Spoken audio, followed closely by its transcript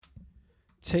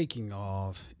taking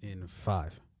off in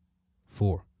 5,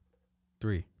 4,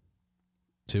 3,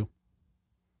 2.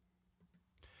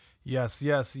 Yes.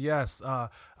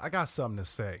 I got something to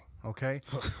say. Okay?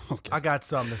 Okay. I got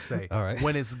something to say. All right.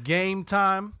 When it's game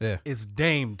time, Yeah. it's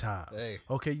Dame time. Hey.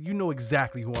 Okay, you know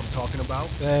exactly who I'm talking about.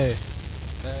 Hey.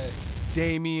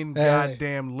 Damian Hey.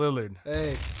 goddamn Lillard.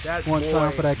 Hey. That One boy,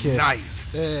 time for that kid.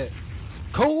 Nice. Hey.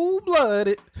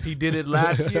 Cold-blooded. He did it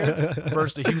last year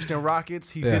versus the Houston Rockets.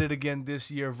 He Yeah. did it again this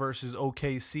year versus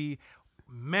OKC.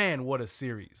 Man, what a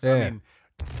series. Yeah. I mean,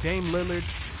 Dame Lillard,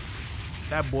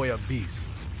 that boy a beast.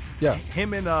 Yeah.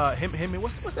 Him and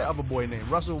what's that other boy name?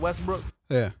 Russell Westbrook.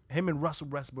 Yeah. Him and Russell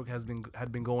Westbrook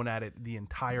had been going at it the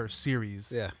entire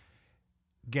series. Yeah.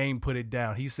 Game put it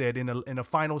down. He said in the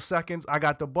final seconds, I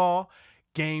got the ball.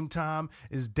 Game time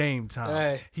is Dame time.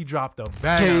 Hey. He dropped a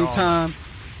banger. Game on time.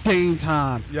 Dame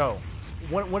time. Yo,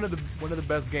 one of the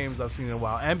best games I've seen in a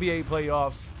while. NBA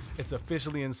playoffs. It's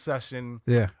officially in session.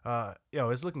 Yeah.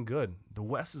 It's looking good. The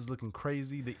West is looking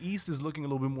crazy. The East is looking a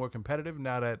little bit more competitive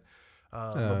now that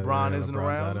LeBron isn't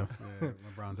around.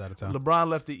 LeBron's out of town. LeBron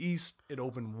left the East. It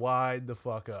opened wide the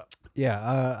fuck up.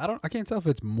 Yeah. I can't tell if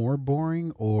it's more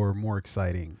boring or more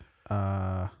exciting.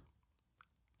 Yeah.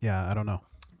 I don't know.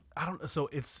 So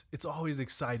it's always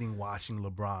exciting watching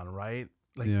LeBron, right?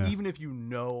 Like Yeah. even if you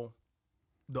know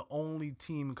the only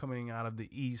team coming out of the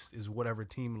East is whatever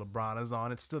team LeBron is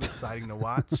on, it's still exciting to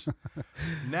watch.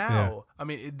 Now, I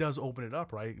mean, it does open it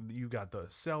up, right? You've got the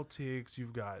Celtics,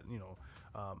 you've got,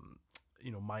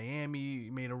 Miami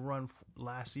made a run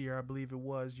last year, I believe it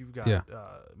was. You've got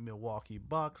Milwaukee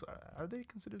Bucks. Are they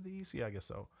considered the East? Yeah, I guess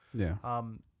so. Yeah.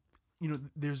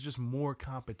 There's just more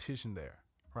competition there,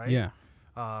 right? Yeah.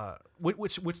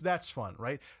 Which that's fun,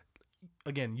 right?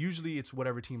 Again, usually it's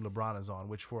whatever team LeBron is on,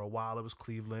 which for a while it was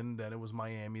Cleveland, then it was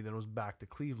Miami, then it was back to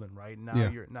Cleveland, right?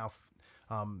 Now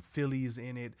Philly's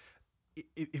in it.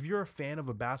 If you're a fan of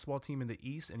a basketball team in the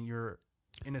East and you're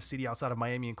in a city outside of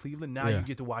Miami and Cleveland, now you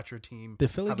get to watch your team. Did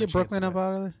Philly get Brooklyn up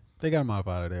out of there? They got him up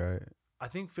out of there, right? I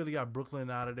think Philly got Brooklyn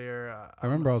out of there. I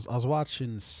remember I was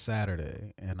watching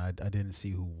Saturday and I didn't see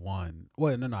who won.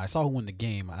 Well, no, I saw who won the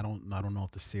game. I don't know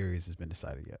if the series has been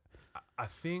decided yet. I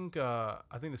think the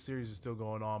series is still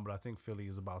going on, but I think Philly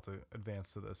is about to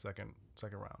advance to the second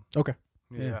round. Okay.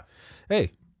 Yeah.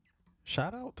 Hey,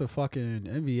 shout out to fucking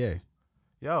NBA.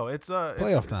 Yo, it's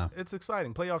playoff time. It's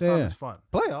exciting. Playoff time is fun.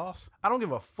 Playoffs. I don't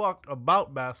give a fuck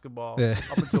about basketball Yeah.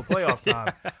 up until playoff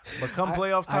time. But come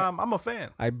playoff time, I'm a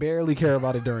fan. I barely care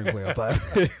about it during playoff time.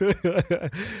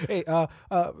 Hey,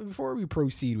 before we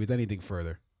proceed with anything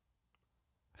further,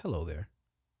 hello there.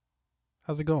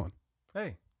 How's it going?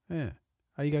 Hey. Yeah.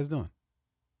 How you guys doing?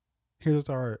 Here's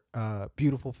our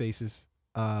beautiful faces.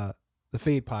 The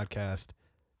Fade podcast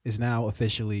is now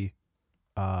officially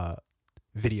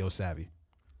video savvy.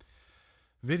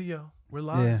 Video. We're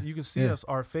live. Yeah. You can see us,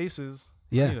 our faces.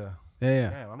 Yeah.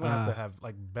 Damn, I'm gonna have to have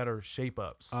like better shape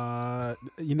ups. I'm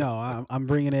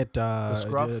bringing it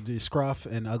the scruff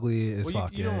and ugly as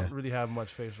fuck. You don't really have much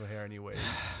facial hair anyway.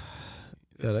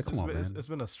 Come on, man. It's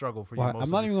been a struggle for you. Well,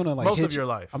 I'm not even gonna most of your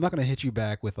life. I'm not gonna hit you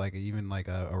back with like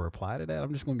a reply to that.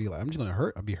 I'm just gonna be like,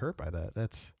 I'll be hurt by that.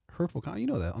 That's hurtful. You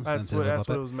know that. That's what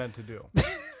it was meant to do.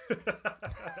 You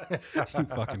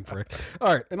fucking prick.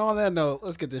 All right, and on that note,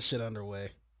 let's get this shit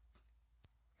underway.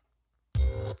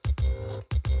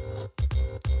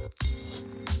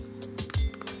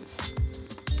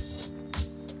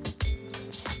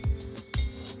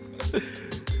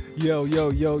 Yo,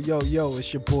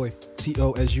 it's your boy,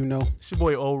 T.O., as you know. It's your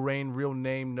boy, O-Rain, real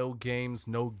name, no games,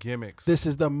 no gimmicks. This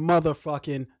is the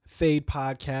motherfucking Fade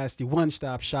Podcast, the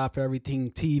one-stop shop for everything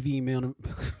TV, man.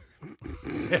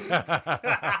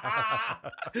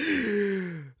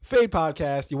 Fade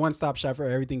Podcast, the one-stop shop for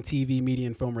everything TV, media,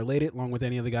 and film related, along with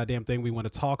any other goddamn thing we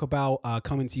want to talk about.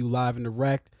 Coming to you live and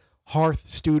direct. Hearth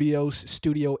Studios,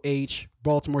 Studio H,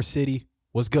 Baltimore City.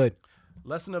 What's good?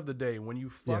 Lesson of the day: when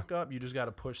you fuck up, you just got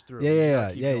to push through.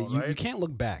 Yeah. Going, right? You can't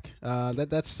look back.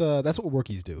 That's what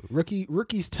rookies do.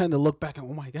 Rookies tend to look back and,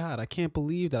 oh my god, I can't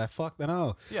believe that I fucked that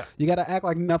up. Yeah. You got to act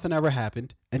like nothing ever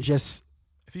happened and just.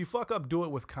 If you fuck up, do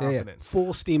it with confidence.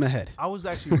 Full steam ahead. I was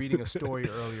actually reading a story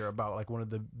earlier about like one of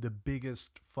the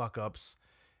biggest fuck ups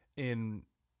in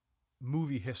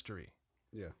movie history.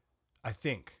 Yeah. I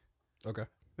think. Okay.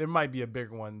 There might be a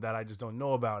bigger one that I just don't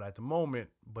know about at the moment,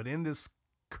 but in this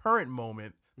current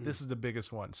moment, this is the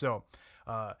biggest one. So,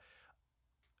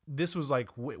 this was like,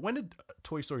 when did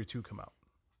Toy Story 2 come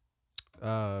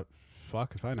out?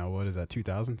 Fuck if I know. What is that?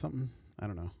 2000 something? I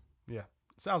don't know. Yeah,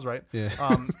 sounds right. Yeah.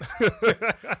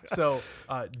 So,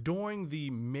 during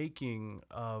the making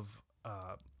of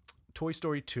Toy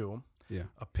Story 2, Yeah.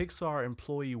 A Pixar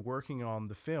employee working on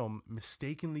the film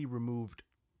mistakenly removed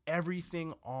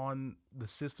everything on the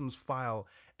system's file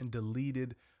and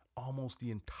deleted almost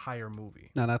the entire movie.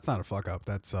 No, that's not a fuck up.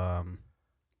 That's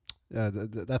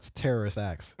that's terrorist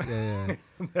acts. Yeah.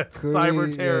 That's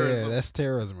cyber terrorism. Yeah, that's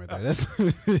terrorism right there. That's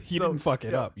you didn't fuck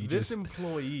it up. You this just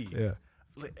employee, yeah.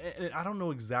 and I don't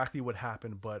know exactly what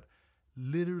happened, but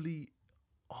literally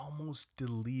almost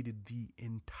deleted the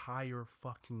entire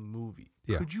fucking movie.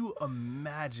 Yeah. Could you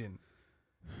imagine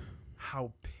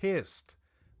how pissed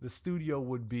the studio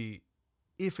would be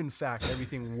if in fact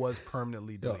everything was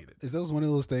permanently deleted? Is those one of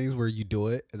those things where you do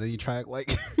it and then you try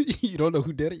like you don't know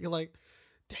who did it? You're like,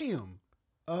 damn.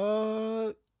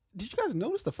 Did you guys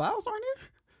notice the files aren't here?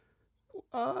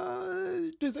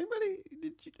 Does anybody?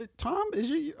 Tom,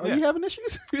 are you having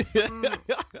issues? Send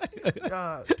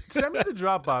me the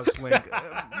Dropbox link.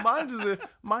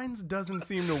 Mine's doesn't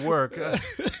seem to work.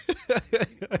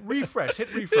 Refresh.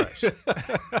 Hit refresh.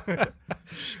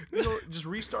 Just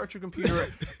restart your computer.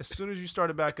 As soon as you start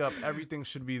it back up, everything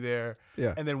should be there.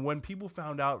 Yeah. And then when people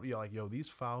found out, you're like, yo, these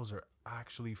files are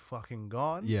actually fucking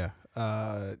gone. Yeah.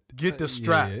 Get the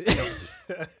strap.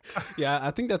 Yeah,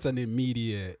 I think that's an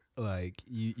immediate. Like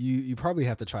you probably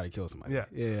have to try to kill somebody.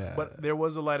 Yeah. But there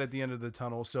was a light at the end of the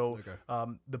tunnel. So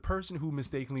the person who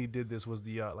mistakenly did this was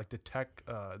the tech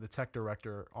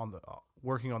director on the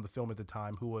working on the film at the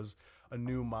time, who was a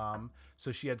new mom.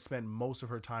 So she had spent most of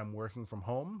her time working from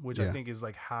home, which I think is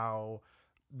like how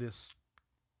this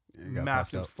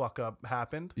massive fuck up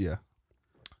happened. Yeah.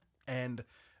 And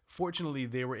fortunately,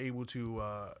 they were able to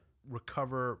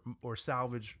recover or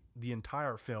salvage the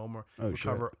entire film or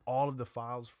recover all of the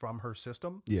files from her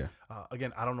system. Yeah.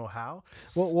 Again, I don't know how.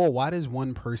 Well, why does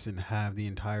one person have the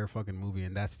entire fucking movie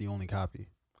and that's the only copy?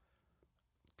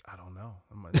 I don't know.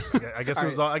 I guess it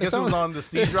was on. I guess it was on the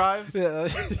C drive. Yeah.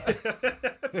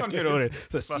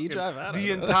 The C drive.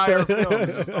 The entire film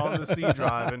is just on the C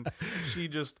drive, and she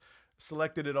just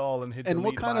selected it all and hit. And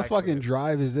what kind of fucking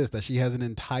drive is this that she has an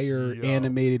entire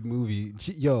animated movie?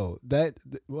 How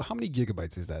many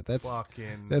gigabytes is that?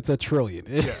 That's a trillion.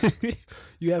 Yeah.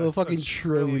 You have a fucking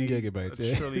trillion gigabytes.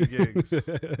 A trillion gigs.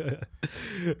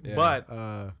 Yeah. But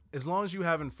as long as you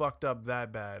haven't fucked up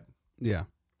that bad,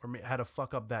 or had a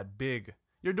fuck up that big,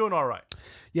 you're doing all right.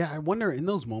 Yeah, I wonder in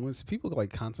those moments, people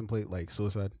like contemplate like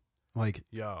suicide. Like,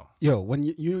 yo, when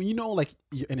you know like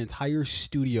an entire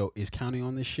studio is counting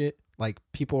on this shit. Like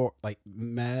people like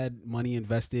mad money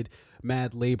invested,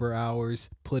 mad labor hours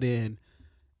put in,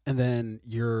 and then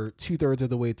you're 2/3 of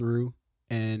the way through,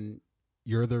 and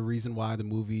you're the reason why the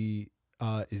movie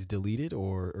is deleted,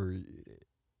 or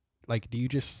like are you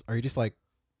just like,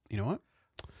 you know what?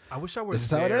 I wish I were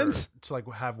there to like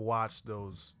have watched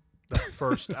that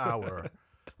first hour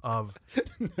of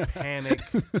panic,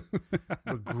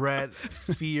 regret,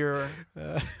 fear.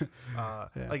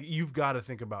 Like you've got to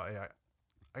think about, hey,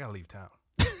 I gotta leave town.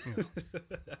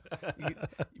 You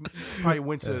probably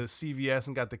went to CVS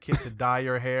and got the kid to dye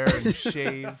your hair and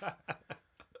shave.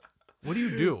 What do you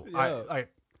do? I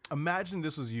imagine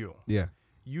this was you. Yeah.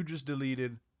 You just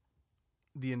deleted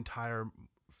the entire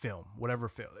film, whatever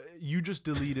film. You just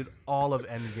deleted all of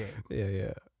Endgame.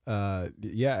 Yeah. I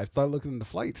started looking into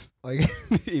flights like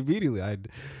immediately. I'd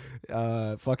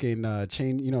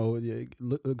change.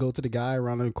 Go to the guy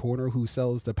around the corner who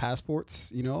sells the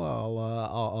passports.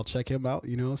 I'll check him out.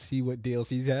 See what deals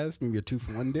he has. Maybe a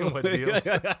 2-for-1 deal. What deals?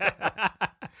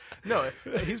 No,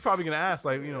 he's probably gonna ask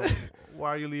like, why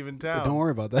are you leaving town? But don't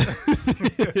worry about that.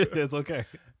 It's okay.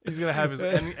 He's gonna have his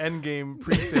Endgame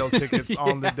pre-sale tickets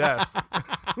on the desk.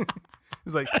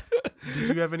 He's like,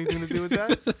 did you have anything to do with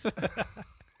that?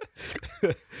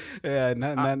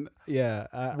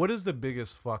 What is the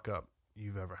biggest fuck up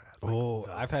you've ever had?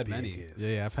 I've had many.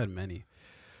 Yeah, I've had many.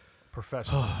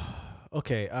 Professional.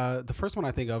 Okay, the first one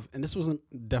I think of, and this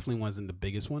definitely wasn't the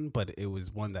biggest one, but it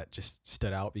was one that just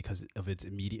stood out because of its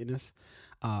immediateness.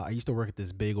 I used to work at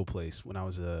this bagel place when I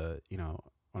was a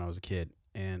kid,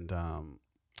 and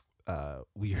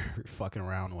we were fucking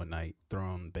around one night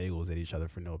throwing bagels at each other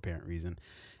for no apparent reason,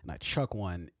 and I chuck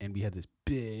one, and we had this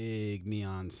big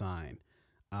neon sign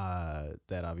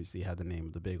that obviously had the name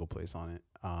of the bagel place on it.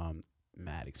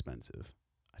 Mad expensive.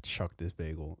 I chucked this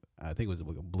bagel. I think it was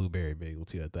like a blueberry bagel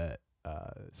too at that.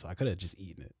 So I could have just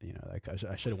eaten it. Like I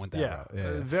should have went that route.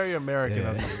 Yeah, very American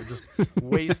of you, just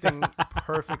wasting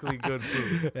perfectly good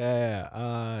food.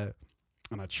 And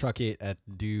I chuck it at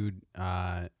the dude,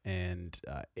 and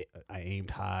I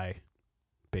aimed high.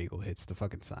 Bagel hits the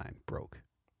fucking sign, broke.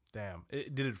 Damn.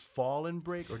 Did it fall and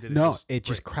break, or did it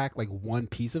just cracked like one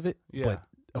piece of it? Yeah, but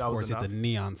of course it's a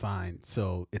neon sign,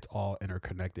 so it's all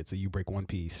interconnected. So you break one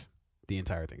piece, the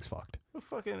entire thing's fucked. What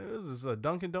fucking is this, a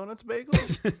Dunkin' Donuts bagel?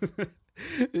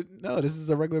 No, this is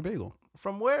a regular bagel.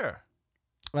 From where?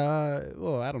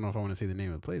 Well, I don't know if I want to say the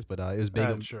name of the place, but it was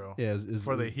bagel. That's true. Yeah,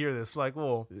 before they hear this, like,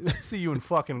 well, see you in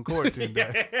fucking court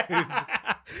today.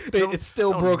 It's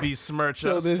still broke. Besmirch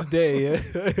till us. this day.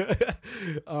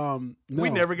 No. We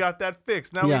never got that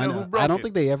fixed. Now we know who broke it. I don't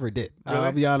think they ever did. Really?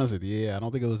 I'll be honest with you. Yeah, I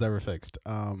don't think it was ever fixed.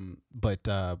 But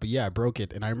yeah, I broke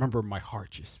it, and I remember my heart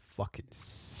just fucking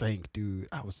sank, dude.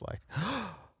 I was like,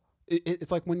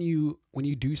 it's like when you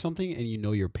do something and you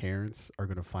know your parents are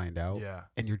gonna find out, Yeah.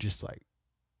 and you're just like,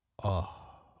 oh,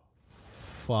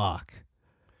 fuck.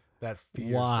 That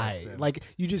fear. Why? Like,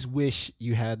 you just wish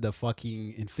you had the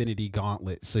fucking Infinity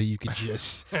Gauntlet so you could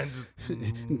just, and just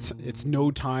it's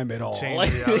no time at all.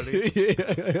 Change reality. Is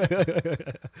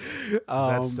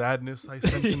that sadness I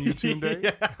sense in you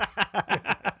today?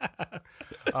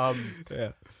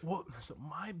 Yeah. Well, so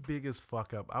my biggest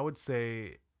fuck up, I would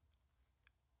say,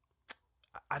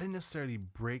 I didn't necessarily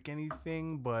break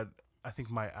anything, but I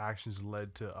think my actions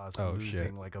led to us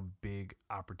losing like a big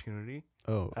opportunity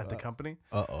at the company.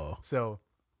 So,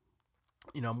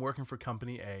 I'm working for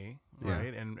company A,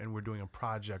 right? Yeah. And we're doing a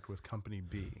project with company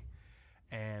B.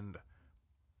 And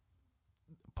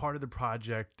part of the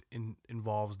project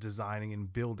involves designing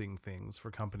and building things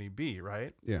for company B,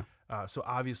 right? Yeah. So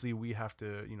obviously we have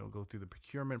to, go through the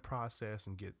procurement process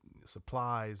and get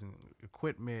supplies and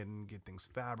equipment and get things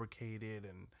fabricated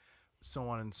and so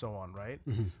on, right?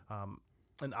 Mm-hmm.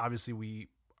 And obviously we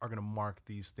are going to mark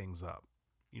these things up,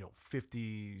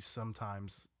 50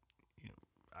 sometimes,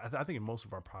 I think in most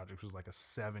of our projects was like a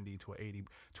 70 to 80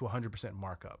 to 100%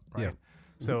 markup, right? Yeah. Mm-hmm.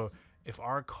 So if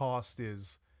our cost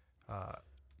is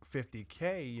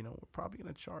 $50K, we're probably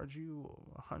going to charge you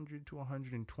 100 to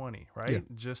 120, right? Yeah.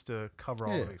 Just to cover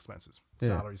all the expenses,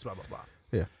 salaries, blah, blah, blah.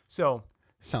 Yeah. So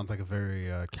sounds like a very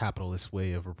capitalist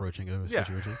way of approaching a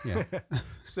situation. Yeah.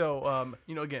 So,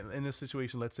 again, in this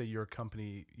situation, let's say your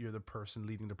company, you're the person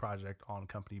leading the project on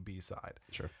company B side.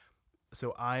 Sure.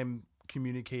 So I'm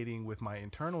communicating with my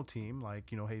internal team,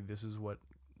 like, hey, this is what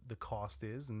the cost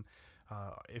is. And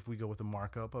if we go with a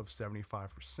markup of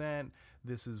 75%,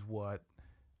 this is what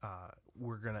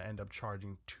we're going to end up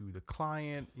charging to the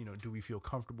client. Do we feel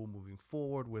comfortable moving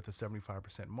forward with a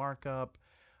 75% markup?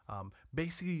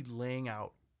 Basically laying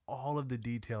out all of the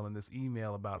detail in this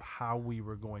email about how we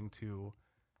were going to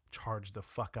charge the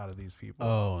fuck out of these people.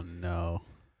 Oh, no.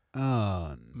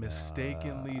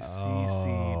 Mistakenly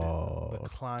CC'd the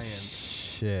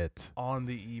client on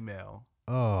the email.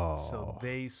 Oh. So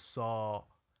they saw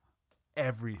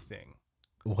everything.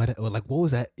 What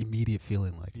was that immediate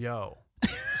feeling like? Yo.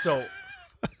 So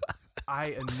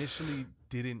I initially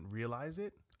didn't realize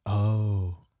it.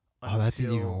 Oh, that's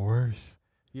even worse.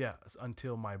 Yeah,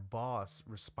 until my boss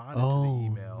responded to the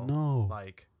email. No.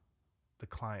 Like, the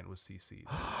client was CC'd.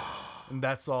 And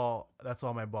that's all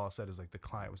my boss said is like the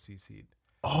client was CC'd.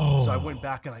 Oh. So I went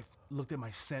back and I looked at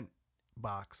my sent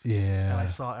box. Yeah. And I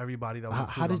saw everybody that was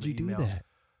how did you do that?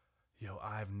 Yo,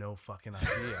 I have no fucking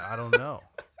idea. I don't know.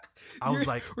 I was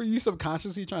like, were you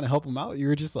subconsciously trying to help them out? You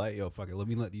were just like, yo, fuck it, let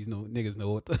me let these niggas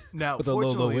know what the now. what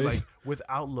Fortunately, the logo is. like with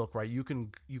Outlook, right? You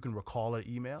can recall an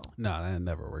email. No, that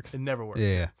never works. It never works.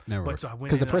 Yeah, never works. So I went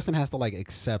because the person has to like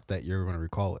accept that you're going to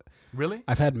recall it. Really?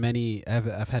 I've had many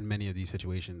of these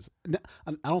situations.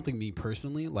 I don't think me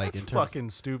personally, like, that's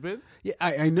fucking stupid. Yeah,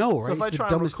 I know, right? So if I try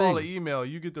to recall an email,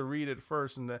 you get to read it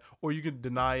first, or you can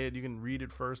deny it. You can read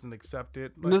it first and accept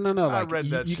it. Like, no. I like, read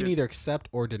that. You can either accept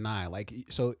or deny. Like,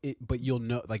 so but you'll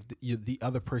know, like, the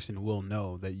other person will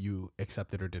know that you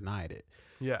accepted or denied it.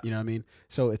 Yeah. You know what I mean?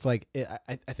 So it's like,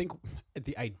 I think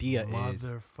the idea is,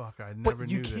 motherfucker, I never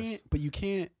knew this. But you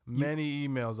can't. Many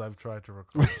emails I've tried to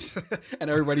record. And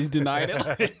everybody's denied it.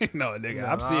 Like, no, nigga,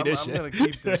 I'm seeing this shit. I'm going to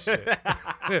keep this shit.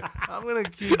 I'm going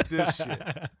to keep this shit.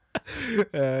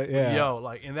 Yeah. Yo,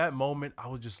 like, in that moment, I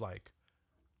was just like,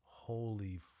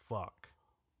 holy fuck.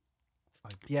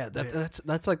 Like, yeah,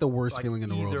 that's like the worst feeling in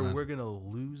the world. Either we're going to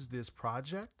lose this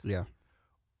project. Yeah.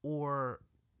 Or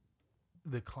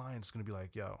the client's going to be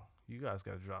like, yo, you guys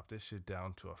got to drop this shit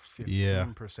down to a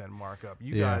 15% markup.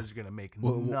 You guys are going to make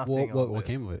nothing of this. What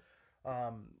came of it?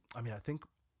 I mean, I think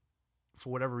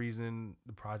for whatever reason,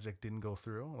 the project didn't go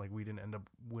through. Like, we didn't end up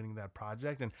winning that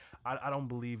project. And I don't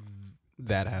believe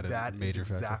that had a major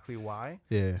factor. Exactly why.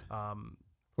 Yeah.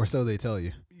 Or so they tell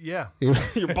you. Yeah. Your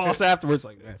boss afterwards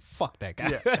like, man, fuck that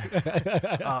guy.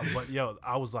 Yeah. But yo,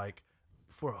 I was like,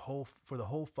 for the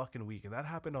whole fucking week, and that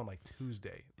happened on like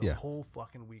Tuesday. The whole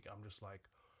fucking week, I'm just like,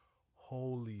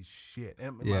 holy shit.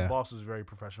 And my boss is very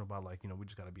professional about like, we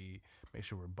just got to make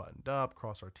sure we're buttoned up,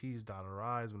 cross our T's, dot our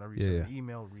I's. Whenever you send an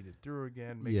email, read it through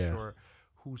again, make sure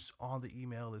who's on the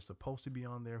email is supposed to be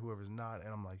on there, whoever's not.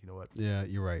 And I'm like, you know what? Yeah,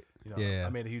 you're right. I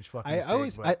made a huge fucking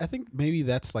mistake. I think maybe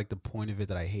that's like the point of it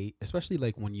that I hate, especially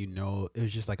like when it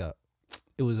was just like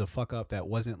it was a fuck up that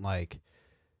wasn't like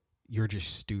you're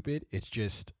just stupid. It's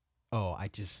just, oh, I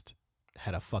just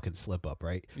had a fucking slip up,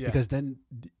 right? Yeah. Because then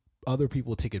other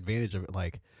people take advantage of it,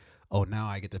 like, oh, now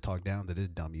I get to talk down to this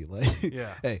dummy. Like,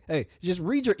 hey, just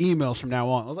read your emails from now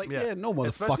on. I was like, no,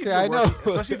 motherfucker, I know.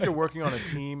 Especially if you're working on a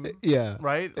team,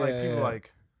 right? Like, people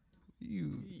like,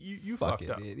 you fucked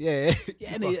up. Yeah,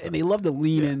 and they love to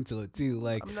lean into it too.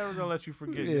 Like, I'm never gonna let you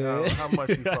forget how much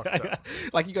you fucked up.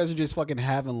 Like, you guys are just fucking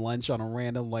having lunch on a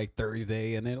random like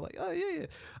Thursday, and they're like, oh yeah.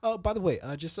 Oh, by the way,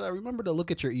 just remember to look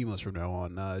at your emails from now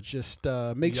on. Just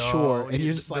make sure, and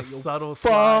you're just like, subtle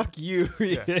fuck you.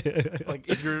 Like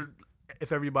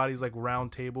if everybody's like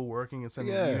round table working and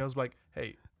sending emails, like,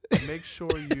 hey, make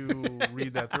sure you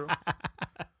read that through.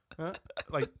 Huh?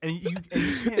 Like, and you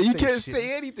can't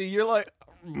say anything. You're like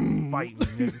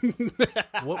fighting.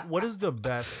 What is the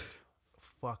best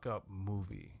fuck up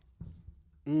movie?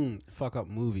 Fuck up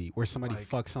movie where somebody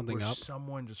fucks something up.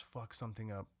 Someone just fucks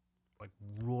something up like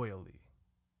royally.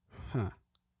 Huh.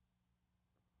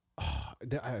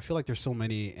 I feel like there's so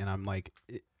many, and I'm like,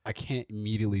 I can't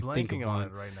immediately think of one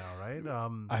it right now. Right?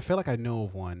 I feel like I know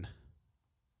of one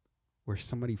where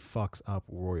somebody fucks up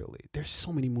royally. There's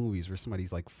so many movies where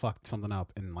somebody's like fucked something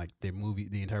up, and like the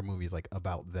entire movie is like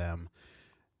about them.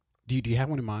 Do you have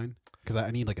one in mind? Because I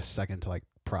need like a second to like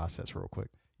process real quick.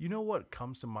 You know what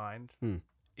comes to mind?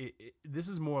 This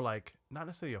is more like not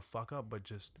necessarily a fuck up, but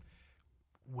just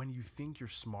when you think you're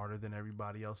smarter than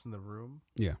everybody else in the room,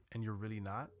 and you're really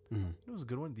not. It was a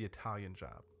good one. The Italian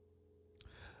Job.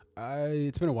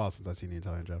 It's been a while since I've seen The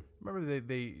Italian Job. Remember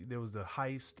there was the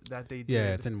heist that they did.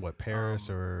 Yeah, it's in what, Paris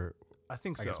or I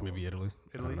think so. I guess maybe Italy.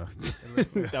 Italy.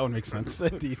 That would make sense.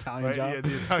 The Italian Job. Yeah, the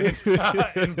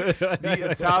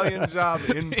Italian Job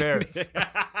in Paris.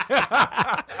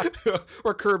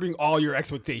 We're curbing all your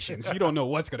expectations. You don't know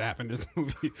what's gonna happen in this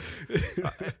movie.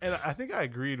 And I think I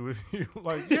agreed with you.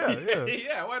 Like,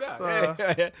 yeah, why not?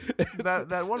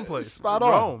 That one place, spot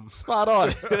Rome. on, spot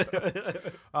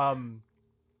on.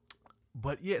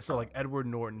 But yeah, so like Edward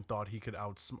Norton thought he could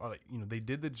outsmart. Like, they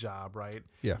did the job, right?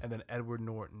 Yeah. And then Edward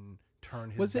Norton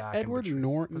turned his was back. Was it Edward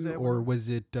Norton or was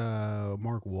it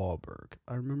Mark Wahlberg?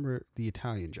 I remember The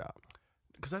Italian Job.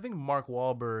 Because I think Mark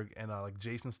Wahlberg and like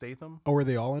Jason Statham. Oh, were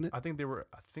they all in it? I think they were.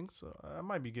 I think so. I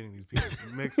might be getting these people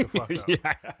mixed the fuck up.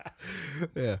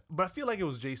 Yeah. But I feel like it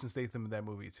was Jason Statham in that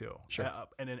movie too. Sure.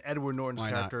 And then Edward Norton's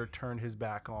character turned his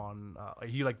back on.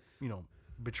 He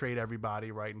betrayed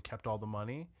everybody, right, and kept all the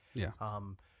money. Yeah.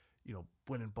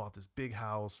 Went and bought this big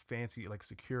house, fancy like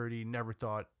security. Never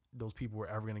thought those people were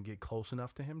ever going to get close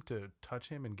enough to him to touch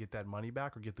him and get that money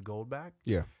back or get the gold back.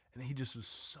 Yeah. And he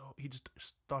just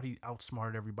thought he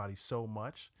outsmarted everybody so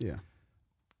much. Yeah.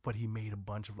 But he made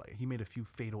a few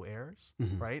fatal errors,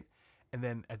 right? And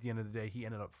then at the end of the day, he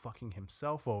ended up fucking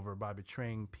himself over by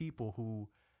betraying people who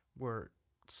were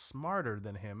smarter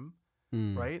than him,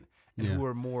 right? And who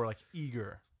were more like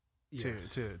eager to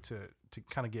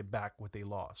kind of get back what they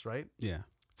lost, right? Yeah.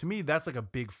 To me, that's like a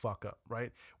big fuck up,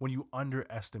 right? When you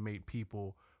underestimate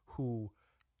people who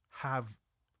have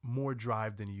more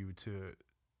drive than you to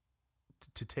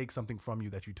take something from you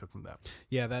that you took from them.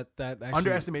 Yeah, that actually,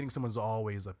 underestimating someone's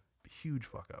always a huge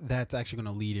fuck up. That's actually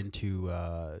going to lead into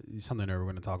something that we're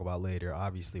going to talk about later.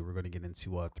 Obviously, we're going to get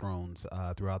into Thrones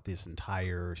throughout this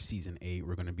entire season 8.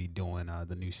 We're going to be doing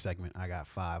the new segment. I got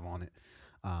 5 on it.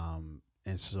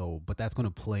 And so, but that's going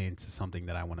to play into something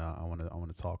that I want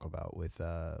to talk about with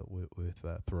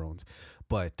Thrones.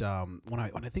 But when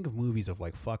I think of movies of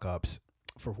like fuck ups,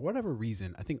 for whatever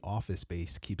reason, I think Office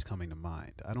Space keeps coming to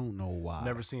mind. I don't know why.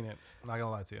 Never seen it. I'm not gonna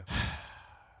lie to you.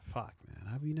 Fuck, man,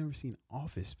 have you never seen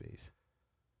Office Space?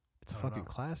 It's a fucking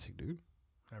classic, dude.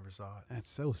 Never saw it. That's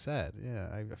so sad. Yeah,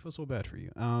 I feel so bad for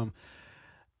you.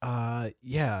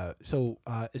 Yeah. So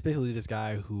it's basically this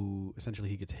guy who essentially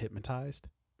he gets hypnotized.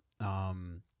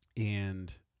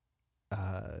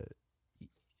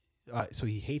 So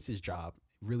he hates his job,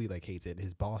 really like hates it.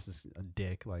 His boss is a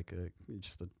dick, like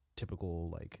just a typical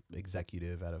like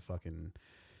executive at a fucking,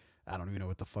 I don't even know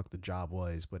what the fuck the job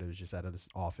was, but it was just out of this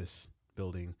office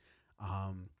building.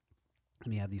 And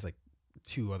he had these like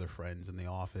 2 other friends in the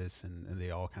office, and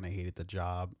they all kind of hated the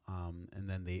job. And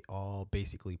then they all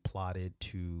basically plotted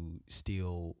to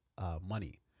steal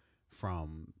money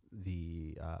from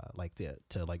the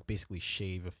to basically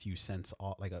shave a few cents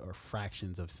off, like or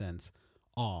fractions of cents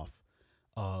off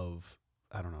of,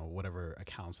 I don't know, whatever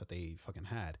accounts that they fucking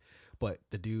had. But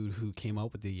the dude who came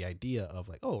up with the idea of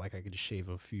like, oh, like I could just shave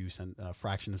a few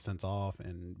fraction of cents off,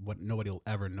 and what nobody will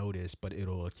ever notice, but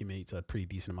it'll accumulate to a pretty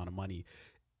decent amount of money.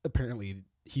 Apparently,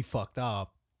 he fucked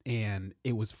up, and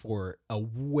it was for a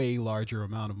way larger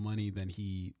amount of money than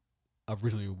he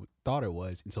originally thought it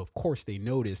was. And so, of course, they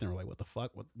noticed and were like, "What the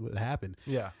fuck? What happened?"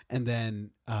 Yeah. And then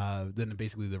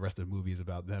basically the rest of the movie is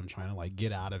about them trying to like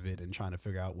get out of it and trying to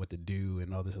figure out what to do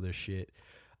and all this other shit.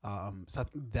 So I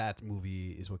think that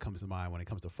movie is what comes to mind when it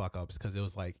comes to fuck ups, because it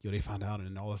was like, they found out, and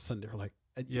then all of a sudden they're like,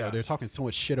 they're talking so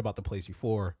much shit about the place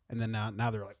before, and then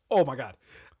now they're like, oh my god,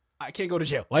 I can't go to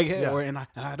jail, like, and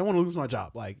I don't want to lose my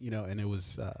job, like, and it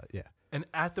was And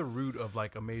at the root of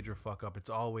like a major fuck up, it's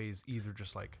always either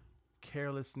just like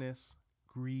carelessness,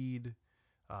 greed,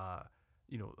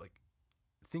 like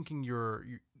thinking you're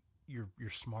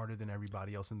smarter than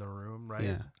everybody else in the room, right?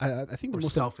 Yeah, I think the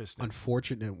most selfishness.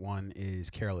 Unfortunate one is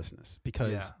carelessness,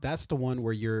 because that's the one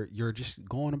where you're just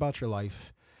going about your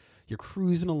life, you're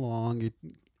cruising along,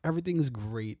 everything's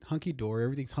great, hunky dory,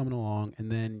 everything's humming along,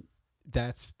 and then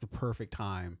that's the perfect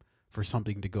time for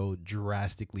something to go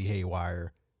drastically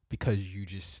haywire, because you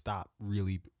just stop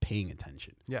really paying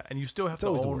attention. Yeah, and you still have to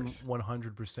own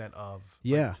 100% of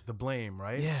the blame,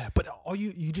 right? Yeah, but all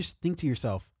you just think to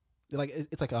yourself, like,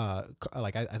 it's like I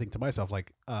think to myself,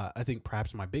 like, I think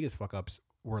perhaps my biggest fuck ups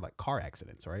were like car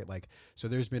accidents, right? Like, so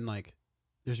there's been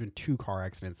 2 car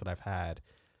accidents that I've had.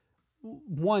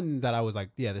 One that I was like,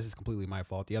 yeah, this is completely my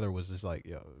fault. The other was just like,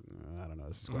 yo, I don't know,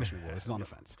 this is questionable. This is on the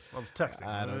fence. I was texting.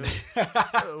 I don't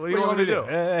know. What do you want me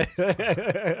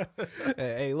to do?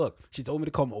 Hey, look, she told me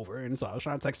to come over, and so I was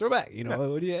trying to text her back. I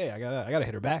gotta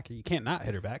hit her back. You can't not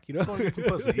hit her back. Go get some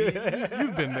pussy.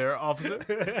 You've been there, officer.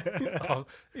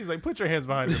 He's like, put your hands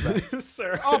behind your back,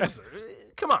 sir. Officer,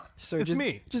 come on, sir. It's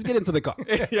me. Just get into the car.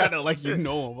 Yeah, I know, like,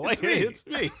 like, it's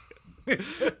me.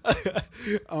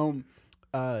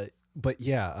 But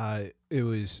yeah, it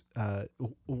was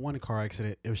one car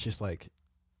accident. It was just like,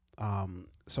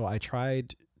 so I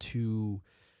tried to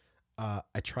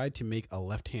make a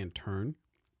left-hand turn.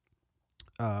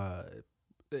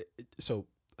 So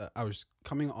I was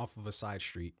coming off of a side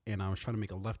street, and I was trying to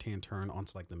make a left-hand turn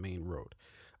onto like the main road.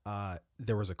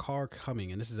 There was a car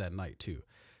coming, and this is at night too.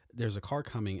 There's a car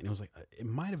coming, and it was like, it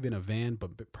might have been a van,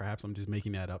 but perhaps I'm just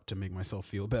making that up to make myself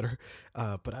feel better.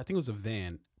 But I think it was a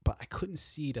van. But I couldn't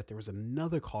see that there was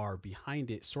another car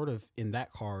behind it, sort of in the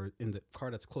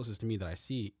car that's closest to me that I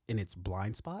see in its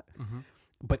blind spot. Mm-hmm.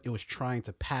 But it was trying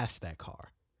to pass that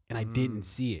car, and I didn't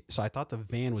see it. So I thought the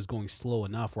van was going slow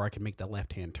enough where I could make that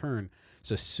left-hand turn.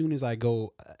 So as soon as I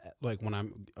go, like when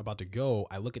I'm about to go,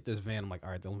 I look at this van. I'm like,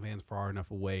 all right, the van's far enough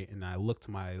away. And I look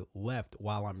to my left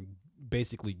while I'm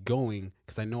basically going,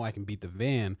 because I know I can beat the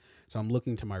van. So I'm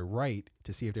looking to my right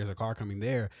to see if there's a car coming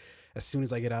there. As soon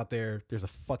as I get out there, there's a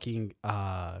fucking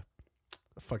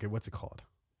what's it called?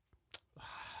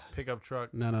 Pickup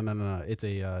truck. No. It's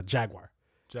a Jaguar.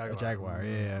 Jaguar. A Jaguar,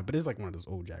 yeah. But it's like one of those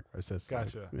old Jaguars.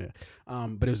 Gotcha.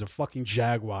 But it was a fucking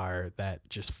Jaguar that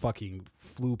just fucking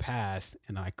flew past,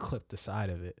 and I clipped the side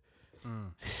of it.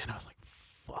 And I was like,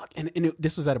 fuck. And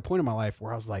this was at a point in my life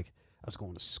where I was like, I was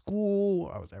going to school,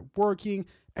 I was working,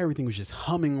 everything was just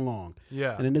humming along.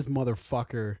 Yeah. And then this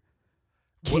motherfucker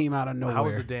came out of nowhere. How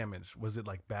was the damage? Was it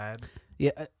like bad? Yeah.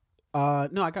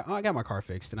 No, I got my car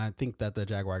fixed, and I think that the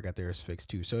Jaguar I got there is fixed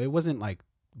too. So it wasn't like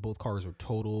both cars were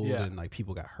totaled and like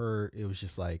people got hurt. It was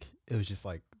just like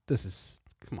this is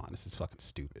fucking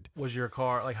stupid. Was your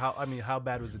car like how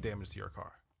bad was the damage to your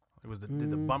car?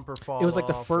 Did the bumper fall? It was like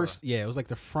the first. it was like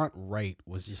the front right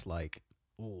was just like,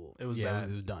 ooh, it was bad.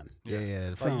 It was done.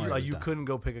 Yeah. Like you couldn't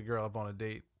go pick a girl up on a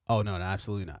date. Oh no,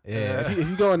 absolutely not. Yeah, if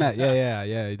you go on that,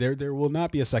 yeah. There will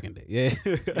not be a second date.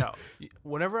 Yeah.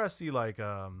 Whenever I see like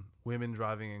women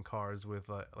driving in cars with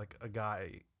like a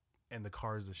guy, and the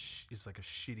car is it's like a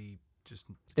shitty, just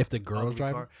if the girl's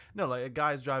driving, car. No, like a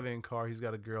guy's driving a car, he's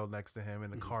got a girl next to him,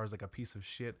 and the car is like a piece of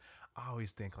shit. I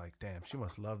always think like, damn, she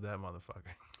must love that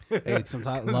motherfucker. Hey,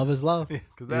 sometimes love is love.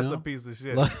 Because that's a piece of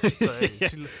shit.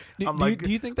 Do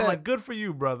you think that? I'm like, good for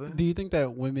you, brother. Do you think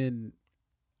that women,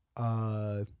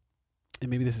 and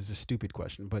maybe this is a stupid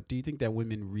question, but do you think that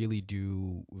women really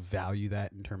do value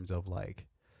that in terms of like,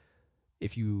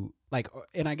 if you like,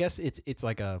 and I guess it's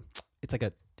like a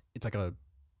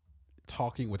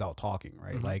talking without talking,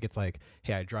 right? Mm-hmm. Like, it's like,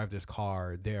 hey, I drive this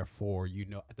car, therefore,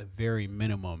 at the very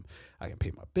minimum, I can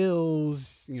pay my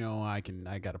bills, I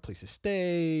got a place to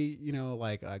stay,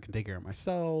 like I can take care of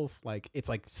myself. Like, it's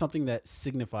like something that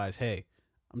signifies, hey,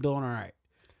 I'm doing all right.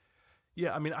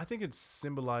 Yeah, I mean, I think it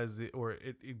symbolizes it, or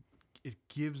it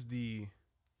gives the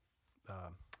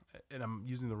and I'm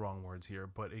using the wrong words here,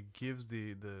 but it gives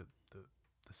the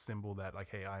symbol that like,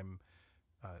 hey, I'm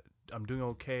doing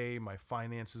okay. My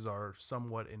finances are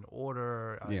somewhat in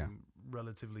order. I'm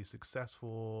relatively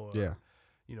successful. Yeah.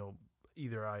 You know,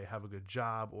 either I have a good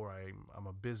job or I'm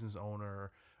a business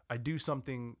owner. I do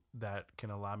something that can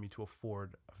allow me to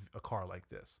afford a car like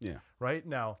this. Yeah. Right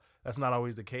now, that's not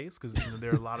always the case because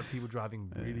there are a lot of people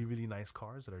driving really, really nice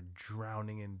cars that are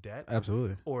drowning in debt.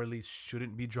 Absolutely. Or at least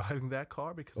shouldn't be driving that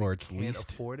car because or they it's can't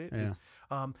leased. afford it. Yeah.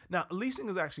 Now, leasing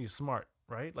is actually smart,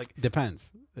 right? Like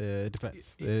depends. It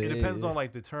depends. It depends on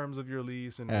like the terms of your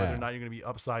lease and whether or not you're going to be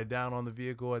upside down on the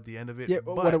vehicle at the end of it. Yeah.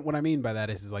 But What I mean by that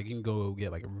is like you can go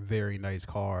get like a very nice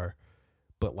car,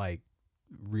 but like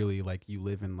really like you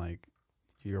live in like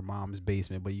your mom's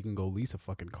basement, but you can go lease a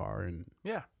fucking car and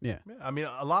yeah. yeah. I mean,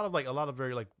 a lot of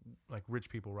very like rich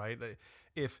people, right?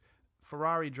 If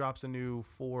Ferrari drops a new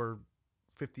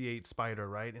 458 Spider,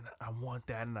 right, and I want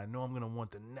that, and I know I'm gonna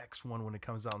want the next one when it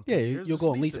comes out. Yeah, you'll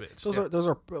go and lease it. Those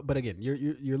are, but again,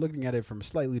 you're looking at it from a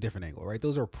slightly different angle, right?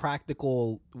 Those are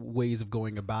practical ways of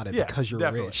going about it because you're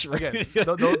definitely. rich. Right?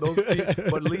 Again,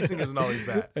 but leasing isn't always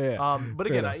bad. Yeah. But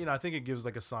again, I think it gives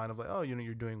like a sign of like, oh,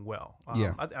 you're doing well.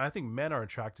 I think men are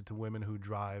attracted to women who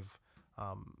drive.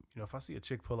 If I see a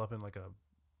chick pull up in like a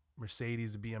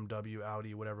Mercedes, a BMW,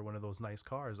 Audi, whatever, one of those nice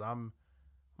cars, I'm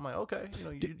like, okay,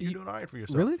 you're doing all right for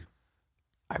yourself. Really?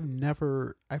 I've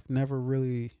never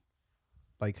really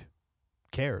like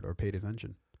cared or paid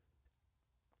attention.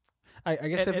 I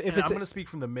guess if it's I'm going to speak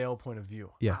from the male point of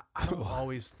view. Yeah. I don't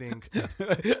always think.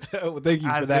 Well, thank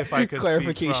you for that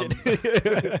clarification.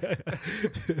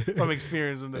 From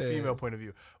experience from the female point of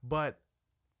view. But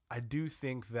I do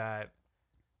think that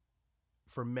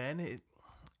for men,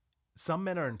 some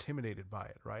men are intimidated by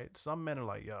it, right? Some men are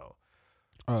like, yo.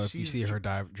 Oh, if you see her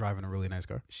driving a really nice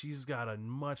car. She's got a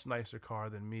much nicer car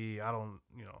than me. I don't,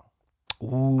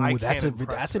 Ooh, that's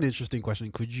an interesting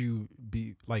question. Could you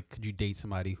date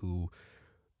somebody who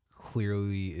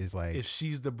clearly is like, if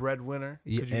she's the breadwinner?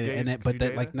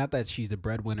 Not that she's the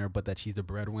breadwinner, but that she's the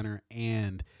breadwinner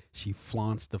and she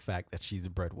flaunts the fact that she's a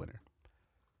breadwinner.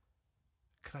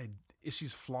 If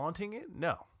she's flaunting it?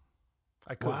 No,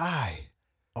 I could. Why?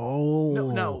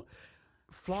 Oh, no.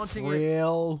 Flaunting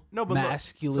frail, it, but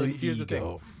masculine look, so here's ego. The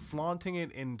thing: flaunting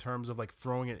it in terms of like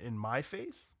throwing it in my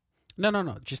face. No.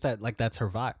 Just that, like that's her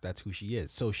vibe. That's who she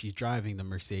is. So she's driving the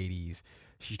Mercedes.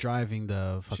 She's driving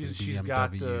the fucking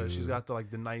BMW. She's got the like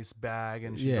the nice bag,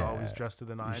 and she's always dressed to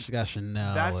the nines. She's got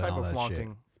Chanel. That type and all of flaunting.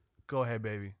 Shit. Go ahead,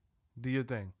 baby. Do your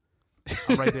thing.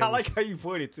 I'm right there. I like how you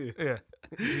pointed too. Yeah.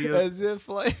 As if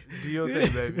like do your thing,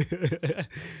 baby.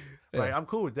 Right. I'm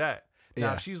cool with that.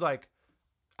 Now she's like.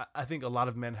 I think a lot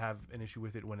of men have an issue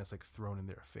with it when it's like thrown in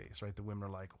their face, right? The women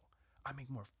are like, I make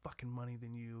more fucking money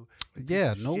than you.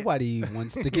 Yeah, nobody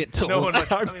wants to get told. No one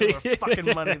like, I make more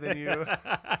fucking money than you.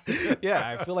 Yeah,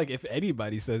 I feel like if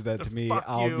anybody says that to me,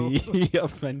 I'll be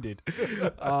offended.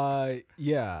 But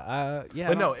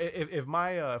no, if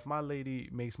my lady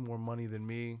makes more money than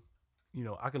me,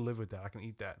 I can live with that. I can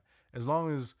eat that. As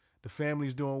long as the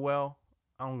family's doing well,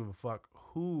 I don't give a fuck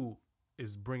who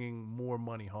is bringing more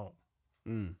money home.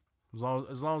 As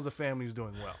long as the family's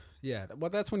doing well. Yeah,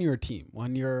 well, that's when you're a team.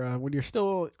 When you're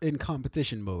still in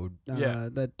competition mode. No,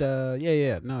 it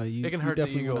can hurt the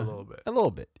ego a little bit. A little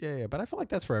bit, yeah. But I feel like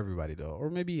that's for everybody though, or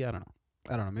maybe I don't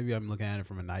know. Maybe I'm looking at it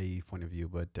from a naive point of view,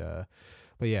 but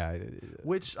yeah.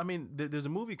 Which there's a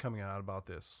movie coming out about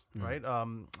this, right?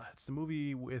 It's the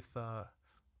movie with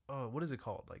what is it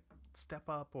called? Like Step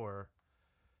Up or.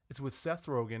 It's with Seth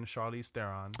Rogen, Charlize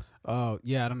Theron. Oh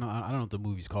yeah, I don't know. I don't know what the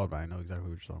movie's called, but I know exactly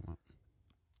what you're talking about.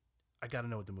 I gotta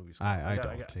know what the movie's called. I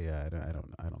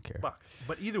don't care. Fuck.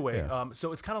 But either way,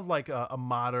 so it's kind of like a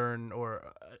modern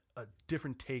or a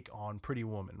different take on Pretty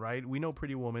Woman, right? We know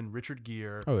Pretty Woman, Richard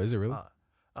Gere. Oh, is it really?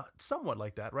 Somewhat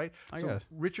like that, right? I guess.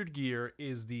 Richard Gere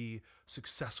is the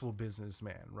successful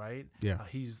businessman, right? Yeah.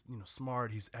 He's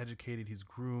smart. He's educated. He's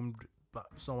groomed.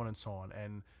 So on and so on.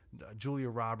 And Julia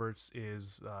Roberts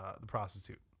is the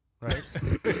prostitute, right?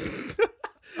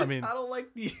 I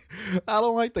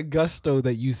don't like the gusto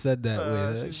that you said that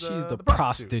with. She's the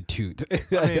prostitute.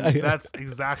 That's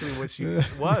exactly what she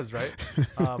was, right?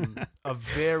 A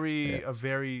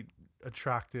very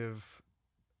attractive,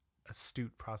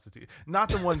 astute prostitute. Not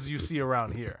the ones you see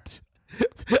around here.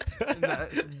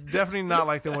 Definitely not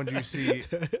like the ones you see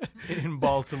in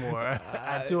Baltimore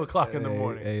at 2:00 in the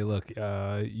morning. Hey, look,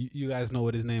 you guys know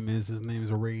what his name is. His name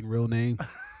is Rain, real name.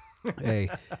 hey,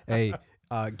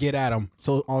 get at him.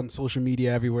 So on social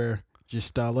media everywhere.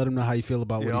 Just let him know how you feel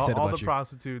about what he said about you. All the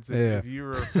prostitutes. If you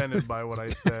were offended by what I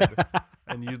said,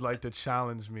 and you'd like to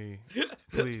challenge me,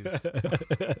 please.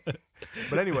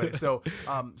 But anyway, so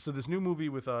this new movie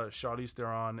with Charlize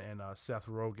Theron and Seth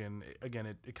Rogen, again,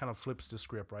 it kind of flips the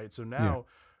script, right? So now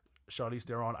Charlize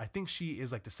Theron, I think she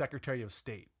is like the Secretary of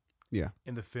State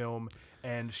in the film,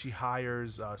 and she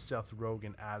hires Seth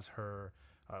Rogen as her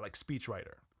like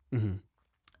speechwriter. Mm-hmm.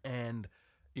 And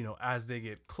as they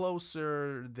get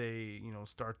closer, they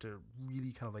start to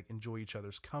really kind of like enjoy each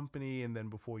other's company, and then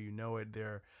before you know it,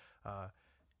 they're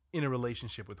in a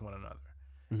relationship with one another.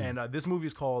 Mm-hmm. And this movie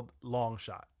is called Long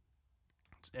Shot,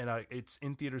 and it's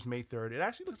in theaters May 3rd. It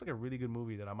actually looks like a really good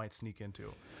movie that I might sneak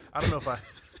into. I don't know if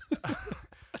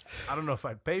I don't know if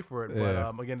I'd pay for it,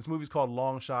 but again, this movie's called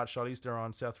Long Shot. Charlize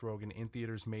Theron, Seth Rogen, in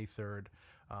theaters May 3rd.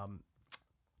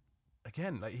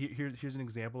 Again, like here's an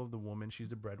example of the woman. She's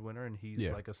the breadwinner, and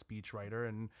he's like a speechwriter,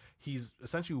 and he's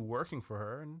essentially working for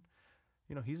her, and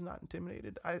he's not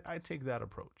intimidated. I take that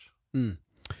approach.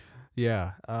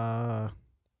 Yeah.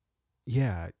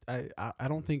 Yeah. I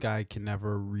don't think I can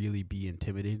ever really be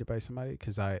intimidated by somebody,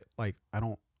 because I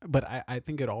don't. But I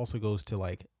think it also goes to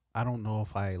like, I don't know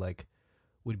if I like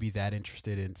would be that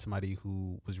interested in somebody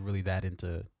who was really that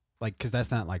into, like, because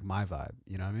that's not like my vibe.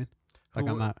 You know what I mean? Like,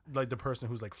 I'm not like the person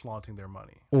who's like flaunting their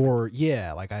money, or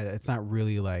like it's not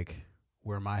really like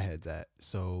where my head's at.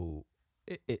 So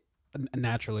it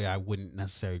naturally I wouldn't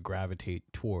necessarily gravitate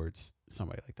towards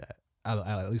somebody like that.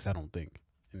 At least I don't think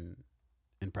in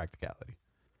practicality.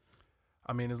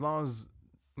 I mean, as long as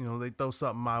they throw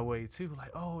something my way too,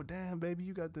 like, oh damn baby,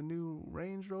 you got the new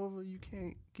Range Rover, you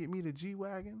can't get me the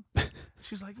G-Wagon.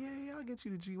 She's like, yeah, I'll get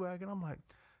you the G-Wagon. I'm like,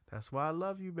 that's why I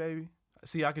love you, baby.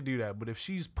 See, I could do that, but if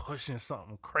she's pushing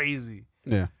something crazy,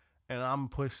 and I'm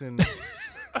pushing,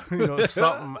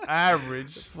 something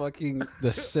average, fucking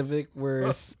the Civic where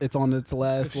it's on its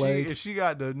last leg. If she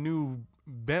got the new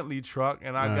Bentley truck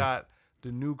and I got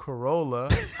the new Corolla,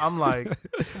 I'm like,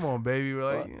 come on, baby. We're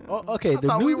like, okay. I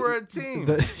thought we were a team.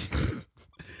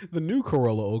 The new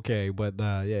Corolla, okay, but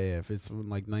if it's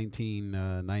from like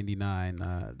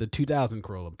 1999, the 2000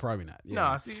 Corolla, probably not. Yeah.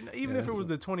 Nah, see, even if it was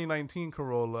the 2019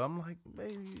 Corolla, I'm like,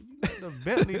 baby, you got the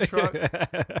Bentley truck.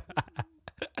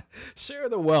 Share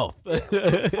the wealth. Nah,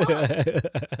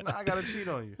 I gotta cheat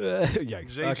on you.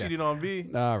 Yikes. Jay cheated on B.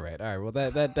 All right. Well,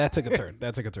 that took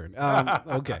a turn.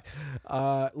 Okay.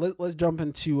 Let's jump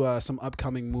into some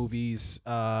upcoming movies.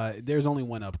 There's only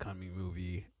one upcoming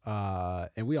movie.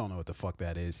 And we all know what the fuck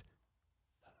that is.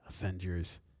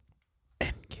 Avengers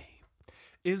Endgame.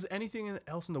 Is anything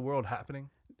else in the world happening?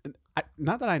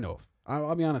 Not that I know of.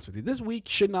 I'll be honest with you. This week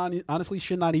should not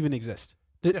even exist.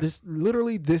 This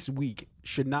week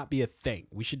should not be a thing.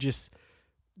 We should just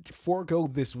forego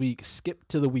this week, skip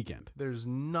to the weekend. There's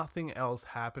nothing else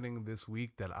happening this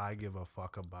week that I give a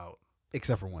fuck about.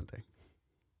 Except for one thing.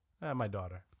 My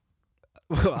daughter.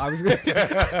 Well, I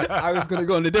was gonna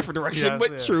go in a different direction,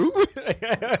 true.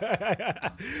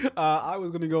 I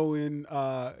was gonna go in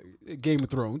Game of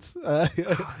Thrones.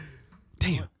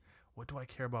 Damn. What do I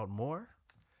care about more?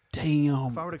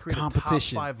 Damn. If I were to create a top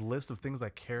 5 list of things I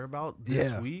care about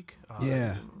this week,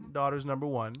 daughter's number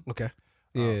 1. Okay.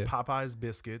 Yeah. Popeye's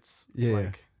biscuits.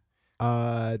 Yeah.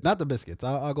 Not the biscuits.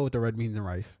 I'll go with the red beans and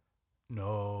rice.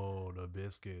 No, the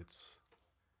biscuits.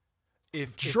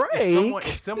 If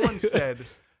someone said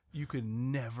you could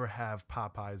never have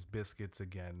Popeye's biscuits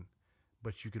again,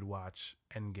 but you could watch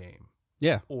Endgame.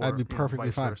 Yeah, or I'd be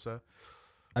perfectly fine. Versa.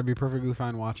 I'd be perfectly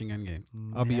fine watching Endgame.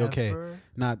 I'll be okay.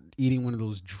 Not eating one of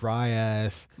those dry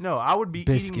ass. No, I would be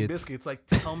eating biscuits. Like,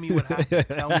 tell me what happened.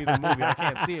 Tell me the movie. I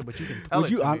can't see it, but you can tell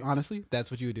it. Honestly,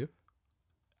 that's what you would do?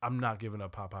 I'm not giving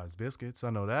up Popeye's biscuits. I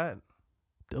know that.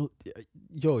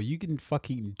 Yo, you can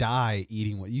fucking die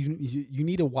eating one. You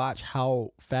need to watch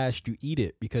how fast you eat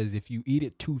it, because if you eat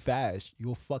it too fast,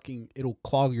 it'll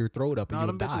clog your throat up and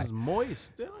you'll die. Them bitches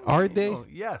moist. Are they?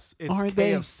 Yes, it's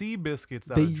KFC biscuits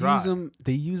that are dry.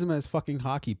 They use them as fucking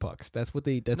hockey pucks. That's what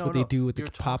they do with the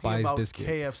Popeyes biscuit.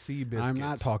 KFC biscuits. I'm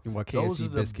not talking about KFC Those are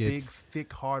the biscuits. big,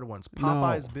 thick, hard ones.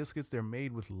 Popeyes biscuits, they're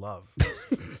made with love.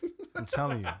 I'm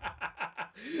telling you.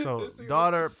 So,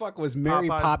 daughter, fuck was Mary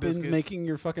Popeye's Poppins biscuits. Making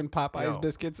your fucking Popeyes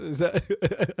biscuits? Is that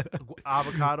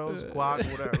avocados,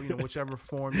 guac, whatever, whichever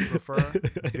form you prefer?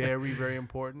 Very, very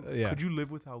important. Yeah. Could you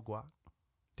live without guac?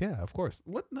 Yeah, of course.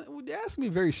 What you ask me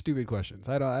very stupid questions.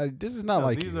 This is not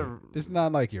like you. This is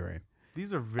not like you, Rain.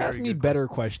 These are very. Ask me better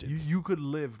questions. You could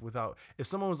live without. If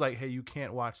someone was like, "Hey, you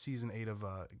can't watch season 8 of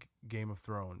Game of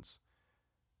Thrones."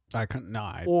 I couldn't.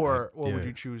 No. Or would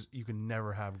you choose? You can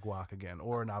never have guac again,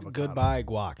 or an avocado. Goodbye,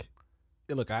 guac.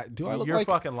 Hey, look, You're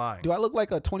fucking lying. Do I look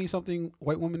like a 20-something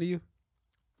white woman to you?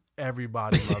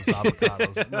 Everybody loves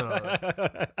avocados. No.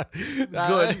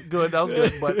 Good. That was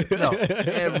good. But no,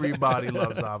 everybody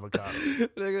loves avocados.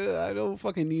 Nigga, I don't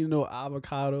fucking need no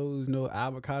avocados, no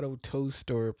avocado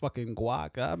toast or fucking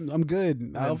guac. I'm good.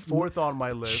 And fourth on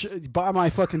my list. Buy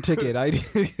my fucking ticket.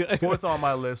 Fourth on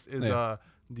my list is the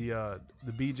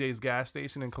BJ's gas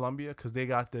station in Columbia because they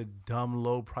got the dumb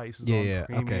low prices on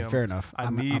premium. Okay, fair enough. I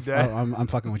need that. I'm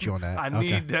fucking with you on that. I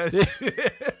need that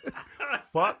shit.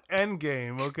 Fuck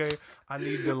Endgame, okay? I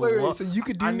need the low. So you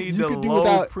could do. I need the low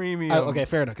without, premium. Okay,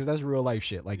 fair enough, because that's real life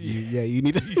shit. Like you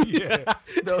need to.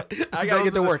 I gotta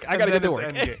get to work. I gotta get to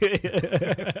work.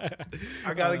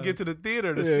 I gotta get to the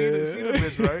theater to see the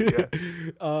bitch,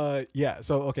 right? Yeah.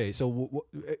 So okay. So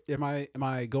am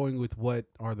I going with what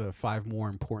are the 5 more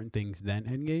important things than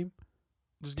Endgame?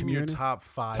 Just give me your top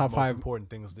five important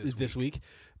things this week.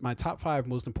 My top 5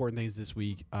 most important things this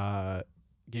week.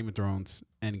 Game of Thrones,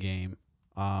 Endgame.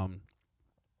 I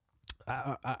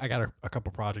got a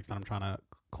couple projects that I'm trying to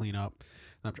clean up.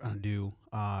 That I'm trying to do.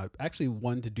 Actually,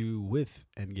 one to do with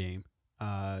Endgame.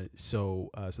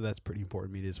 So that's pretty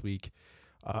important to me this week.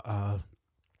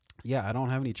 Yeah, I don't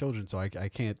have any children, so I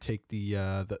can't take the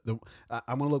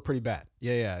I'm gonna look pretty bad.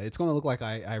 Yeah, it's gonna look like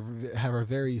I have a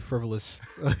very frivolous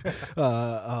life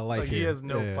like here. He has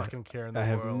no fucking care in the world. I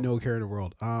have no care in the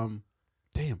world.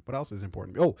 Damn, what else is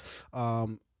important?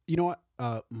 You know what?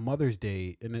 Mother's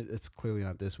Day, and it's clearly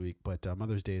not this week, but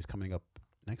Mother's Day is coming up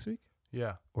next week.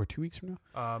 Yeah, or 2 weeks from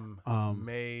now.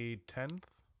 May 10th.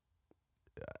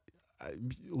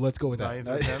 Let's go with that.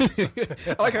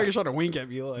 I like how you're trying to wink at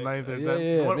me. Like 9th or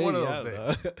 10th. One of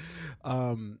those days.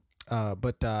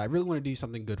 But I really want to do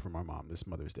something good for my mom this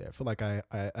Mother's Day. I feel like I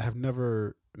have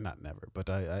not never, but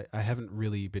I haven't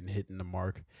really been hitting the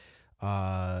mark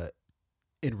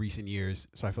in recent years.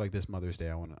 So I feel like this Mother's Day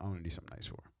I want to do something nice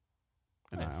for her.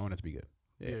 And nice. I want it to be good.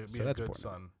 Yeah, so that's a good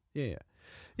son. Yeah.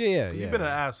 You've been an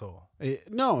asshole.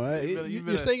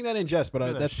 You're saying that in jest,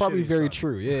 but that's probably very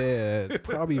true. Yeah, it's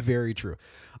probably very true.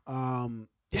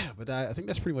 But I think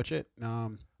that's pretty much it.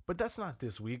 But that's not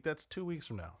this week. That's 2 weeks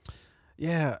from now.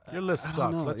 Yeah, your list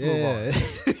sucks. Let's move on.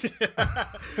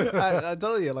 I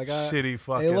tell you, like, shitty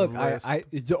fucking list.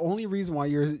 The only reason why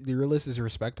your list is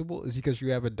respectable is because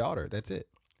you have a daughter. That's it.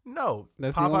 No,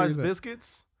 that's Popeye's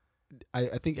Biscuits.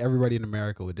 I think everybody in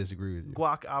America would disagree with you.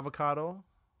 Guac avocado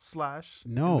 /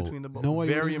 no between the both. No,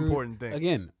 very important things.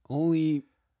 Again, only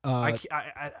I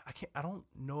can't. I don't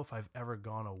know if I've ever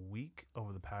gone a week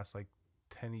over the past like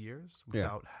 10 years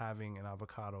without having an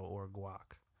avocado or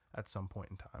guac at some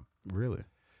point in time. Really?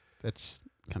 That's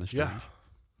kind of strange.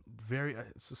 Yeah,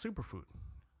 it's a superfood.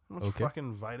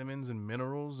 Fucking vitamins and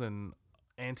minerals and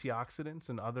antioxidants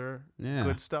and other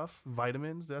good stuff.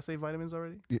 Vitamins. Did I say vitamins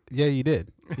already? Yeah, you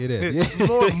did.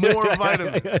 more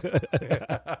vitamins.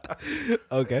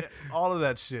 Okay. All of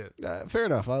that shit. Fair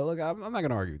enough. Look, I'm not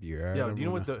gonna argue with you. Do you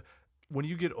know what when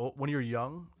you get old, when you're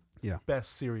young? Yeah.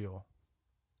 Best cereal,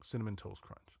 Cinnamon Toast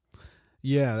Crunch.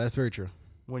 Yeah, that's very true.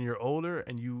 When you're older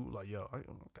and you like, I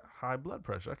got high blood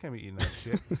pressure. I can't be eating that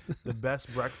shit. The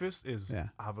best breakfast is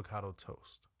avocado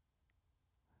toast.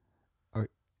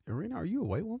 Arena, are you a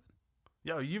white woman?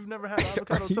 Yo, you've never had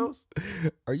avocado toast?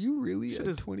 Are you really shit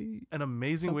is an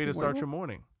amazing way to start your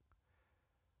morning.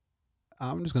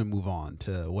 I'm just gonna move on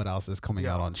to what else is coming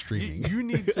out on streaming. You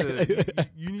need to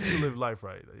live life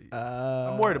right.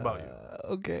 I'm worried about you.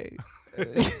 Okay.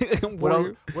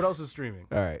 What else is streaming?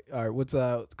 All right. What's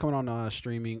coming on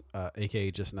streaming? AKA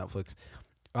just Netflix.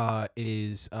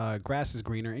 Is Grass is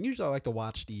Greener, and usually I like to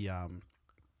watch the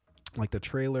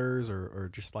trailers or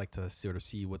just like to sort of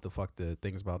see what the fuck the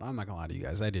thing's about. I'm not gonna lie to you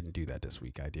guys, I didn't do that this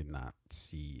week. I did not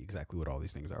see exactly what all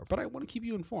these things are, but I want to keep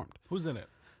you informed. Who's in it?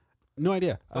 No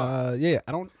idea. I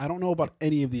don't know about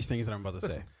any of these things that I'm about to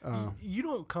say. You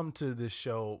don't come to this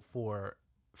show for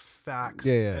facts,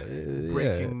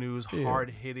 breaking news, hard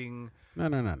hitting. No.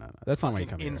 That's not why you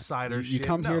come insider here. You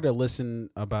come here to listen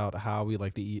about how we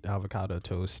like to eat avocado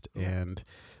toast, and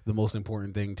the most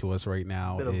important thing to us right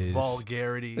now is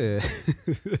vulgarity,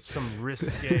 some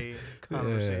risque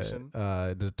conversation.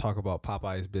 To talk about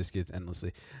Popeye's Biscuits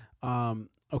endlessly.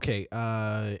 Okay.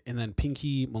 And then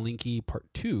Pinky Malinky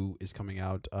Part 2 is coming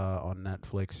out on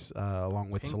Netflix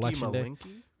along with Pinky Selection Malinky? Day.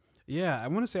 Yeah, I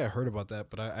want to say I heard about that,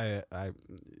 but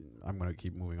I'm gonna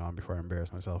keep moving on before I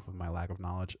embarrass myself with my lack of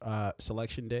knowledge.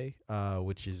 Selection Day,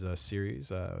 which is a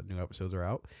series, new episodes are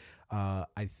out.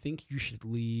 I think You Should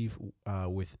Leave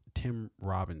with Tim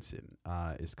Robinson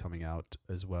is coming out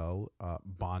as well.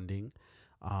 Bonding,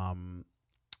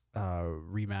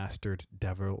 remastered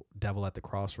Devil at the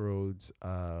Crossroads,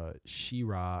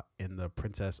 She-Ra and the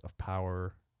Princess of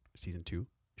Power season 2,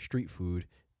 Street Food,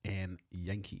 and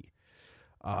Yankee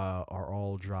are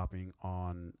all dropping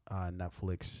on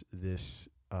Netflix this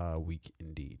week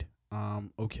indeed.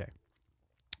 Okay.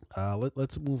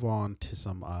 Let's move on to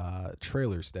some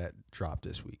trailers that dropped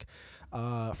this week.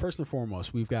 First and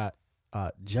foremost, we've got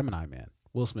Gemini Man,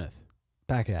 Will Smith,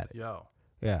 back at it. Yo,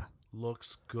 Yeah.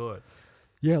 looks good.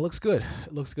 Yeah, it looks good.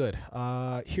 It looks good.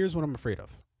 Here's what I'm afraid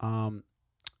of.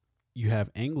 You have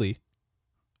Ang Lee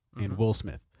and Will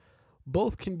Smith.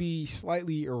 Both can be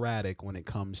slightly erratic when it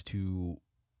comes to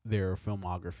their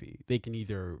filmography. They can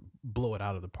either blow it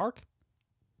out of the park.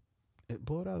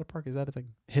 Blow it out of the park, is that a thing?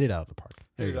 Hit it out of the park.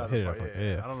 Hit it out of the park.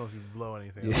 Yeah. I don't know if you blow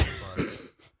anything out of the park.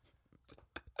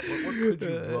 What could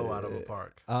you blow out of a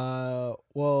park?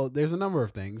 Well, there's a number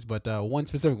of things, but one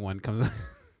specific one comes.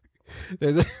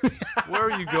 Where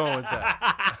are you going with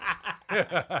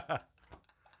that?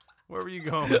 Where were you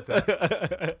going with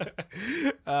that?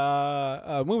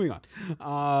 Moving on.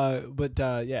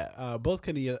 Both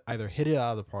can either hit it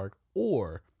out of the park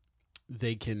or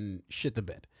they can shit the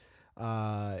bed.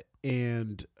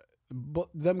 And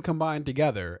them combined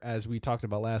together, as we talked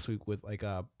about last week with like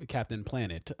Captain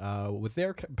Planet, with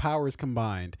their powers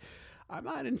combined, I'm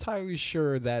not entirely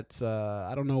sure that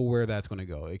I don't know where that's going to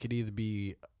go. It could either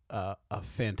be a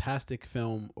fantastic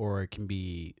film or it can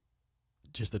be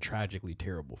just a tragically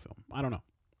terrible film. I don't know.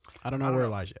 I don't know where it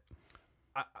lies yet.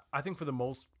 I think for the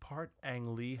most part,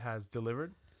 Ang Lee has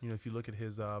delivered. You know, if you look at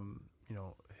his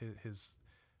his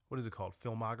what is it called?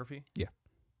 Filmography. Yeah.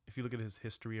 If you look at his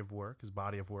history of work, his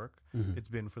body of work, it's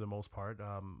been for the most part,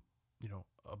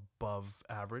 above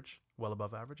average, well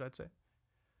above average, I'd say.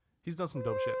 He's done some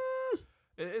dope shit.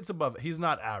 It's above. He's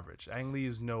not average. Ang Lee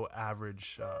is no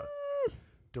average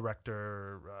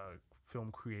director,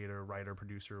 film creator, writer,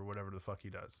 producer, whatever the fuck he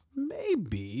does.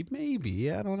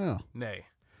 Maybe. I don't know. Nay.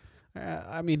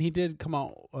 I mean, he did come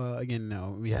out again.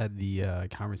 No, we had the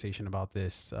conversation about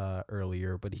this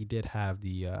earlier, but he did have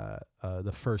the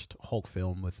first Hulk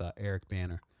film with Eric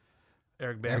Bana.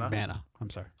 Eric Bana. I'm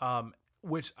sorry.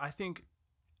 Which I think,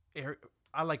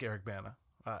 I like Eric Bana.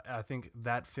 I think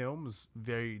that film was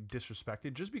very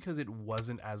disrespected just because it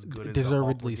wasn't as good as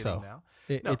deservedly the Hulk we're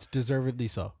getting so. Now. It's deservedly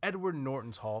so. Edward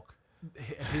Norton's Hulk,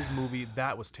 his movie,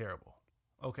 that was terrible.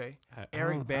 Okay,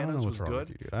 Eric Bana's was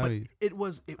good, but it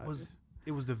was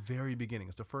the very beginning.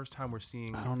 It's the first time we're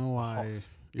seeing. I don't know why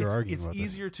you're arguing. It's about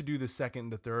easier this. to do the second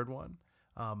and the third one,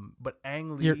 but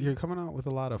Ang Lee. You're coming out with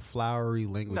a lot of flowery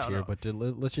language here, but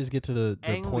let's just get to the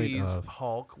Ang point Lee's of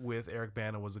Hulk with Eric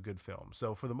Bana was a good film.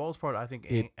 So for the most part, I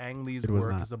think Ang Lee's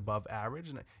work is above average.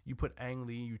 And you put Ang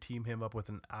Lee, you team him up with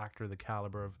an actor the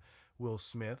caliber of Will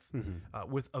Smith,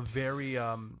 with a very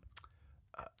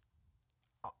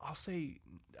I'll say,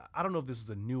 I don't know if this is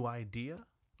a new idea,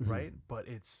 right? But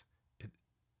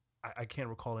I can't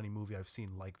recall any movie I've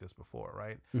seen like this before,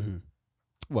 right?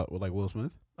 What, like Will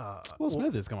Smith? Will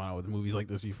Smith has come out with movies like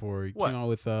this before. He came out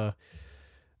with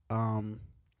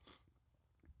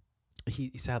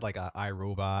he's had like I,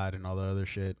 Robot and all the other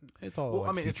shit. It's all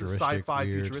it's a sci-fi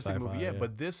futuristic movie, yeah.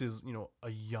 But this is a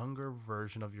younger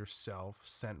version of yourself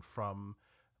sent from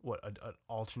an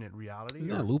alternate reality.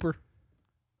 Isn't that Looper?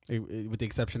 With the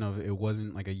exception of it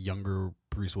wasn't like a younger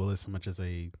Bruce Willis so much as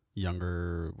a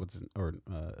younger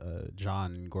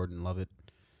John Gordon Levitt,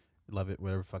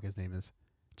 whatever the fuck his name is,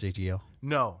 JGL.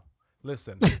 No,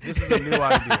 listen, this is a new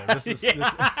idea. This is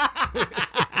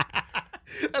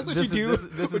that's what you do.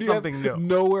 This is something new.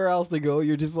 Nowhere else to go.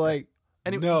 You're just like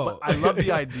no. But I love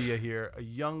the idea here. A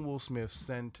young Will Smith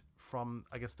sent from,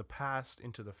 I guess, the past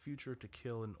into the future to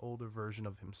kill an older version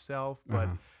of himself. But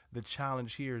the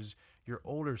challenge here is your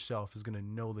older self is going to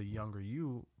know the younger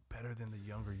you better than the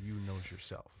younger you knows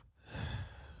yourself.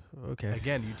 Okay.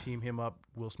 Again, you team him up,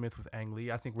 Will Smith with Ang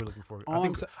Lee. I think we're looking for. I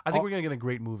think we're going to get a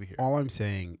great movie here. All I'm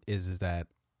saying is that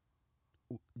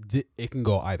it can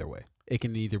go either way. It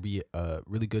can either be a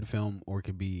really good film or it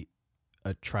could be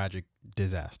a tragic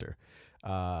disaster.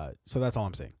 So that's all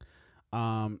I'm saying.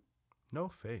 No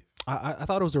faith. I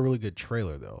thought it was a really good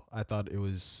trailer, though. I thought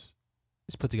it's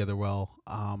put together well.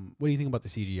 What do you think about the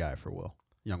CGI for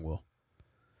young Will?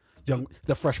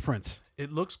 The Fresh Prince.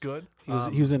 It looks good.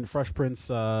 He was in Fresh Prince,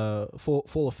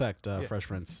 full effect. Fresh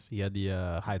Prince. He had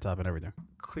the high top and everything.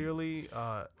 Clearly,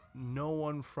 no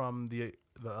one from the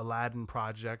Aladdin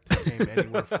project came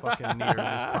anywhere fucking near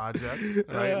this project,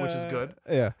 right? Which is good.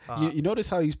 Yeah. You notice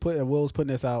how Will's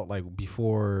putting this out like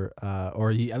before,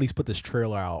 or he at least put this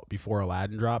trailer out before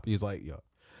Aladdin dropped. He's like, yo,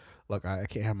 look, I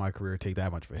can't have my career take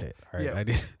that much of a hit. All right.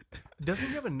 Yeah. Doesn't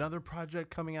he have another project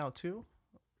coming out too?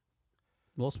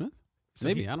 Will Smith? So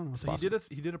maybe, I don't know.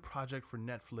 He did a project for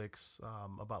Netflix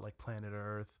about like Planet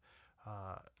Earth.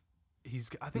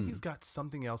 I think he's got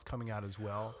something else coming out as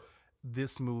well.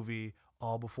 This movie,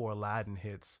 all before Aladdin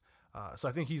hits. So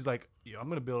I think he's like, I'm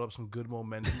going to build up some good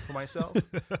momentum for myself.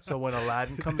 So when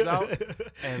Aladdin comes out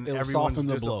and everyone's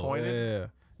disappointed,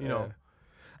 you know,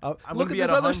 I'm going to be at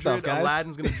 100. Stuff, guys.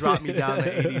 Aladdin's going to drop me down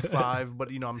to 85, but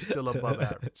I'm still above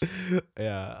average.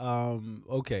 Yeah.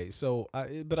 Okay. So,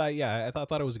 I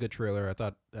thought it was a good trailer. I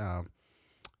thought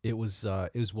it was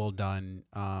well done.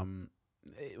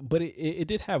 But it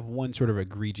did have one sort of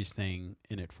egregious thing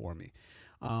in it for me.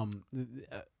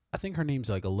 I think her name's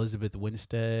like Elizabeth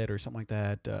Winstead or something like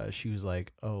that. She was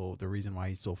like, oh, the reason why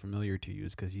he's so familiar to you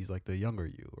is because he's like the younger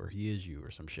you, or he is you,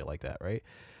 or some shit like that, right?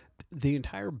 The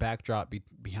entire backdrop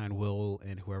behind Will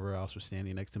and whoever else was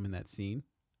standing next to him in that scene,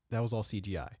 that was all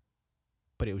CGI.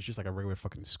 But it was just like a regular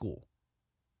fucking school.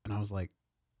 And I was like,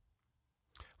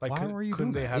 why were you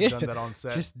couldn't they have done that on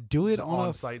set? Just do it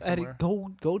on site somewhere.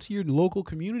 Go to your local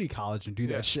community college and do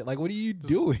that shit. Like, what are you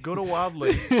doing? Go to Wild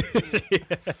Lake,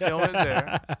 film it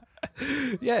there.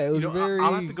 Yeah, it was very.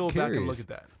 I'll have to go back and look at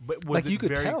that. But was like, you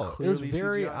could tell it was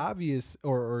very CGI? obvious,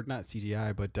 or not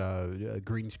CGI, but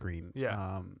green screen.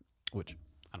 Yeah. Which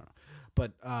I don't know,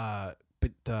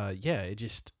 but yeah, it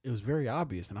was very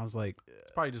obvious, and I was like,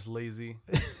 it's probably just lazy.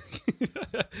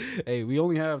 Hey, we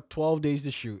only have 12 days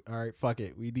to shoot. All right, fuck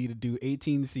it. We need to do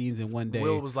 18 scenes in one day.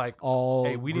 Will was like,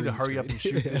 hey, we need to hurry up and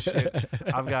shoot this shit.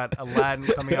 I've got Aladdin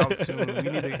coming out soon. We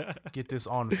need to get this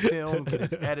on film, get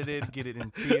it edited, get it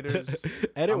in theaters.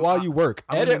 Edit while you work.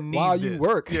 Edit while you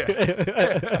work. Yeah.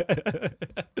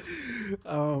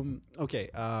 Okay.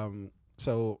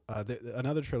 So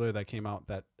another trailer that came out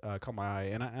that caught my eye,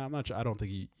 and I'm not sure, I don't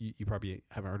think you probably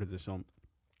haven't heard of this film.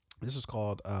 This is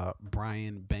called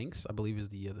Brian Banks, I believe is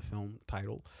the film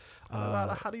title.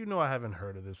 How do you know I haven't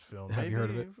heard of this film? Have you heard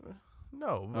of it?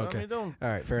 No. Okay. I mean, don't all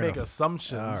right, fair make enough.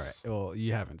 assumptions. All right. Well,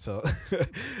 you haven't. So,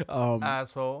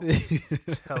 asshole,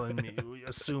 telling me,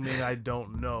 assuming I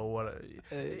don't know what.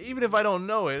 Even if I don't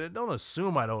know it, don't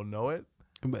assume I don't know it.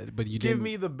 But you give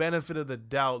me the benefit of the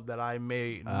doubt that I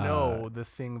may know the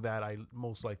thing that I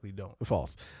most likely don't.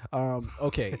 False.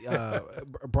 Okay.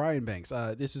 Brian Banks.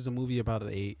 This is a movie about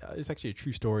it's actually a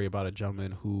true story about a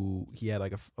gentleman who he had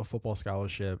like a football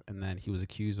scholarship, and then he was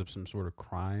accused of some sort of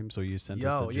crime, so he was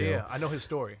sentenced to jail. Yeah, I know his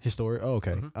story. Oh,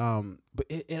 okay. Mm-hmm. But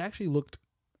it actually looked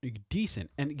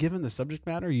decent, and given the subject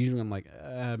matter, usually I'm like,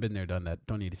 I've been there, done that.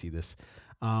 Don't need to see this.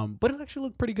 But it actually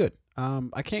looked pretty good.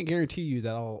 I can't guarantee you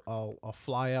that I'll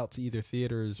fly out to either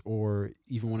theaters, or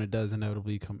even when it does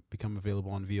inevitably become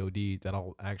available on VOD, that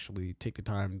I'll actually take the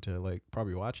time to like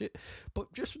probably watch it.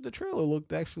 But just the trailer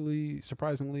looked actually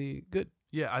surprisingly good.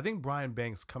 Yeah, I think Brian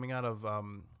Banks coming out of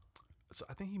so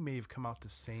I think he may have come out the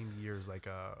same year as like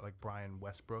Brian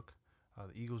Westbrook,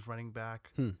 the Eagles running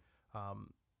back.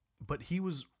 But he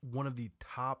was one of the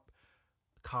top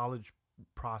college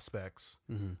prospects.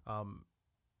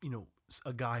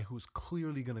 A guy who's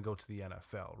clearly going to go to the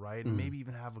NFL, right? And maybe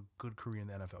even have a good career in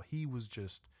the NFL. He was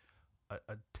just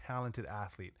a talented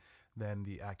athlete. Then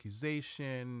the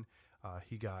accusation,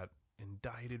 he got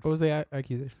indicted. What was the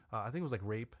accusation? I think it was like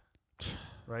rape,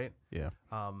 right? Yeah.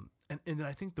 And then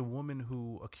I think the woman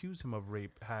who accused him of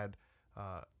rape had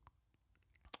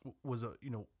was a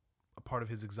part of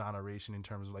his exoneration in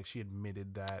terms of like she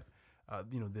admitted that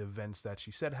the events that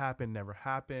she said happened never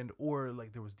happened, or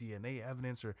like there was DNA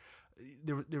evidence, or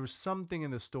there was something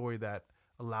in the story that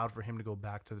allowed for him to go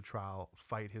back to the trial,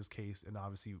 fight his case, and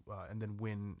obviously and then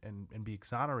win and be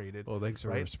exonerated. Well, thanks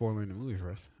for spoiling the movie for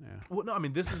us. Yeah. Well, no, I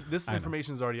mean this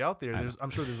information is already out there. I'm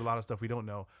sure there's a lot of stuff we don't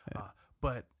know,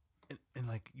 but and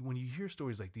like when you hear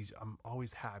stories like these, I'm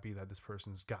always happy that this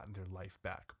person's gotten their life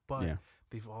back, but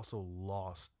they've also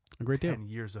lost a great 10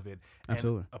 years of it.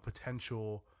 Absolutely. And a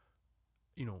potential,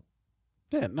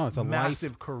 it's a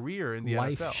massive career in the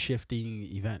NFL. Life-shifting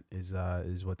event is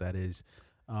what that is.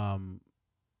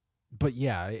 But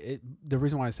yeah, the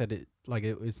reason why I said it, like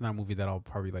it's not a movie that I'll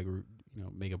probably like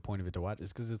make a point of it to watch,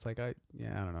 is because it's like I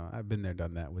don't know, I've been there,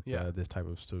 done that with this type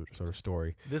of sort of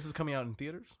story. This is coming out in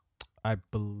theaters? I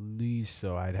believe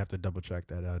so. I'd have to double check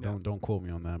that. Don't quote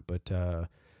me on that, but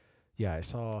I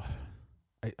saw.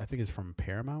 I think it's from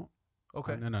Paramount.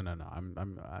 Okay. No.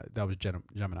 That was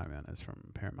Gemini Man. It's from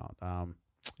Paramount. I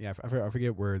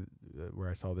forget where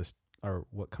I saw this, or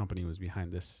what company was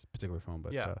behind this particular film.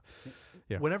 But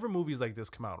whenever movies like this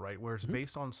come out, right, where it's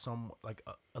based on some like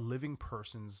a living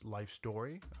person's life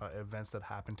story, events that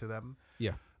happen to them.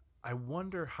 Yeah. I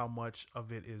wonder how much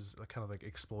of it is kind of like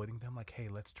exploiting them. Like, hey,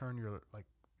 let's turn your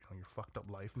your fuckt up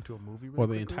life into a movie. Really the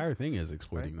quickly. Entire thing is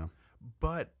exploiting them.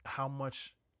 But how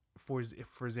much for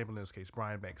example, in this case,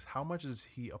 Brian Banks, how much is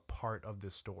he a part of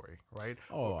this story, right?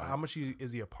 Oh, How much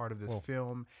is he a part of this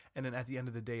film? And then at the end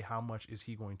of the day, how much is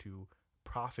he going to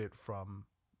profit from,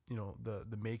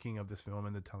 the making of this film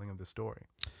and the telling of the story?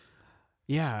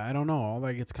 Yeah, I don't know. All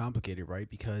that gets complicated, right?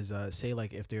 Because say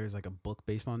like if there's like a book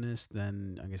based on this,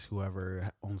 then I guess whoever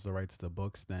owns the rights to the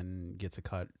books then gets a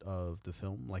cut of the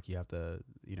film. Like you have to,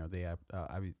 they have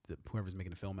whoever's making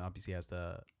the film obviously has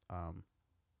to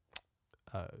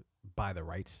buy the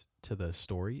rights to the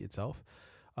story itself.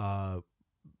 I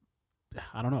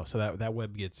don't know. So that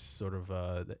web gets sort of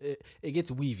it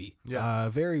gets weavy. Yeah,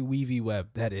 very weavy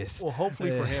web that is. Well,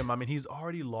 hopefully for him, I mean, he's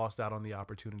already lost out on the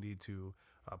opportunity to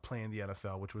play in the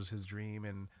NFL, which was his dream,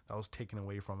 and that was taken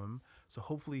away from him. So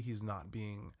hopefully he's not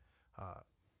being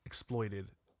exploited.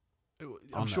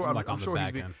 I'm sure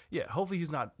he's being. Yeah, hopefully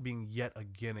he's not being yet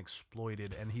again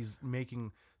exploited, and he's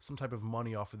making some type of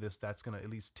money off of this that's gonna at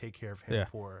least take care of him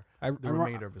for the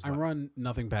remainder of his life. I run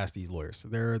nothing past these lawyers.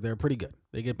 They're pretty good.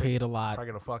 They get paid a lot.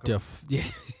 Probably gonna fuck him.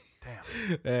 Damn.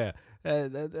 Yeah.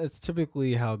 That's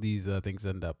typically how these things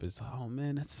end up. Is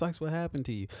man, that sucks. What happened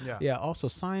to you? Yeah. Also,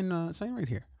 sign right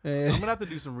here. I'm gonna have to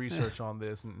do some research on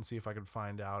this and see if I can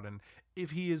find out, and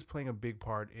if he is playing a big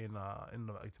part in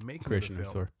the making creation of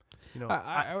the film.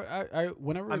 I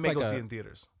whenever I it's may like go see it in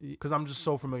theaters because I'm just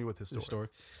so familiar with his story.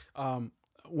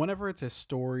 Whenever it's a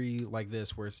story like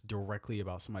this where it's directly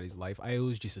about somebody's life, I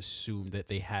always just assume that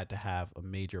they had to have a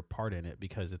major part in it,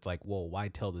 because it's like, well, why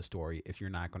tell the story if you're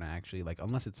not going to actually, like,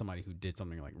 unless it's somebody who did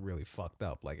something like really fucked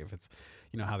up, like if it's,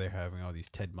 how they're having all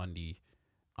these Ted Bundy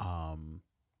films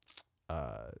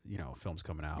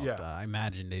coming out. Yeah. I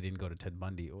imagine they didn't go to Ted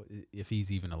Bundy if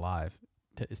he's even alive.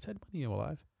 Is Ted Bundy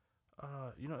alive?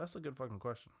 That's a good fucking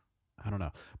question. I don't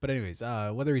know, but anyways,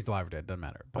 whether he's alive or dead doesn't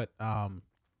matter. But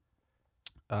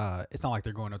it's not like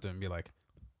they're going up there and be like,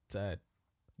 Ted,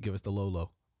 give us the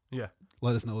low. Yeah.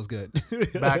 Let us know what's good.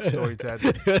 Backstory, Ted.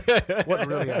 What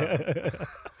really happened?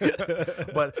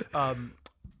 But,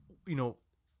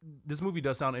 this movie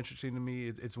does sound interesting to me.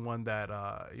 It's one that,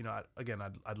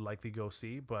 I'd likely go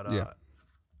see. But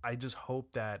I just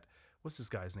hope that, what's this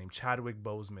guy's name? Chadwick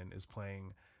Boseman is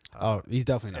playing... he's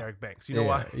definitely not Eric Banks. You know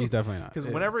why? He's definitely not. Because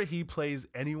whenever he plays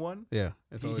anyone,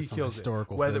 it's always he kills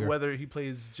historical it. figure. Whether he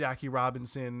plays Jackie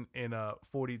Robinson in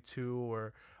 42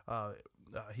 or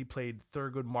he played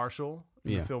Thurgood Marshall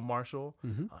in the film Marshall.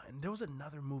 Mm-hmm. And there was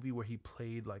another movie where he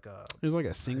played like he was like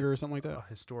a singer or something like that. A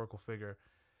historical figure.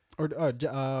 Or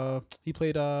he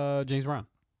played James Brown.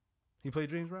 He played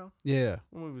James Brown? Yeah.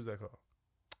 What movie was that called?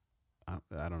 I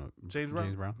don't know. James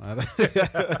Brown.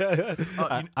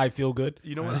 I feel good.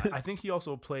 You know what? I think he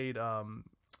also played.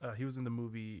 He was in the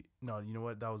movie. No, you know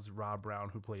what? That was Rob Brown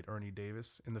who played Ernie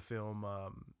Davis in the film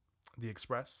The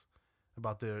Express,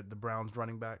 about the Browns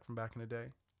running back from back in the day.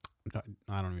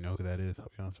 I don't even know who that is.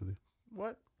 I'll be honest with you.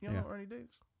 What? You don't know Ernie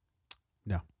Davis?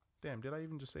 No. Damn, did I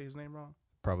even just say his name wrong?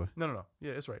 Probably. No.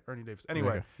 Yeah, it's right. Ernie Davis.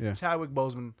 Anyway, Chadwick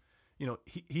Boseman.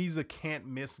 He's a can't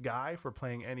miss guy for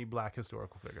playing any black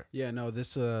historical figure. Yeah, no,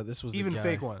 this was even the guy.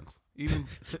 fake ones, even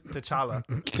T'Challa,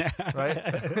 right?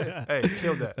 Hey,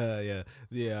 killed that.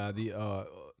 The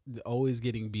always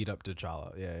getting beat up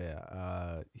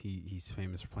T'Challa. He's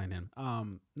famous for playing him.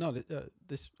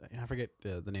 This I forget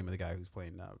the name of the guy who's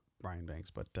playing Brian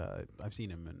Banks, but I've seen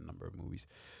him in a number of movies.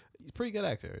 He's a pretty good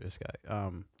actor, this guy.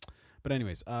 But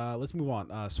anyways, let's move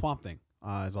on. Swamp Thing.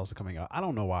 Is also coming out. I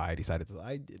don't know why I decided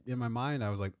to. In my mind,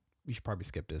 I was like, we should probably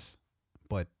skip this,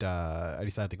 but I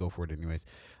decided to go for it anyways.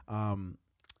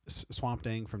 Swamp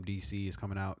Thing from DC is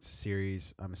coming out. It's a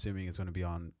series. I'm assuming it's going to be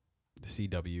on the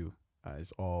CW,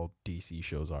 as all DC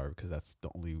shows are, because that's the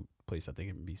only place that they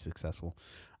can be successful,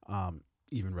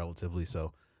 even relatively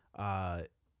so.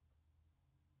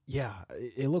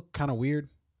 It looked kind of weird.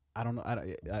 I don't know. I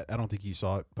don't think you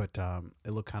saw it, but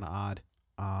it looked kind of odd.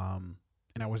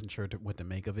 And I wasn't sure what to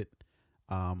make of it.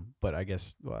 But I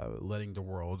guess letting the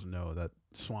world know that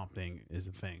Swamp Thing is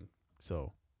a thing.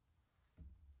 So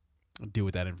do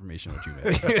with that information what you make.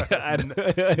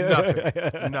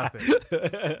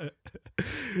 Nothing.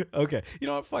 Okay. You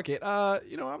know what? Fuck it.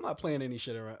 I'm not playing any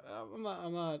shit around.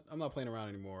 I'm not playing around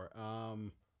anymore.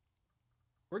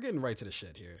 We're getting right to the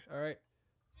shit here. All right.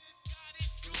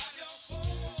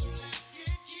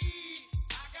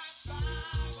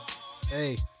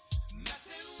 Hey.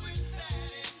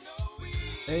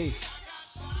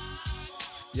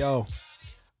 Yo,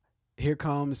 here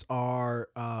comes our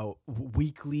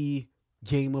weekly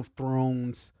Game of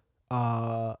Thrones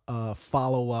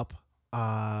follow-up.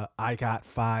 I got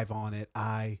 5 on it.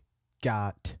 As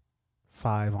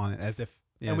if...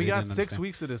 and we got 6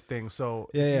 weeks of this thing, so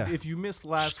if you missed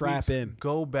last week,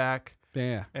 go back,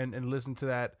 Yeah. and listen to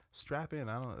that. Strap in.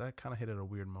 I don't know. That kind of hit at a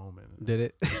weird moment. Did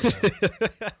it?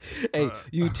 Hey,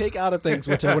 you take out of things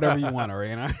whatever you want, all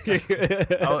right?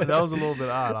 That was a little bit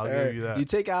odd. I'll give you that. You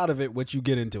take out of it what you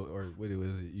get into it, or what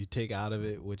was it? You take out of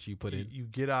it what you put in. You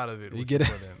get out of it what you get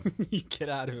put in. You get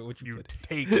out of it what you put in.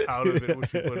 Take out of it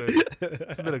what you put in.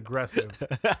 It's a bit aggressive.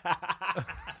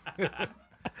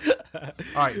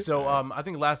 All right, so I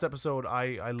think last episode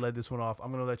I led this one off.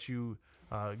 I'm gonna let you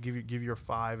give your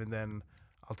 5, and then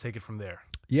I'll take it from there.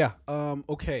 Yeah.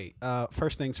 Okay.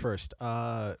 First things first.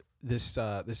 This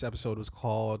episode was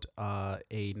called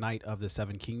 "A Night of the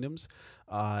Seven Kingdoms,"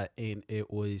 and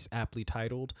it was aptly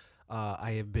titled.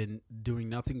 I have been doing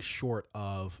nothing short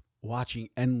of watching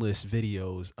endless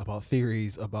videos about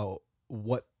theories about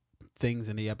what things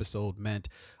in the episode meant.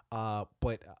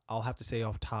 But I'll have to say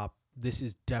off top, this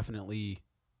is definitely.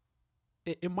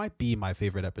 It might be my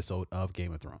favorite episode of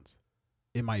Game of Thrones.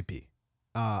 It might be.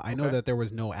 I know that there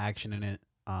was no action in it.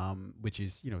 Which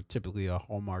is, typically a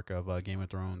hallmark of Game of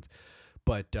Thrones.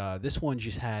 But this one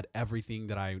just had everything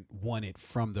that I wanted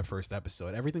from the first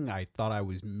episode. Everything I thought I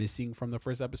was missing from the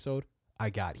first episode, I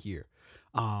got here.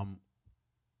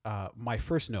 My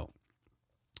first note,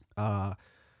 I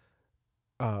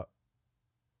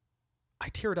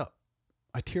teared up.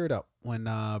 I teared up when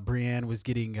Brienne was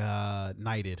getting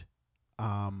knighted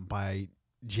by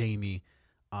Jaime.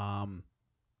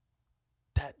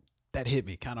 That hit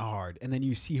me kind of hard, and then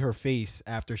you see her face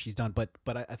after she's done. But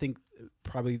I think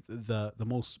probably the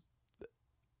most,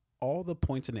 all the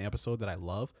points in the episode that I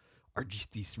love are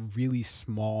just these really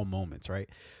small moments, right?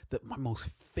 My most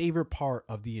favorite part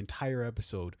of the entire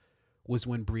episode was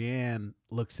when Brienne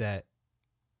looks at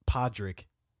Podrick,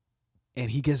 and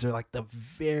he gives her like the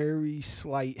very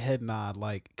slight head nod,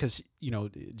 like, because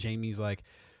Jaime's like,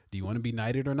 "Do you want to be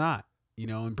knighted or not?"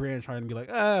 And Brienne's trying to be like,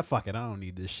 fuck it, I don't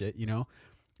need this shit,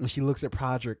 And she looks at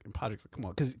Podrick, and Podrick's like, "Come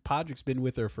on," because Podrick's been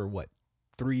with her for what,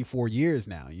 3-4 years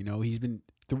now. He's been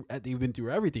through. They've been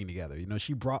through everything together.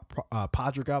 She brought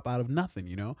Podrick up out of nothing.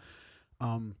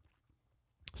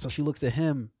 So she looks at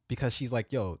him because she's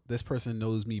like, "Yo, this person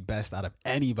knows me best out of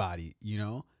anybody."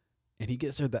 And he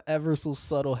gives her the ever so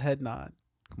subtle head nod.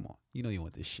 Come on, you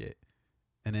want this shit.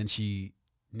 And then she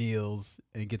kneels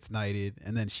and gets knighted,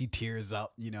 and then she tears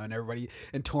up, and everybody,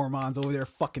 and Tormund's over there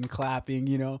fucking clapping,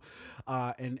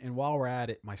 and while we're at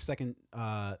it, my second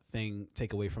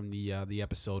takeaway from the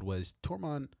episode was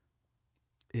Tormund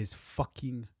is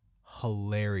fucking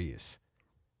hilarious.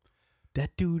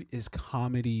 That dude is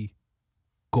comedy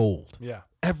gold. Yeah,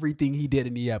 everything he did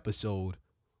in the episode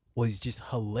was just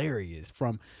hilarious.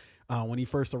 From when he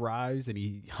first arrives and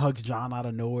he hugs Jon out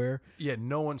of nowhere. Yeah,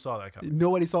 no one saw that coming.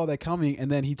 Nobody saw that coming. And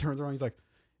then he turns around, he's like,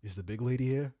 "Is the big lady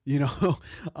here?"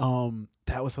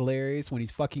 That was hilarious when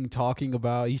he's fucking talking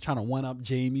about, he's trying to one up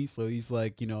Jaime. So he's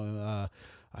like, I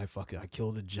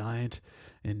killed a giant,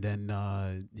 and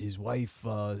then his wife,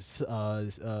 what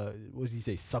does he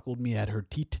say? Suckled me at her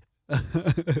teat.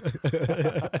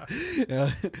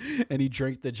 And he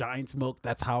drank the giant's milk.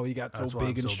 That's how he got so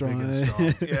big and strong. Yeah.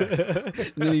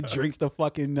 And then he drinks the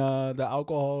fucking the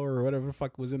alcohol or whatever the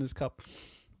fuck was in his cup.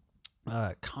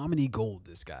 Comedy gold,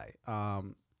 this guy.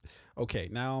 Okay,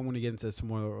 now I'm going to get into some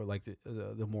more like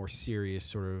the more serious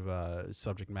sort of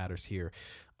subject matters here.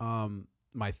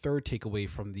 My third takeaway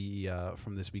from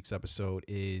from this week's episode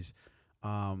is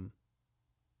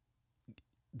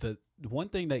the one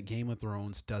thing that Game of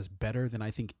Thrones does better than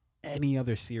I think any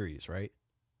other series, right,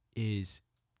 is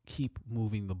keep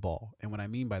moving the ball. And what I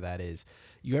mean by that is,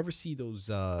 you ever see those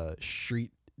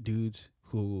street dudes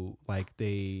who like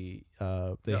they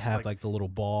have like the little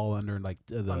ball under like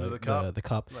under the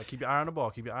cup. Like, keep your eye on the ball.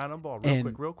 Keep your eye on the ball.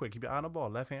 Real quick. Keep your eye on the ball.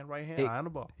 Left hand, right hand, eye on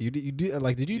the ball. You do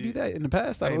like? Did you do that in the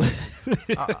past? Hey,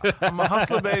 I'm a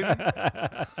hustler, baby.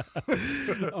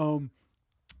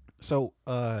 So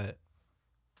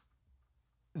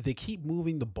they keep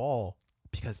moving the ball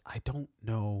because I don't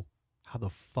know how the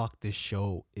fuck this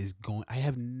show is going. I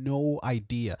have no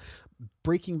idea.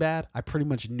 Breaking Bad, I pretty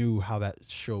much knew how that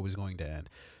show was going to end.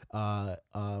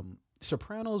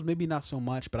 Sopranos, maybe not so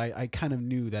much, but I kind of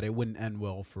knew that it wouldn't end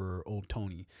well for old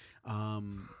Tony.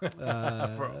 For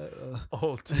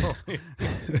old Tony.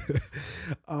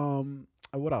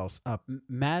 What else?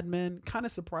 Mad Men kind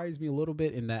of surprised me a little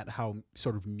bit in that how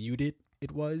sort of muted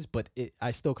it was, but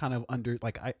I still kind of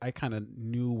I kind of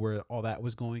knew where all that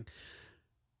was going.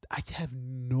 I have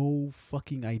no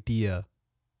fucking idea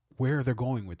where they're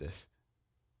going with this,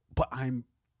 but I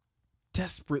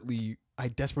desperately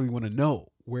want to know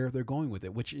where they're going with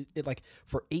it, which is like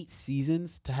for 8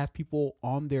 seasons to have people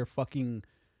on their fucking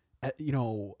at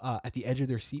the edge of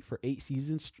their seat for 8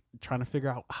 seasons, trying to figure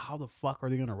out how the fuck are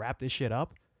they gonna wrap this shit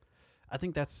up. I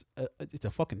think it's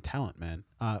a fucking talent, man.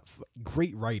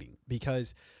 Great writing,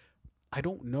 because I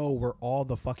don't know where all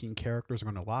the fucking characters are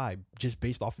going to lie just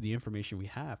based off of the information we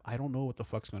have. I don't know what the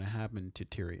fuck's going to happen to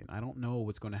Tyrion. I don't know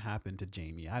what's going to happen to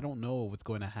Jaime. I don't know what's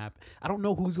going to happen. I don't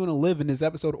know who's going to live in this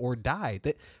episode or die.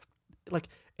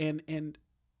 And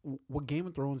what Game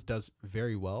of Thrones does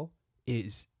very well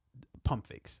is pump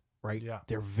fakes, right? Yeah.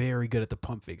 They're very good at the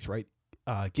pump fakes, right?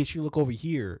 Get you to look over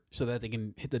here so that they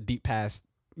can hit the deep pass,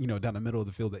 down the middle of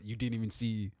the field that you didn't even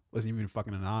see, wasn't even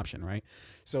fucking an option, right?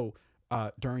 So,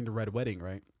 during the Red Wedding,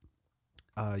 right?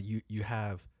 You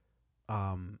have,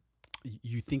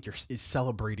 you think is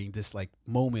celebrating this like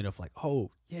moment of like, oh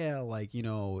yeah, like I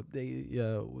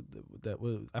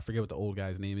forget what the old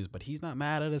guy's name is, but he's not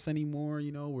mad at us anymore.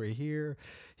 We're here.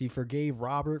 He forgave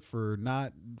Robert for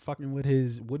not fucking with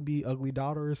his would be ugly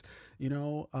daughters,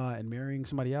 and marrying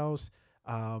somebody else.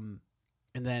 And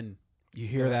then you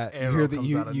hear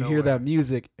you hear that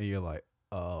music, and you're like,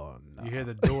 oh no. You hear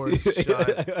the doors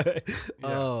shut.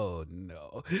 Oh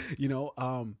no.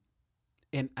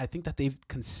 And I think that they've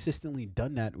consistently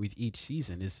done that with each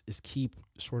season is keep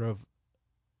sort of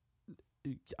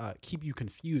keep you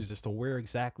confused as to where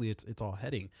exactly it's all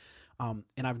heading. And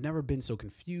I've never been so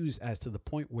confused as to the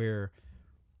point where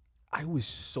I was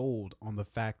sold on the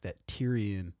fact that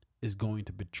Tyrion is going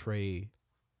to betray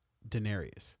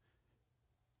Daenerys.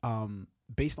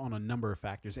 Based on a number of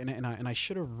factors, and I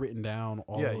should have written down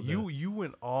all. Yeah, you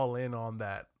went all in on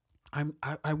that.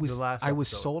 I was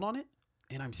sold on it,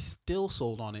 and I'm still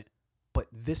sold on it. But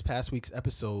this past week's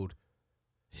episode,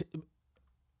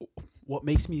 what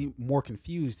makes me more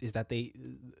confused is that they,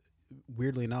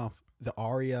 weirdly enough, the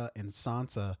Arya and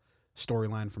Sansa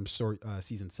storyline from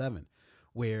season 7,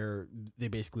 where they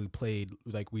basically played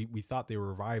like we thought they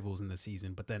were rivals in the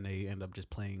season, but then they end up just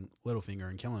playing Littlefinger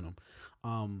and killing them.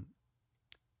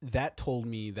 That told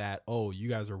me that, oh, you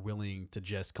guys are willing to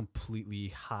just completely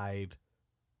hide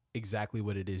exactly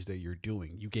what it is that you're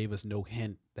doing. You gave us no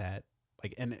hint that,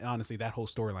 like, and honestly, that whole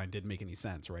storyline didn't make any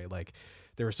sense, right? Like,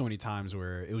 there were so many times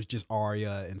where it was just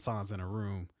Arya and Sansa in a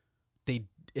room.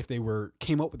 If they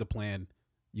came up with a plan,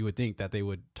 you would think that they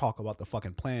would talk about the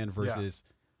fucking plan versus,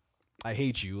 I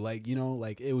hate you. Like,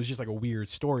 like it was just like a weird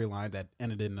storyline that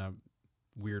ended in a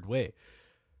weird way.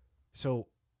 So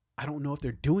I don't know if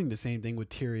they're doing the same thing with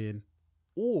Tyrion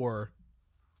or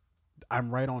I'm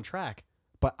right on track,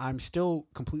 but I'm still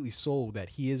completely sold that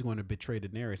he is going to betray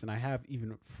Daenerys. And I have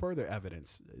even further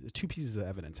evidence, 2 pieces of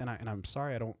evidence. And I'm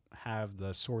sorry I don't have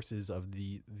the sources of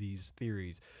these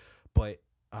theories, but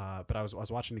I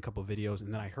was watching a couple of videos,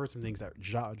 and then I heard some things that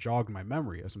jogged my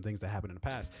memory of some things that happened in the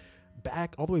past.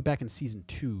 All the way back in season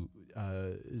 2,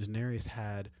 Daenerys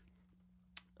had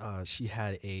she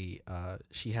had a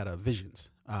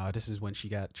visions. This is when she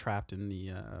got trapped in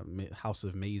the House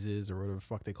of Mazes or whatever the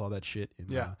fuck they call that shit.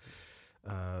 They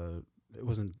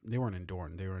weren't in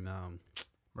Dorne. They were in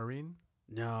Marine.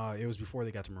 No, it was before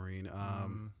they got to Marine. I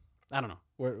don't know.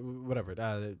 Whatever.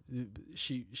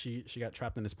 She got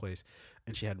trapped in this place,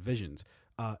 and she had visions.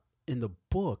 In the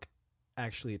book,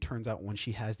 actually, it turns out when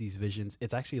she has these visions,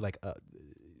 it's actually like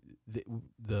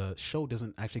the show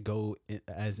doesn't actually go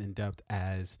as in depth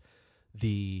as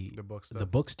the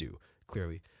books do,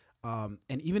 clearly.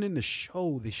 And even in the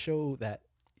show, they show that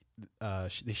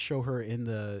they show her in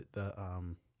the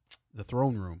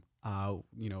throne room,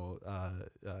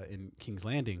 in King's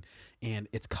Landing, and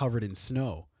it's covered in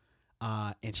snow,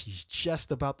 and she's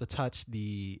just about to touch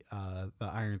the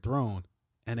Iron Throne,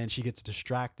 and then she gets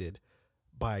distracted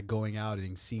by going out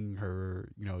and seeing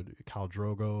her, Khal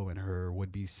Drogo and her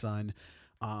would-be son.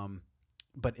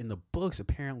 But in the books,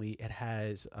 apparently, it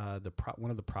has one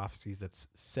of the prophecies that's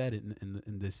said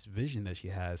in this vision that she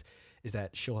has is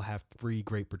that she'll have 3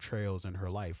 great betrayals in her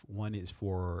life. One is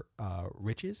for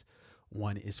riches.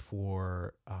 One is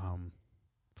for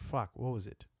what was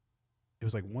it? It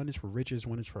was like one is for riches,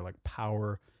 one is for like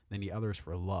power, then the other is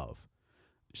for love.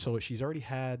 So she's already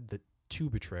had the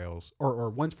 2 betrayals, or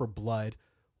one's for blood,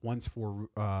 one's for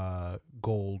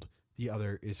gold, the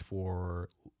other is for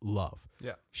love.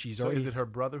 Yeah. Is it her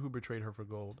brother who betrayed her for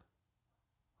gold?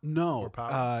 No. Or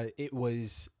power? It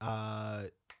was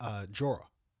Jorah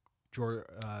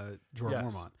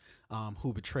Mormont,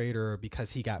 who betrayed her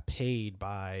because he got paid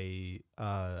by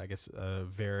I guess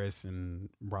Varys and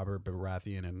Robert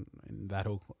Baratheon and that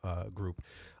whole group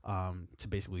to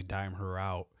basically dime her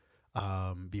out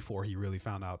before he really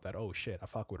found out that, oh shit, I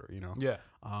fuck with her, Yeah.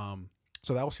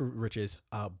 So that was for riches.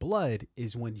 Blood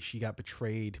is when she got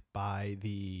betrayed by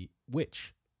the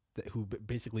witch who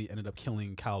basically ended up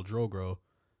killing Khal Drogo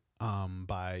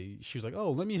by she was like,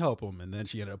 oh, let me help him, and then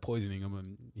she ended up poisoning him,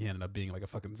 and he ended up being like a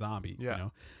fucking zombie. Yeah. You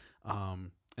know,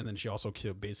 and then she also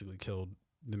basically killed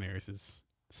Daenerys's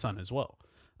son as well.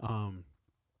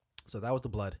 So that was the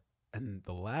blood, and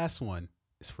the last one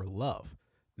is for love.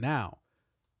 Now,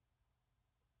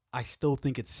 I still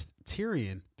think it's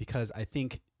Tyrion because I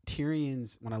think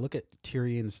when I look at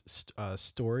Tyrion's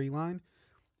storyline,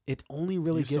 it only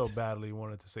really you gets so badly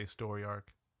wanted to say story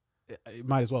arc. It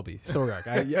might as well be story arc.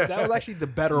 That was actually the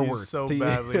better You word. so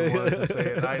badly wanted to say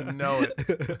it. I know it.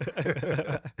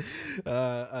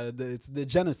 It's the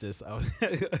genesis.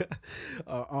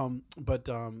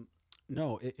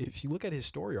 No. If you look at his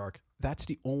story arc, that's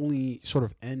the only sort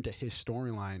of end to his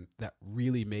storyline that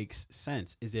really makes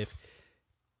sense. Is if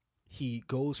he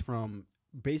goes from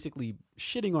basically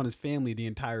shitting on his family the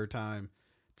entire time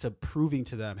to proving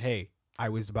to them, hey, I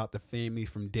was about the family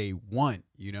from day one,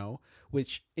 you know,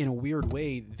 which in a weird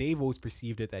way, they've always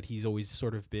perceived it that he's always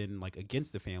sort of been like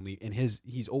against the family, and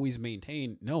he's always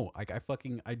maintained, no, like I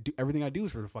do everything I do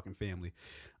is for the fucking family.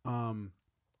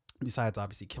 Besides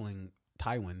obviously killing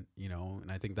Tywin, you know,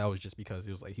 and I think that was just because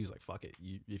he was like, fuck it,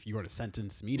 if you're going to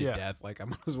sentence me to death, like I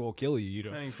might as well kill you, you know.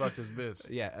 And he fucked his bitch.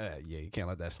 Yeah, you can't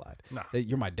let that slide. Nah.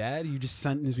 You're my dad. You just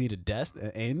sentenced me to death,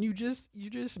 and you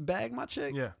just bag my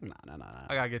chick. Yeah. Nah.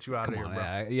 I gotta get you out of here, bro.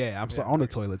 I'm so on the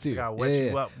toilet too. I gotta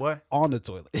wet you up, boy. On the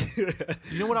toilet.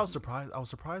 You know what I was surprised? I was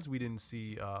surprised we didn't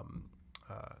see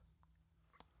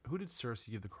who did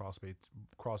Cersei give the crossbow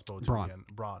to Bronn. again?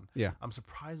 Bronn. Yeah. I'm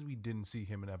surprised we didn't see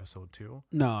him in episode 2.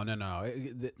 No.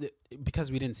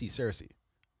 Because we didn't see Cersei.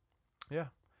 Yeah.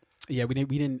 Yeah, we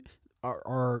didn't.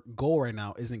 Our goal right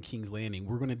now isn't King's Landing.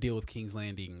 We're going to deal with King's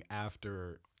Landing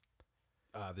after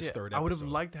this third episode. I would have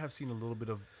liked to have seen a little bit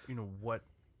of, you know, what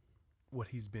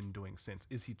he's been doing since.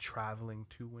 Is he traveling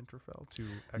to Winterfell to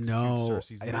execute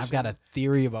Cersei's mission? And I've got a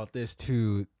theory about this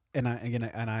too. And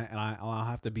I'll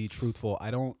have to be truthful. I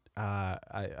don't.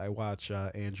 I watch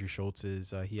Andrew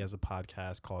Schultz's. He has a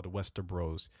podcast called Wester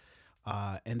Bros,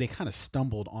 and they kind of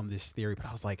stumbled on this theory. But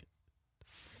I was like,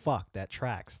 "Fuck, that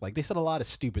tracks." Like they said a lot of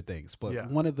stupid things, but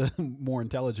one of the more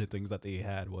intelligent things that they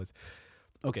had was,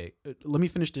 okay. Let me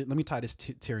finish it. Let me tie this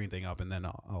Tyrion thing up, and then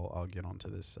I'll get on to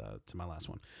this to my last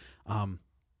one.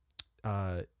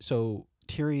 So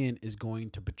Tyrion is going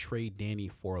to betray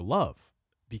Dany for love,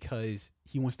 because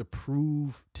he wants to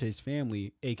prove to his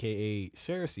family, aka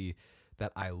Cersei,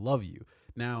 that I love you.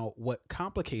 Now, what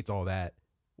complicates all that,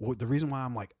 the reason why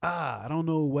I'm like, I don't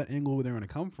know what angle they're going to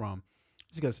come from,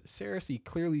 is because Cersei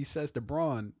clearly says to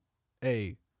Bronn,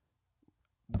 hey,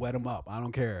 wet him up. I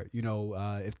don't care. You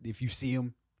know, if you see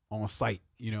him on sight,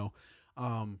 you know,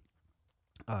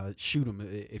 shoot him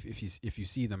if you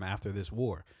see them after this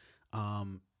war.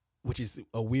 Which is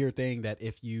a weird thing, that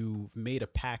if you've made a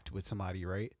pact with somebody,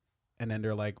 right, and then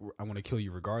they're like, I want to kill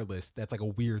you regardless, that's like a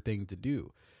weird thing to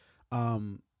do.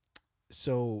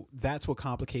 So that's what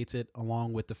complicates it,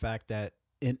 along with the fact that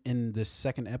in the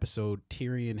second episode,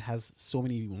 Tyrion has so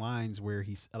many lines where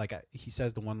he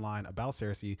says the one line about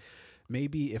Cersei,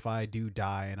 maybe if I do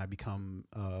die and I become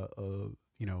a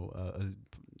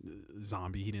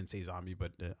zombie, he didn't say zombie,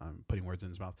 but I'm putting words in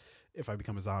his mouth. If I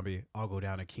become a zombie, I'll go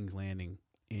down to King's Landing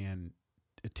and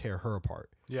tear her apart.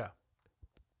 Yeah.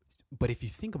 But if you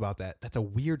think about that, that's a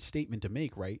weird statement to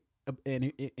make, right?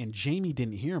 And Jaime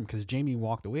didn't hear him because Jaime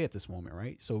walked away at this moment,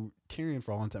 right? So Tyrion,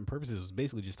 for all intents and purposes, was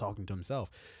basically just talking to himself.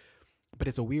 But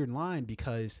it's a weird line,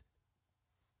 because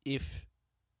if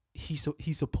he's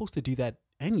supposed to do that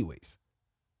anyways,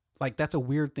 like that's a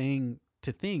weird thing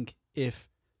to think.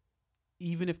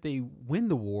 Even if they win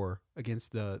the war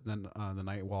against the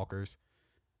Night Walkers,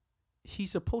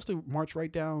 he's supposed to march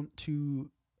right down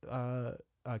to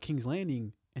King's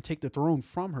Landing and take the throne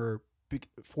from her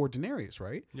for Daenerys,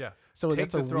 right? Yeah. So take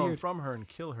that's the a throne weird from her and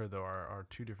kill her, though, are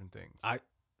two different things.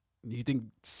 You think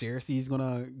Cersei's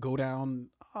gonna go down?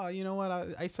 Oh, you know what?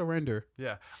 I surrender.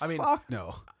 Yeah. I mean, fuck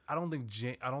no. I don't think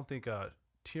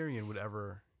Tyrion would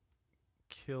ever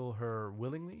kill her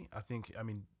willingly. I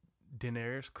mean,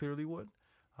 Daenerys clearly would.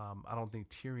 I don't think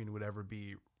Tyrion would ever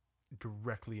be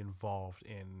directly involved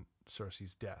in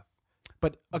Cersei's death,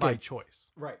 but okay, by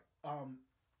choice, right?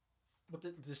 But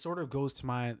this sort of goes to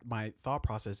my thought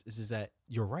process is that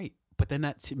you're right, but then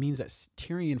that means that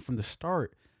Tyrion from the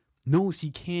start knows he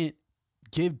can't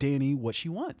give Dany what she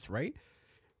wants, right?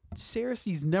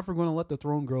 Cersei's never going to let the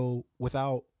throne go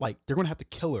without, like, they're going to have to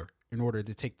kill her in order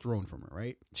to take the throne from her,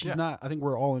 right? She's not, I think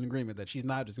we're all in agreement that she's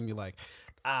not just going to be like,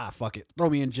 fuck it, throw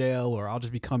me in jail, or I'll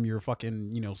just become your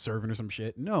fucking, servant or some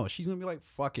shit. No, she's going to be like,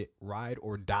 fuck it, ride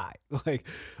or die. Like,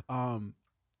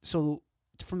 so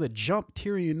from the jump,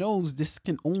 Tyrion knows this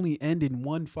can only end in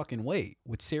one fucking way,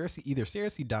 with Cersei, either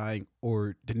Cersei dying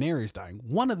or Daenerys dying.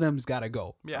 One of them's got to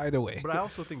go. Yeah, either way. But I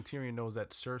also think Tyrion knows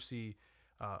that Cersei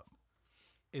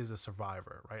is a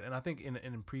survivor, right? And I think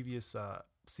in previous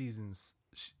seasons,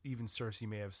 even Cersei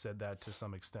may have said that to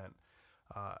some extent.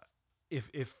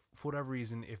 If for whatever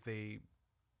reason, if they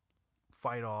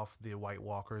fight off the White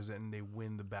Walkers and they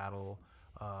win the battle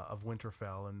of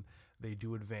Winterfell and they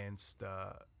do advance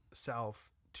south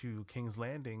to King's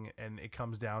Landing, and it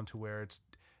comes down to where it's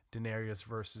Daenerys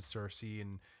versus Cersei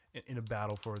and in a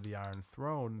battle for the Iron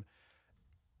Throne.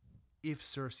 If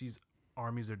Cersei's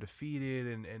armies are defeated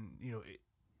and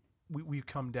we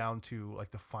come down to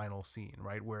like the final scene,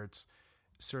 right, where it's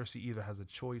Cersei either has a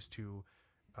choice to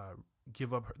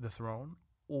give up the throne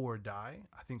or die.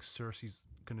 I think Cersei's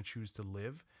gonna choose to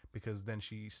live because then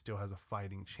she still has a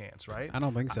fighting chance, right? I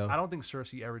don't think so. I don't think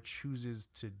Cersei ever chooses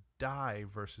to die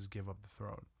versus give up the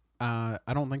throne. I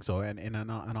don't think so. And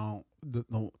I'll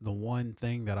the one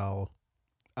thing that I'll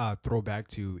throw back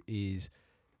to is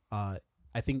I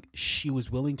think she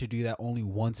was willing to do that only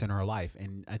once in her life,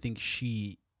 and I think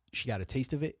she got a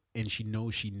taste of it, and she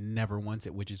knows she never wants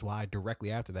it, which is why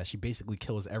directly after that she basically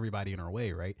kills everybody in her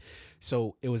way, right?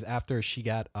 So it was after she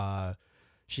got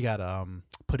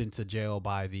put into jail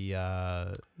by the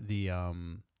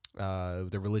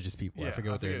religious people. I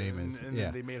forget what their name is. And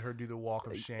then they made her do the walk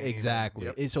of shame. Exactly.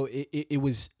 Yep. So it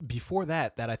was before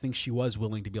that I think she was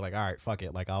willing to be like, all right, fuck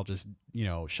it, like I'll just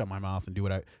shut my mouth and do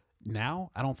what I.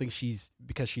 Now I don't think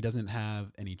because she doesn't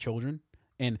have any children,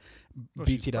 and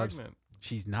BT Dubs.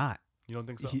 She's not. You don't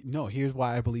think so? No, here's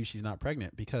why I believe she's not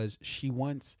pregnant, because she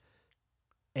wants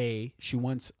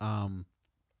what's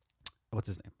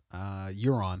his name?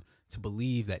 Euron to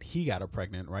believe that he got her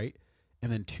pregnant, right?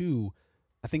 And then 2,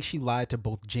 I think she lied to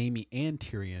both Jaime and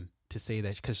Tyrion to say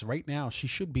that, because right now she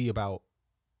should be about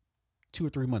 2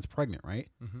 or 3 months pregnant, right?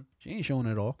 Mm-hmm. She ain't showing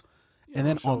it all. Yeah, and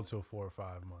then until 4 or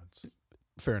 5 months.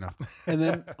 Fair enough. And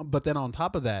then, but then on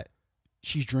top of that,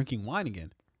 she's drinking wine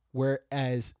again.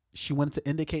 Whereas she wanted to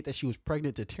indicate that she was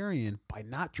pregnant to Tyrion by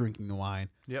not drinking the wine.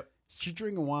 Yep. She's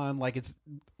drinking wine like it's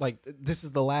like this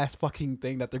is the last fucking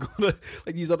thing that they're gonna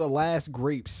like. These are the last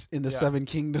grapes in the Seven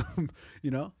Kingdom.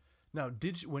 Now,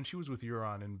 when she was with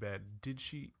Euron in bed, did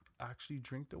she actually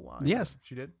drink the wine? Yes,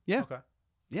 she did. Yeah. Okay.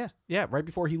 Yeah. Right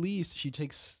before he leaves, she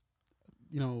takes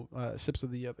sips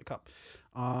of the cup.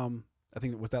 I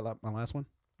think was that my last one.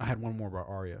 I had one more about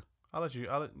Arya. I'll let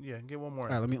get one more.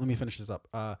 All right, let me finish this up.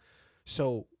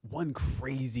 So one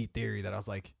crazy theory that I was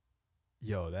like,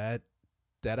 yo, that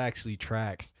actually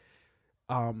tracks.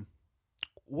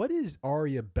 What is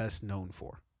Arya best known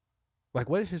for? Like,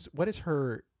 what is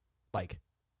her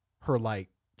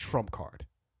trump card?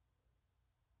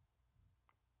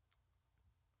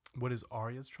 What is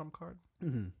Arya's trump card?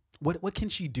 Mm-hmm. What can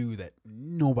she do that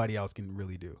nobody else can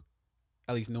really do?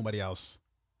 At least nobody else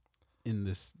in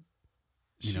this.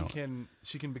 She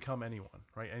can become anyone,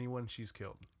 right? Anyone she's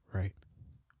killed. Right.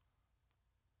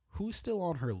 Who's still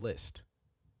on her list?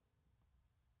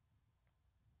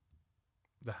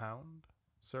 The Hound?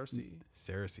 Cersei,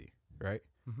 right?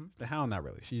 Mm-hmm. The Hound, not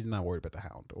really. She's not worried about the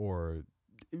Hound or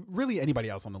really anybody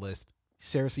else on the list.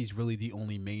 Cersei's really the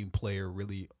only main player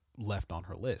really left on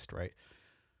her list, right?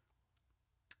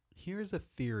 Here's a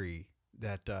theory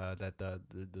that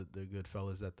the good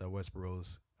fellas at the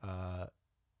Westeros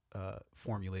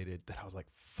formulated that I was like,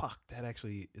 fuck, that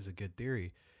actually is a good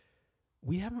theory.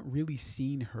 We haven't really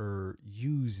seen her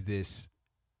use this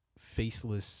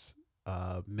faceless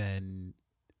men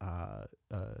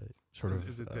sort of.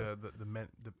 Is it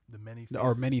the many faces?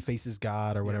 Or many faces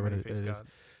God or whatever it is? God.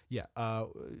 Yeah.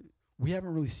 We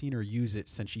haven't really seen her use it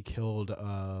since she killed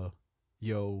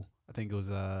Yo. I think it was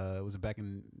back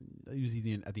in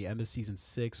usually at the end of season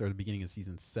 6 or the beginning of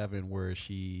season 7, where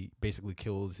she basically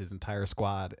kills his entire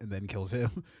squad and then kills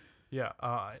him. Yeah,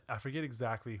 I forget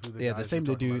exactly who the guy the same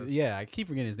dude. Yeah, I keep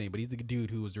forgetting his name, but he's the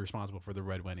dude who was responsible for the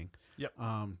Red Wedding. Yep.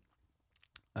 So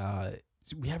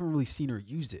we haven't really seen her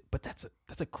use it, but that's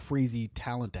a crazy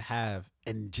talent to have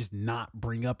and just not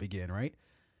bring up again, right?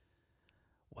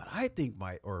 What I think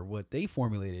what they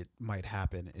formulated might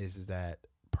happen is that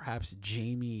perhaps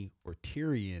Jaime or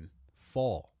Tyrion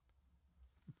fall.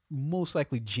 Most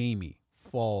likely Jaime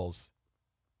falls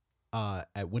at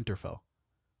Winterfell.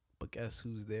 But guess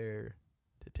who's there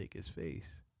to take his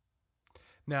face?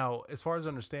 Now, as far as I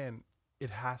understand,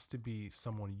 it has to be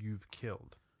someone you've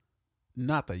killed.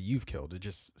 Not that you've killed. It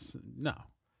just no.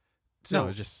 It's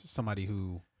just somebody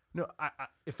who. No, I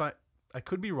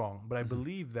could be wrong, but I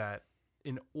believe that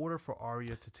in order for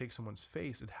Arya to take someone's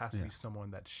face, it has to be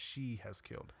someone that she has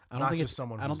killed. I don't think it's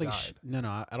someone who's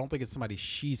died. I don't think it's somebody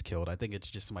she's killed. I think it's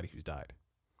just somebody who's died.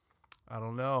 I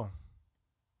don't know.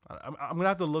 I'm gonna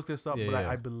have to look this up, but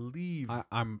I believe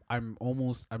I'm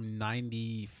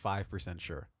 95%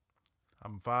 sure.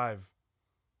 I'm 5.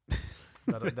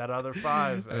 that other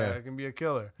 5 can be a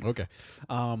killer. Okay,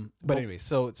 but anyway,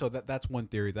 so that's one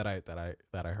theory that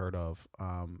I heard of.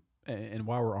 And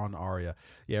while we're on Arya,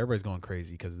 everybody's going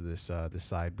crazy because of this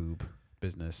side boob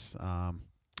business.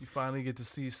 You finally get to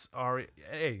see Arya.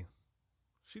 Hey,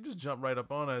 she just jumped right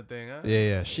up on that thing. Huh?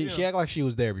 Yeah. She acted like she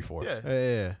was there before.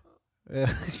 Yeah. I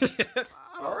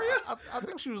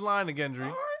think she was lying to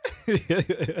Gendry.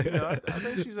 I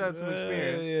think she's had some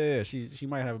experience. Yeah. She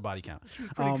might have a body count.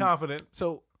 She's pretty confident.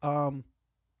 So, I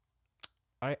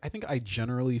think I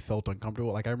generally felt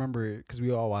uncomfortable. Like I remember because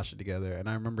we all watched it together, and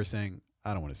I remember saying,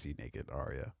 "I don't want to see naked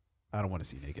Arya. I don't want to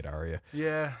see naked Arya."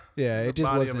 Yeah. It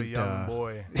just wasn't of a young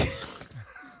boy.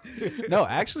 No,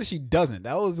 actually, she doesn't.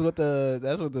 That's what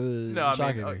the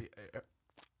shocking thing.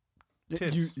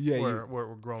 Tits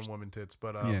were grown woman tits,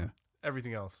 but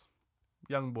everything else,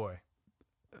 young boy.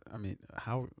 I mean,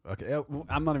 how? Okay,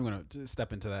 I'm not even going to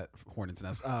step into that hornet's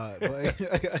nest. But,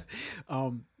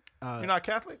 you're not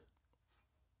Catholic?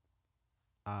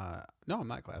 No, I'm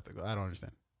not Catholic. I don't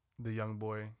understand the young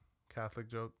boy Catholic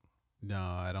joke. No,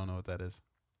 I don't know what that is.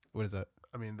 What is that?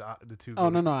 I mean, the two. Oh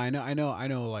no, I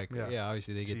know. Like,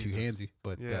 obviously they get too handsy,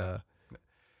 but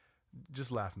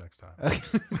just laugh next time.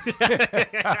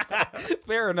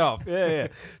 Fair enough. Yeah.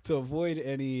 To avoid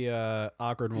any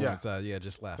awkward moments,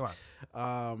 just laugh.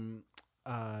 Come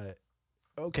on.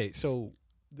 Okay, so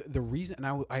the reason,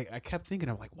 and I kept thinking,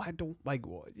 I'm like, why don't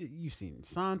you've seen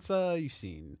Sansa, you've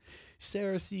seen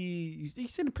Cersei, you've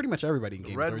seen pretty much everybody in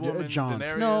Game of Thrones. Jon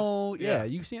Snow,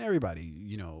 you've seen everybody,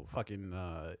 fucking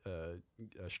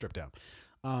stripped down.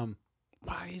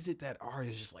 Why is it that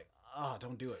Arya's just like, oh,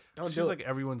 don't do it. She's like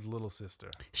everyone's little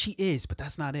sister. She is, but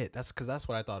that's not it. That's because that's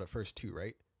what I thought at first too,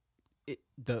 right?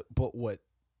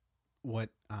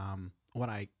 What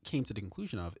I came to the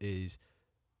conclusion of is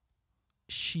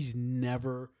she's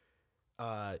never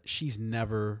been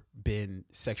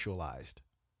sexualized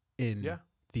in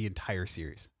the entire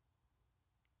series.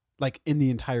 Like in the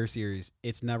entire series,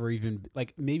 it's never even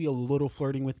like maybe a little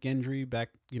flirting with Gendry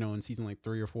back, in season like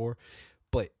 3 or 4,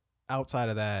 but outside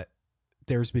of that,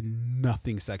 there's been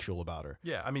nothing sexual about her.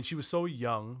 Yeah, I mean, she was so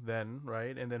young then,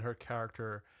 right? And then her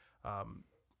character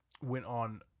went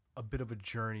on a bit of a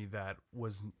journey that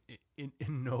was in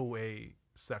no way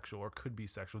sexual or could be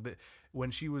sexual.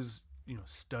 When she was,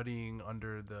 studying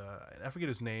under I forget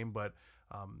his name, but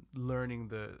learning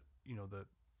the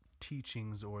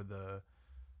teachings or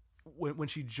when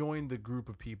she joined the group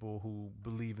of people who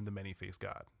believe in the many-faced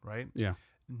God, right? Yeah.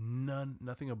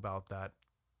 Nothing about that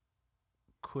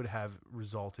could have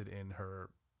resulted in her,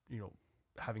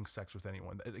 having sex with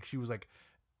anyone. Like she was like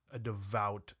a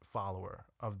devout follower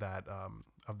of that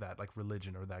like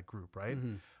religion or that group, right?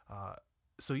 Mm-hmm.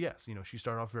 So yes, she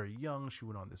started off very young. She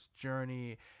went on this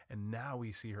journey, and now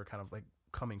we see her kind of like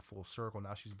coming full circle.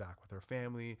 Now she's back with her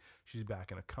family. She's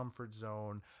back in a comfort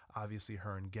zone. Obviously,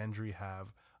 her and Gendry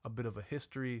have a bit of a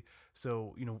history.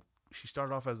 So she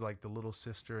started off as like the little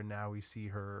sister, and now we see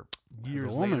her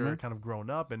years later, kind of grown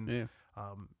up, and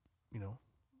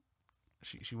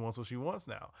she wants what she wants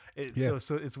now.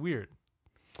 So it's weird.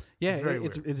 Yeah,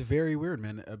 it's very weird,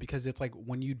 man. Because it's like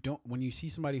when you see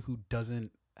somebody who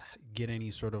doesn't get any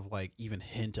sort of like even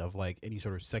hint of like any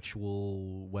sort of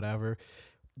sexual whatever,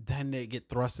 then they get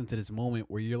thrust into this moment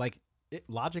where you're like,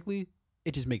 logically,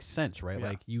 it just makes sense, right? Yeah.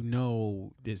 Like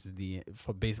this is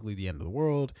basically the end of the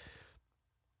world.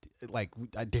 Like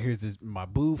here's this my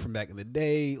boo from back in the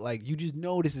day. Like you just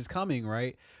know this is coming,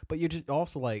 right? But you're just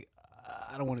also like,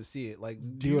 I don't want to see it. Like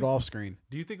do it off screen.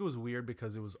 Do you think it was weird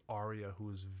because it was Arya who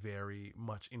was very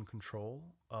much in control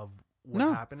of what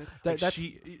happened? Like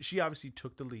she obviously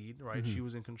took the lead, right? Mm-hmm. She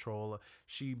was in control.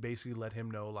 She basically let him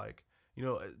know, like,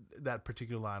 that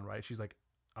particular line, right? She's like,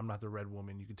 I'm not the red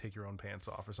woman. You can take your own pants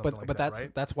off or something but that's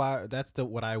right? That's why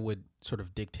what I would sort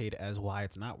of dictate as why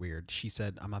it's not weird. She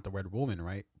said, I'm not the red woman,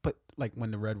 right? But like when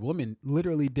the red woman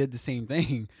literally did the same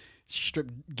thing, she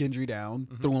stripped Gendry down,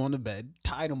 mm-hmm. threw him on the bed,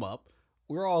 tied him up.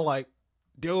 We're all like,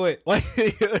 do it. Like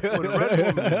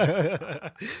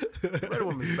the red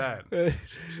woman's bad.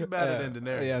 She's badder than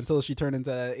Daenerys. Yeah, until she turned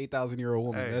into an 8,000-year-old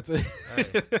woman. That's it.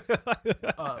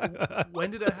 When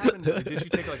did that happen? Did she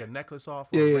take like a necklace off?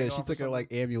 Yeah, she took her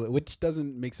like amulet, which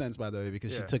doesn't make sense by the way,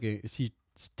 because she's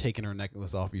taken her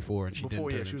necklace off before, and she was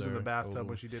in the bathtub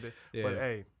when she did it. Yeah. But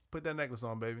hey, put that necklace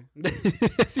on, baby.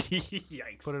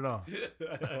 Yikes. Put it on.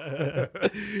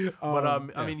 But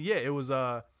I mean, yeah, it was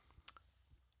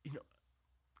you know,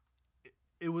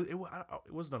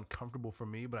 it wasn't uncomfortable for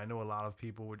me, but I know a lot of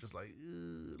people were just like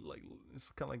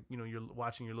it's kind of like you're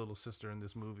watching your little sister in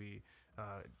this movie,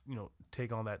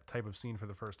 take on that type of scene for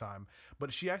the first time.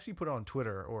 But she actually put it on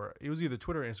Twitter, or it was either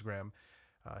Twitter or Instagram.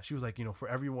 She was like, for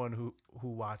everyone who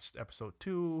watched episode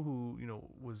 2, who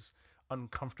was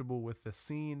uncomfortable with the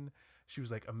scene, she was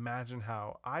like, imagine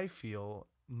how I feel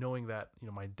knowing that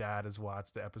my dad has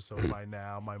watched the episode by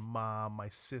now, my mom, my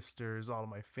sisters, all of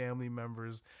my family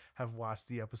members have watched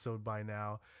the episode by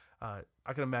now. I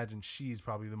can imagine she's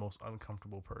probably the most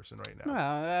uncomfortable person right now.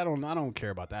 I don't care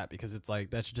about that, because it's like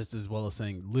that's just as well as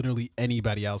saying literally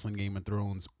anybody else on Game of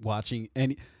Thrones watching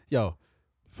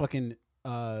fucking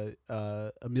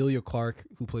Emilia Clarke,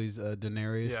 who plays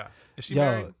Daenerys. Yeah, is she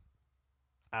married?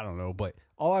 I don't know, but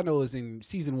all I know is in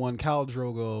season 1, Khal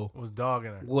Drogo was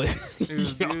dogging her. He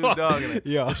was dogging her.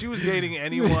 Yeah. If she was dating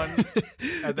anyone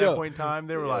at that point in time,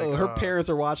 they were like, her parents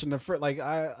are watching the first. Like,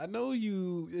 I know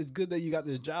you. It's good that you got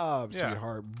this job,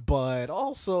 sweetheart, but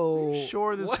also, are you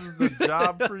sure this is the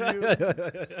job for you?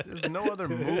 There's no other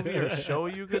movie or show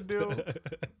you could do.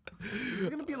 Is it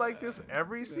gonna be like this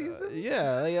every season?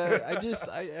 Yeah,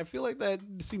 I feel like that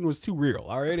scene was too real.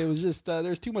 All right, it was just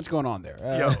there's too much going on there.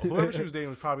 Whoever she was dating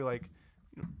was probably like,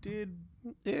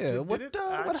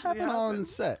 what happened on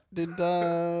set?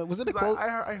 Was it a quote?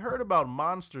 I heard about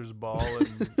Monsters Ball and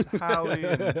Hallie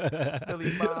and Billy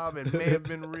Bob, and may have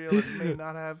been real, and may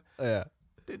not have. Yeah.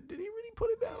 Did he really put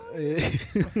it down?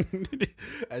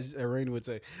 As Rain would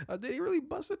say, did he really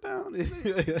bust it down? Did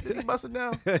he bust it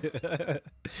down?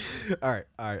 All right,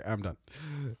 I'm done.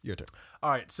 Your turn.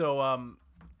 All right, so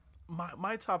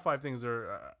my top 5 things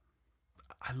are.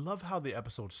 I love how the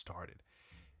episode started.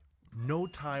 No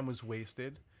time was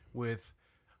wasted with,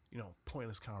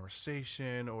 pointless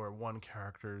conversation or one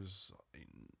character's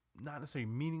not necessarily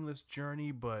meaningless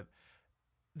journey, but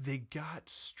they got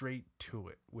straight to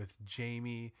it with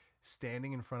Jaime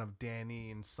standing in front of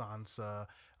Dany and Sansa,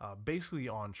 basically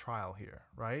on trial here,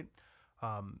 right?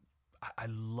 I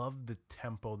love the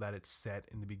tempo that it set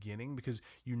in the beginning, because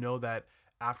that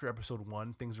after episode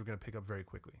 1, things were going to pick up very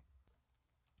quickly.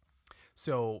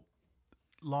 So,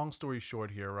 long story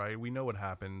short here, right? We know what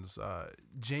happens.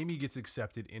 Jaime gets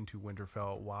accepted into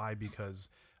Winterfell. Why? Because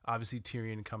obviously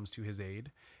Tyrion comes to his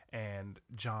aid, and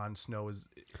Jon Snow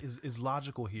is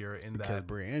logical here in that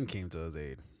Brienne came to his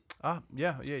aid.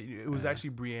 Yeah. It was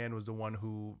actually Brienne was the one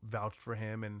who vouched for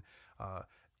him, and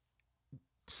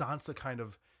Sansa kind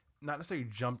of not necessarily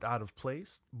jumped out of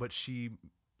place, but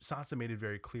Sansa made it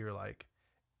very clear, like,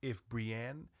 if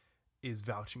Brienne is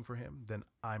vouching for him, then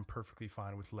I'm perfectly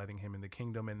fine with letting him in the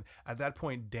kingdom. And at that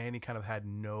point, Dany kind of had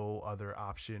no other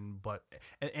option,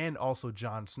 and also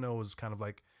Jon Snow was kind of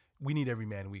like, we need every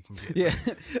man we can get. Yeah.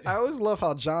 I always love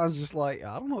how Jon's just like,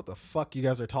 I don't know what the fuck you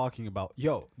guys are talking about.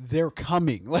 Yo, they're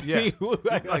coming. Like,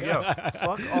 like, yo,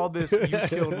 fuck all this you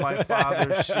killed my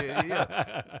father shit.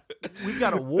 Yeah. We've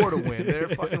got a war to win. There are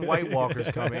fucking White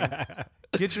Walkers coming.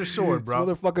 Get your sword, bro.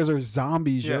 These motherfuckers are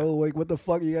zombies, yo. Like, what the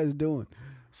fuck are you guys doing?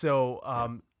 So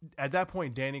at that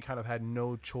point, Dany kind of had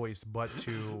no choice but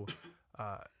to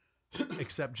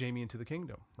accept Jaime into the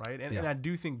kingdom, right? And I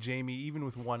do think Jaime, even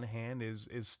with one hand, is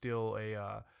still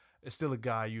a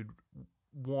guy you'd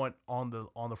want on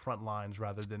the front lines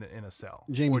rather than in a cell.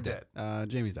 Jaime's dead.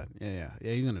 Jaime's dead. Yeah.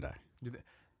 He's gonna die.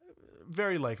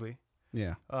 Very likely.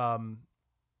 Yeah.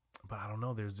 But I don't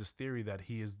know. There's this theory that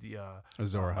he is the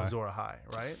Azor Ahai,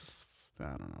 right?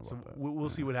 I don't know. So we'll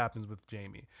see what happens with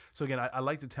Jaime. So again, I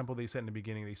like the tempo they set in the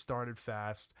beginning. They started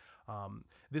fast.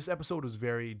 This episode was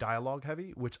very dialogue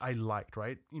heavy, which I liked.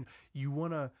 Right? You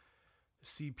want to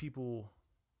see people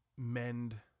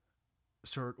mend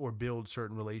or build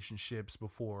certain relationships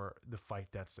before the fight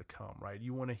that's to come. Right?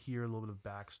 You want to hear a little bit of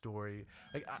backstory.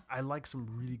 Like I like some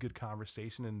really good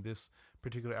conversation, and this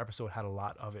particular episode had a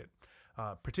lot of it.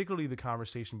 Particularly the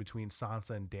conversation between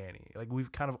Sansa and Dany. Like,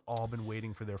 we've kind of all been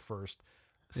waiting for their first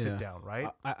sit down, right?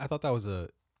 I thought that was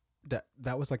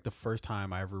that was like the first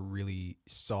time I ever really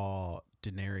saw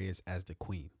Daenerys as the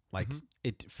queen. Like,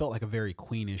 it felt like a very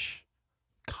queenish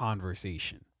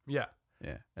conversation. Yeah.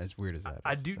 Yeah, as weird as that.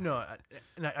 I do know,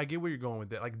 and I get where you're going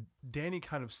with it. Like, Dany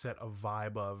kind of set a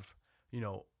vibe of,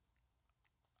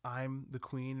 I'm the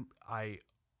queen. I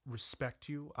respect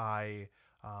you.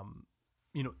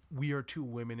 We are two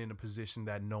women in a position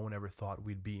that no one ever thought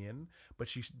we'd be in. But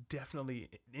she's definitely,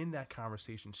 in that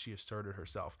conversation, she asserted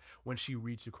herself when she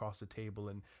reached across the table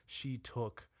and she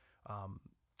took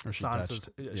she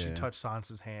touched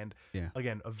Sansa's hand. Yeah.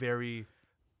 Again, a very,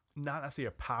 not necessarily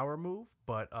a power move,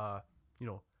 but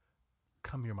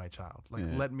come here, my child. Like,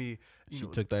 let me, she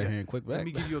took that hand quick back. Let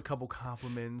me give you a couple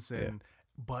compliments. And,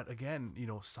 but again,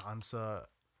 Sansa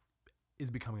is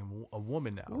becoming a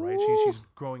woman now, right? She's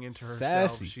growing into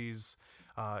herself. Sassy.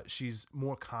 She's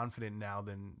more confident now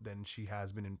than she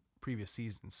has been in previous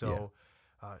seasons. So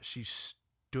she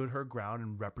stood her ground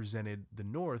and represented the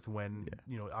North when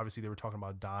obviously they were talking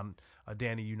about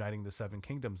Dany uniting the Seven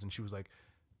Kingdoms, and she was like,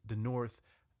 the North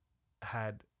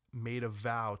had made a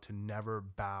vow to never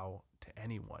bow to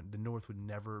anyone. The North would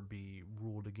never be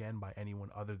ruled again by anyone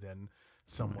other than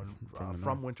someone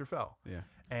from Winterfell. Yeah,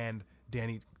 and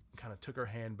Dany kind of took her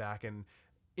hand back, and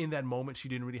in that moment she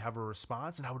didn't really have a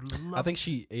response, and I would love I think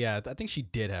she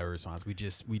did have a response. We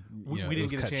didn't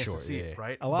get a chance to see it,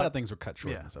 right? A lot of things were cut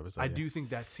short in this episode. I do think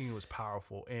that scene was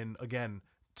powerful. And again,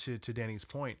 to Dany's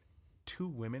point, two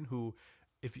women who,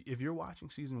 if you're watching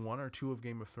season 1 or 2 of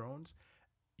Game of Thrones,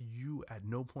 you at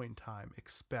no point in time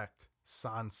expect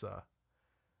Sansa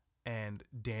and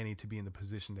Dany to be in the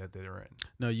position that they're in.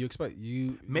 No, you expect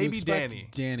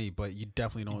Dany, but you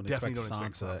definitely don't expect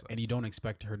Sansa, and you don't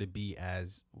expect her to be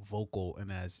as vocal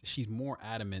and as she's more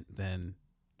adamant than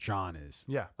Jon is.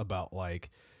 Yeah, about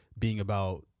like being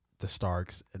about the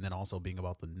Starks and then also being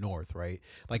about the North, right?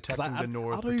 Like protecting the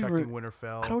North, protecting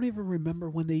Winterfell. I don't even remember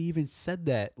when they even said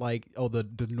that. Like, oh, the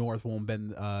North won't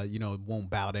bend, won't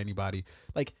bow to anybody.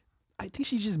 Like, I think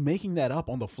she's just making that up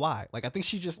on the fly. Like, I think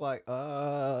she's just like,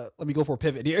 let me go for a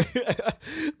pivot here.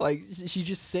 Like, she's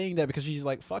just saying that because she's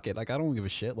like, fuck it. Like, I don't give a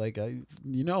shit. Like,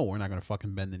 we're not gonna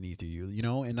fucking bend the knee to you,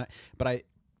 And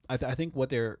I think what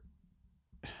they're,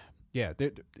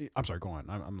 I'm sorry. Go on.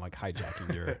 I'm like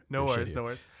hijacking your. No your worries. No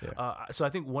worries. Yeah. So I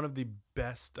think one of the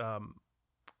best,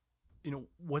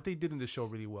 what they did in the show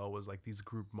really well was like these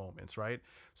group moments, right?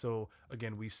 So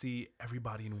again, we see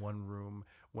everybody in one room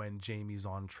when Jaime's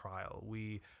on trial.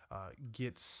 We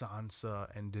get Sansa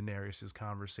and Daenerys'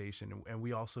 conversation, and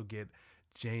we also get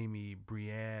Jaime,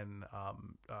 Brienne,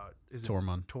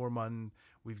 Tormund.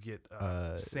 We get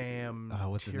Sam,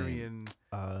 what's Tyrion. His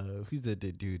name? Who's the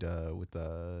dude with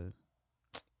the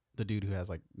dude who has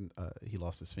like he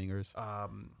lost his fingers?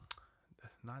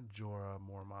 Not Jorah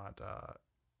Mormont.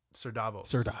 Sir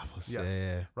Davos. Yes.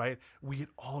 Yeah. Right. We get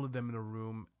all of them in a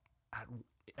room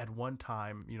at one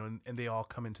time, and they all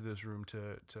come into this room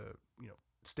to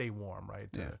stay warm,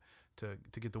 right? To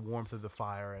get the warmth of the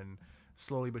fire, and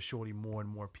slowly but surely more and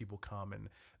more people come, and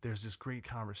there's this great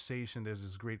conversation. There's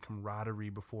this great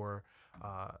camaraderie before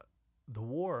the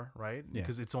war, right? Yeah.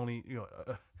 Because it's only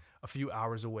a few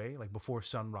hours away, like before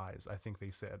sunrise. I think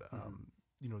they said,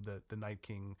 the Night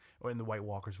King and the White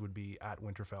Walkers would be at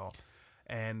Winterfell.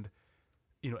 And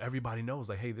everybody knows,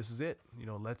 like, hey, this is it.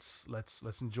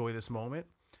 Let's enjoy this moment.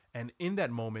 And in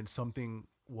that moment, something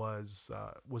was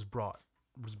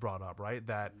brought up, right?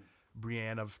 That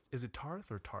Brienne of, is it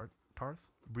Tarth or Tarth?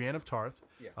 Brienne of Tarth,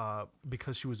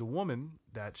 because she was a woman,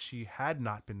 that she had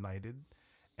not been knighted,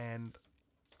 and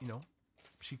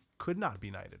she could not be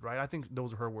knighted, right? I think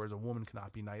those are her words. A woman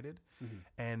cannot be knighted. Mm-hmm.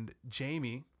 And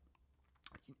Jaime,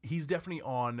 he's definitely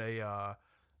on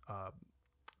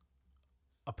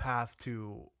a path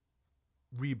to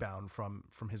rebound from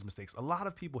his mistakes. A lot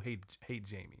of people hate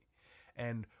Jaime,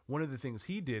 and one of the things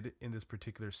he did in this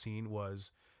particular scene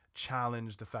was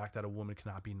challenge the fact that a woman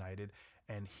cannot be knighted,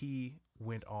 and he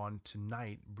went on to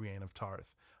knight Brienne of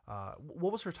Tarth.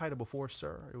 What was her title before,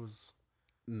 sir? It was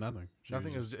nothing.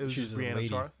 It was just Brienne of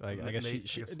Tarth. I guess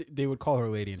they would call her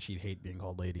lady, and she'd hate being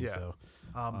called lady. Yeah. So,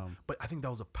 but I think that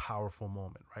was a powerful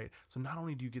moment, right? So not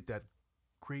only do you get that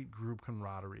great group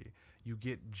camaraderie, you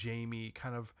get Jaime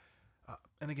kind of,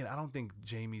 and again, I don't think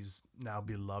Jaime's now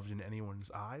beloved in anyone's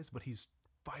eyes, but he's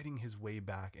fighting his way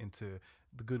back into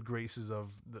the good graces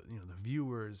of the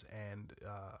viewers and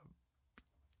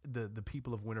the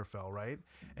people of Winterfell, right?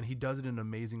 And he does it in an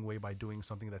amazing way by doing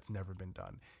something that's never been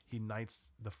done. He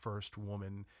knights the first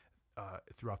woman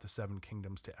throughout the Seven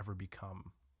Kingdoms to ever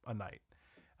become a knight.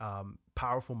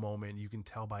 Powerful moment. You can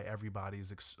tell by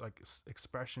everybody's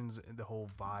expressions and the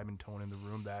whole vibe and tone in the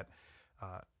room that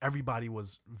everybody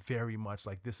was very much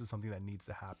like, this is something that needs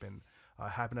to happen.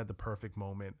 Happened at the perfect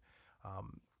moment.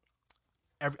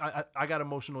 I got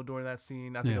emotional during that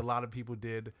scene. I think a lot of people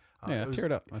did. I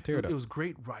teared up. It was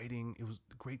great writing. It was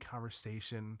great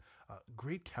conversation.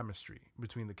 Great chemistry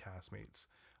between the castmates.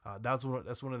 That's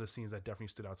one of the scenes that definitely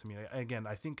stood out to me. And again,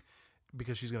 I think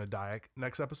because she's gonna die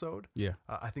next episode. Yeah.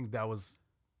 I think that was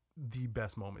the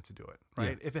best moment to do it.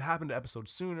 Right. Yeah. If it happened to episode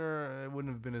sooner, it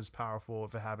wouldn't have been as powerful.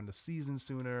 If it happened to season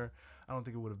sooner, I don't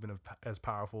think it would have been as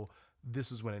powerful. This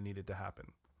is when it needed to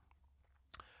happen.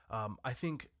 I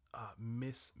think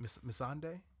Miss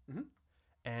Missandei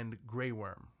and Grey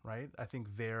Worm, right? I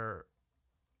think they're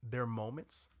their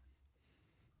moments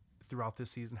throughout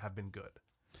this season have been good.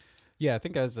 Yeah, I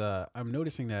think as I'm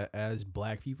noticing that as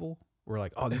Black people, we're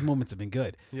like, oh, these moments have been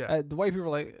good. Yeah. The white people are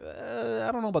like,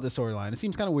 I don't know about this storyline. It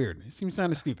seems kind of weird. It seems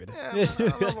kind of stupid. Yeah, I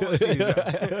don't know what to see these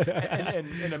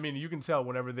guys. and I mean, you can tell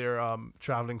whenever they're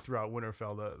traveling throughout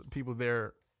Winterfell, the people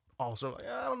there also like,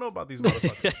 I don't know about these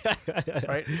motherfuckers,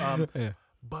 right?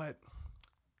 But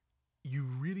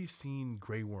you've really seen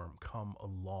Grey Worm come a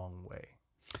long way,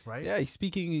 right? Yeah, he's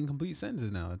speaking in complete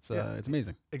sentences now. It's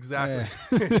amazing. Exactly.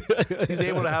 Yeah. He's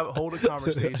able to hold a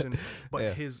conversation,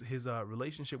 but his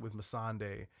relationship with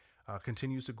Missandei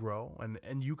continues to grow,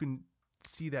 and you can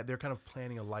see that they're kind of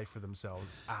planning a life for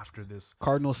themselves after this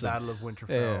Cardinal Sin. Battle of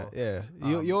Winterfell. Yeah.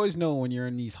 You always know when you're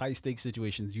in these high stakes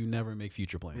situations, you never make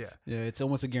future plans. Yeah. It's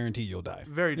almost a guarantee you'll die.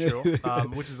 Very true.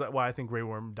 Which is why I think Grey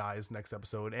Worm dies next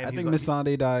episode. And I think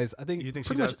Missandei dies. You think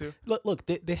she does too? Look,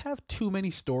 they have too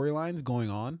many storylines going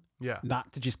on. Yeah.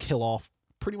 Not to just kill off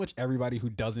pretty much everybody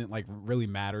who doesn't like really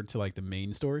matter to like the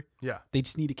main story. Yeah. They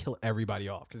just need to kill everybody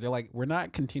off because they're like, we're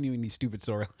not continuing these stupid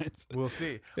storylines. We'll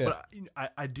see. Yeah.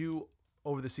 But I do.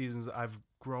 Over the seasons, I've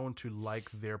grown to like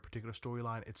their particular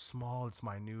storyline. It's small, it's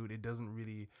minute. It doesn't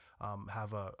really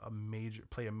have a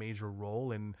major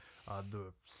role in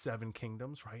the Seven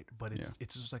Kingdoms, right? But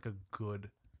it's just like a good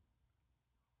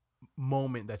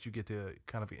moment that you get to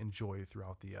kind of enjoy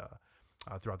throughout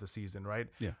the season, right?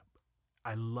 Yeah.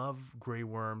 I love Grey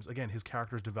Worm's, again, his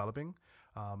character is developing.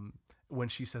 When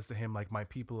she says to him, like, my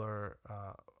people are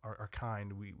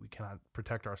kind, we cannot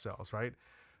protect ourselves, right?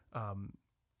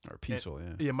 Or peaceful,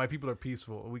 Yeah, my people are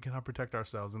peaceful. We cannot protect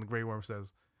ourselves. And the Grey Worm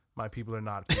says, my people are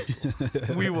not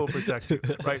peaceful. We will protect you,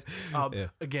 right?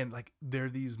 Again, like, there are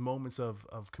these moments of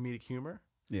comedic humor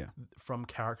from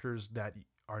characters that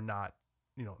are not,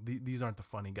 these aren't the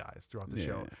funny guys throughout the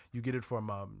show. You get it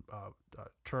from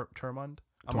Tormund.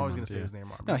 I'm always going to say his name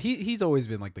wrong. No, he's always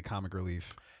been like the comic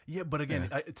relief. Yeah, but again,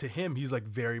 to him, he's like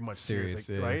very much serious,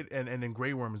 like, right? And then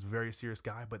Grey Worm is a very serious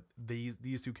guy, but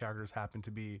these two characters happen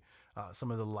to be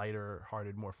some of the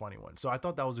lighter-hearted, more funny ones. So I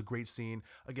thought that was a great scene.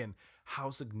 Again, how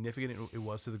significant it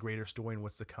was to the greater story and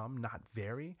what's to come, not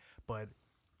very, but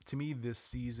to me,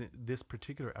 this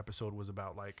particular episode was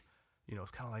about like,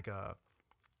 it's kind of like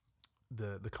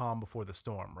the calm before the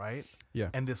storm, right? Yeah.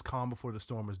 And this calm before the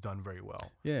storm was done very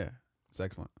well. Yeah. It's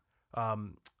excellent.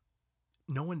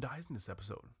 No one dies in this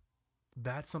episode.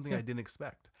 That's something I didn't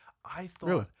expect. I thought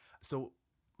Really? So.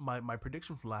 My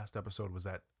prediction from last episode was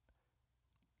that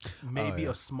maybe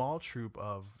a small troop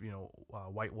of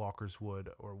White Walkers would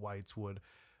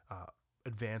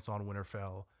advance on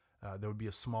Winterfell. There would be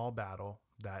a small battle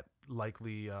that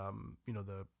likely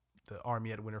the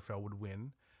army at Winterfell would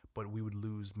win, but we would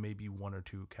lose maybe one or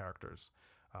two characters.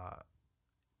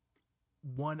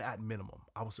 One at minimum.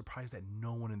 I was surprised that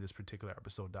no one in this particular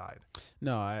episode died.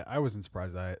 No, I wasn't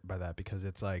surprised by that because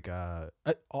it's like,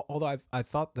 although I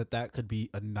thought that could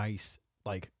be a nice,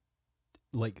 like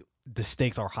the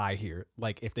stakes are high here.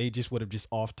 Like if they just would have just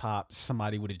off top,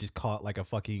 somebody would have just caught like a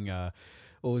fucking, what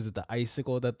was it? The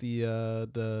icicle that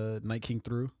the Night King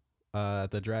threw,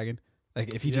 at the dragon.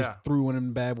 Like if he just threw one of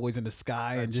them bad boys in the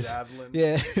sky and just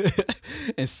javelin.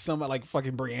 and somebody like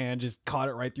fucking Brienne just caught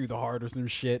it right through the heart or some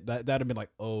shit. That'd have been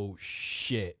like, oh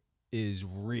shit is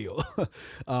real.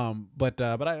 But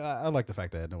I like the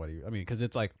fact that nobody. I mean, because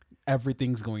it's like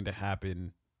everything's going to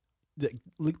happen.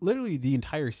 Literally, the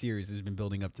entire series has been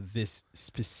building up to this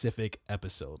specific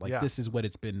episode. Like this is what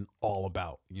it's been all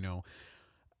about.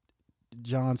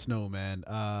 Jon Snow,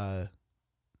 man.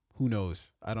 Who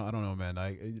knows? I don't know, man.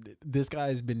 This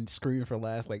guy's been screaming for the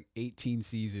last like 18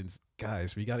 seasons.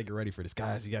 Guys, we got to get ready for this.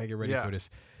 Guys, we got to get ready for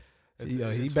this.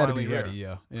 He better be ready.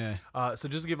 Yeah. So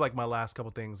just to give like my last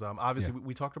couple things. Obviously,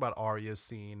 we talked about Arya's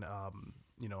scene. I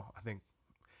think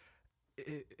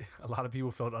a lot of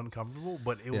people felt uncomfortable,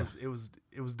 but it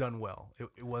was done well.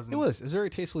 It wasn't. It was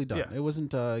very tastefully done. It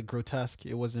wasn't grotesque.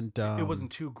 It wasn't. It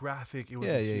wasn't too graphic. It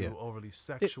wasn't too overly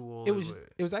sexual.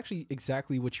 It was actually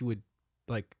exactly what you would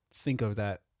like think of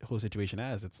that whole situation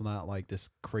as. It's not like this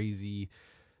crazy.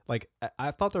 Like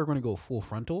I thought they were going to go full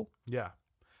frontal. Yeah,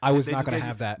 I was not going to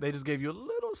have that. They just gave you a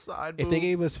little side. If they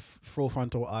gave us full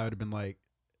frontal, I would have been like,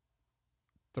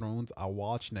 Thrones, I'll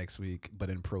watch next week, but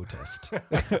in protest.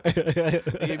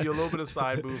 They gave you a little bit of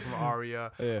side boob from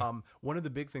Arya. Yeah. One of the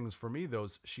big things for me, though,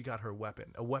 is she got her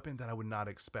weapon, a weapon that I would not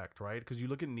expect, right? Because you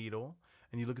look at Needle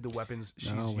and you look at the weapons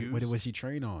she's used. What was she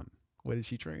trained on? What did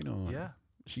she train on? Yeah.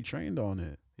 She trained on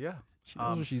it. Yeah. She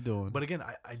knows what she's doing. But again,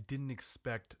 I didn't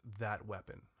expect that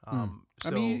weapon. I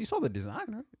mean, you saw the design,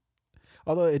 right?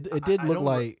 Although it did look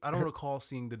like I don't recall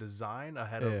seeing the design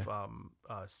ahead of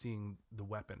seeing the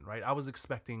weapon. Right, I was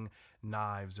expecting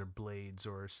knives or blades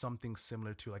or something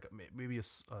similar to like maybe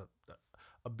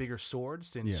a bigger sword,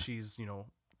 since she's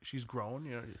she's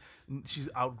grown. She's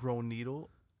outgrown Needle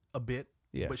a bit.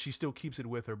 Yeah. But she still keeps it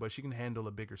with her, but she can handle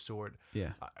a bigger sword.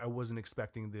 Yeah. I wasn't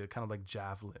expecting the kind of like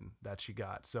javelin that she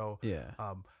got. So Yeah.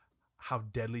 how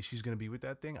deadly she's going to be with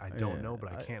that thing, I don't know,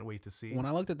 but I can't wait to see. When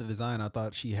I looked at the design, I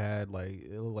thought she had like,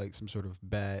 it looked like some sort of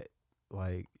bat,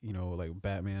 like, like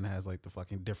Batman has like the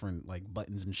fucking different like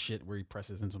buttons and shit where he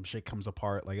presses and some shit comes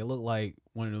apart. Like it looked like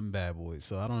one of them bad boys.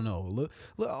 So I don't know. Look,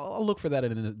 I'll look for that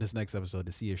in this next episode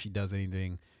to see if she does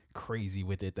anything crazy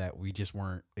with it that we just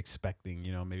weren't expecting.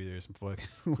 Maybe there's some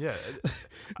fucking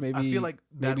maybe I feel like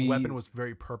that weapon was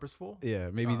very purposeful. Yeah,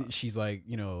 maybe she's like,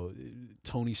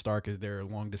 Tony Stark is their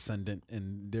long descendant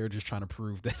and they're just trying to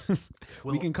prove that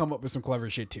we can come up with some clever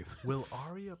shit too. Will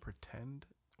Arya pretend?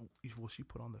 Will she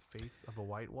put on the face of a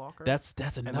White Walker? That's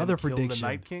another prediction. Kill the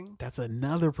Night King? That's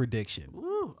another prediction.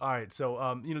 Woo. All right,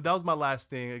 so that was my last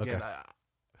thing. Again, okay.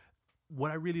 What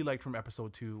I really liked from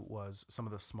episode 2 was some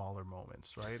of the smaller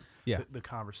moments, right? Yeah. The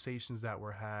conversations that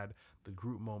were had, the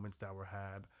group moments that were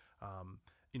had,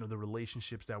 the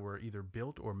relationships that were either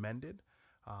built or mended.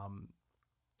 And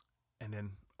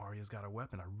then Arya's got her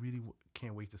weapon. I really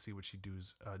can't wait to see what she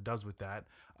does with that.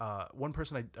 One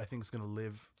person I think is going to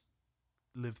live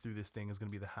through this thing is going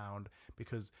to be the Hound,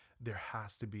 because there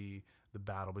has to be the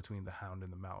battle between the Hound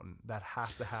and the Mountain. That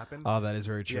has to happen. Oh, that is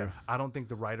very true. Yeah, I don't think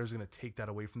the writers are going to take that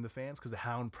away from the fans, because the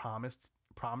Hound promised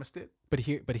it. But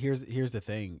here's the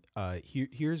thing.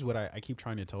 Here's what I keep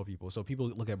trying to tell people. So people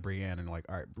look at Brienne and like,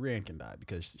 all right, Brienne can die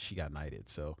because she got knighted,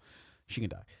 so she can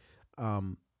die.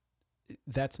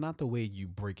 That's not the way you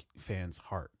break fans'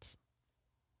 hearts.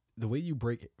 The way you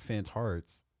break fans'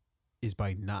 hearts is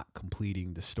by not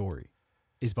completing the story.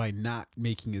 Is by not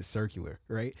making it circular,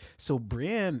 right? So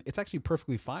Brienne, it's actually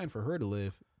perfectly fine for her to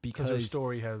live because her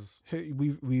story has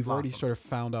we've already sort of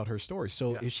found out her story.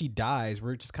 So if she dies,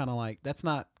 we're just kind of like, that's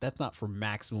not for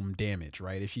maximum damage,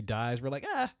 right? If she dies, we're like,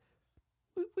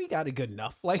 we got it good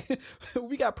enough. Like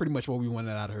we got pretty much what we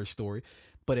wanted out of her story.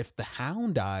 But if the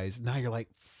Hound dies, now you're like,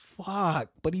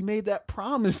 fuck. But he made that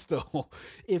promise though.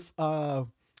 If who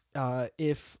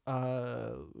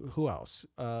else?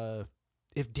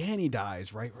 If Dany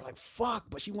dies, right, we're like, fuck,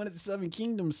 but she wanted the Seven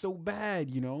Kingdoms so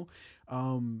bad,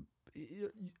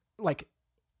 like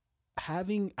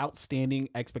having outstanding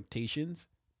expectations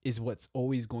is what's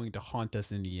always going to haunt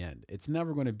us in the end. It's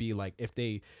never going to be like if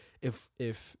they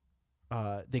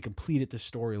completed the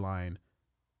storyline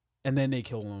and then they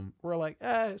kill them, we're like,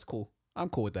 it's cool. I'm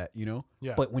cool with that,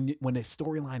 Yeah. But when the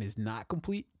storyline is not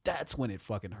complete, that's when it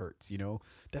fucking hurts,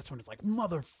 That's when it's like,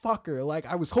 motherfucker, like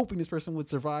I was hoping this person would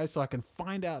survive so I can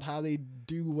find out how they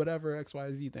do whatever X,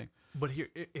 Y, Z thing. But here,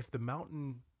 if the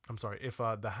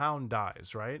Hound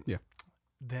dies, right? Yeah.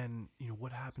 Then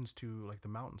what happens to like the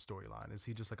Mountain storyline? Is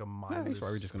he just like a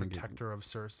mindless protector of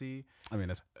Cersei? I mean,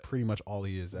 that's pretty much all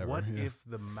he is ever. What if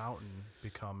the Mountain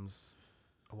becomes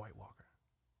a White Walker?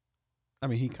 I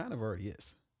mean, he kind of already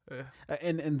is.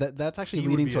 And that's actually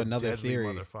leading to another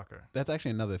theory. That's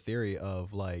actually another theory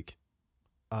of like,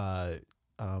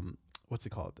 what's it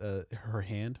called? Her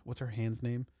hand. What's her hand's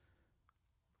name?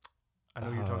 I know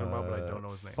who you're talking about, but I don't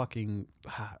know his name.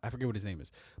 I forget what his name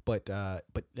is. But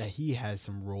he has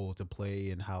some role to play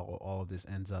in how all of this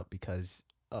ends up because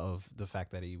of the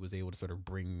fact that he was able to sort of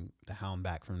bring the Hound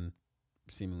back from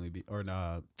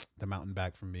the Mountain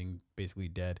back from being basically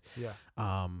dead. Yeah.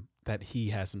 That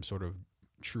he has some sort of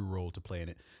true role to play in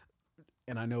it.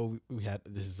 And I know we had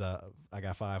this is I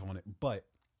got 5 on it, but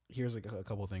here's a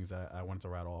couple of things that I wanted to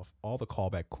rattle off. All the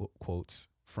callback quotes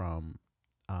from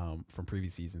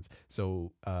previous seasons.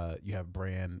 So you have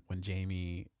Bran when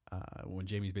Jamie's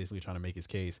basically trying to make his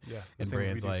case, and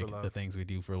Bran's like, the things we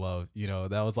do for love,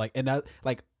 that was like, and that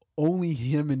like only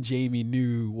him and Jamie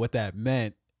knew what that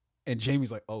meant. And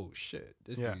Jamie's like, oh shit,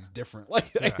 this dude's different.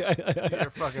 Like,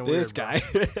 you're fucking this weird, guy.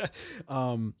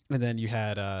 And then you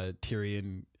had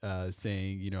Tyrion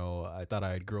saying, I thought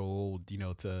I'd grow old,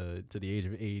 to the age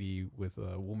of 80 with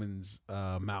a woman's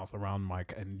mouth around my.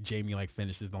 And Jamie like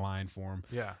finishes the line for him.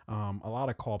 Yeah. A lot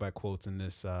of callback quotes in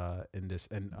this,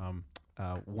 and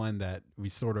one that we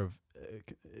sort of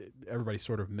everybody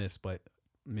sort of missed, but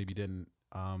maybe didn't.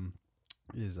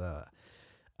 Is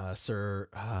Sir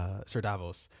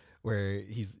Davos, where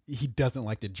he doesn't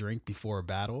like to drink before a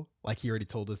battle. Like he already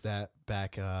told us that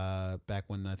back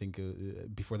when I think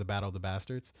before the Battle of the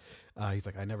Bastards. He's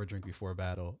like, I never drink before a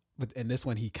battle. But in this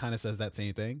one, he kind of says that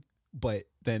same thing. But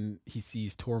then he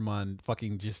sees Tormund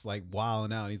fucking just like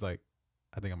wilding out. And he's like,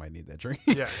 I think I might need that drink.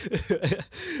 Yeah.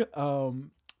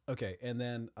 Okay, and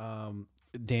then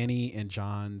Danny and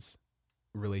John's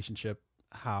relationship.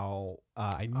 How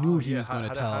I knew he was going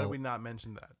to tell. How did we not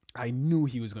mention that? I knew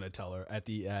he was going to tell her at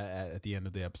the end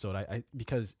of the episode. I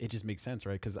because it just makes sense,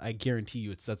 right? Because I guarantee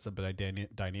you, it sets up a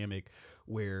dynamic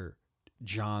where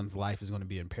John's life is going to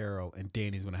be in peril, and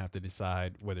Danny's going to have to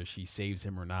decide whether she saves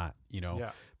him or not.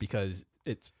 Because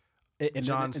it's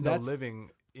John's still living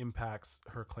impacts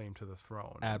her claim to the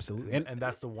throne. Absolutely, and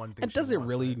that's the one thing. And does it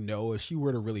really know? If she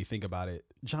were to really think about it,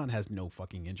 John has no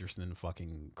fucking interest in the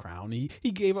fucking crown. He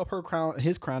gave up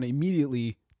his crown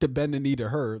immediately to bend the knee to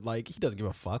her. Like, he doesn't give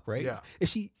a fuck, right? Yeah. If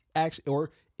she actually,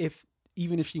 or if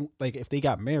they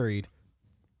got married,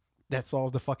 that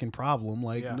solves the fucking problem.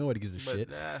 Like, nobody gives a shit.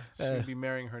 She'd be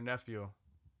marrying her nephew.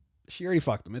 She already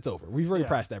fucked him. It's over. We've already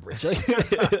passed that bridge.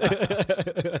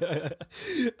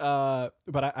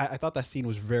 But I thought that scene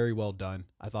was very well done.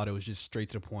 I thought it was just straight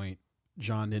to the point.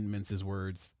 John didn't mince his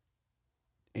words,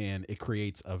 and it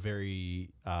creates a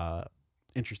very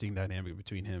interesting dynamic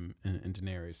between him and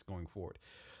Daenerys going forward.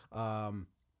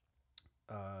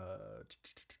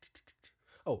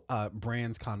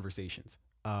 Bran's conversations.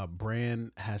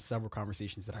 Bran has several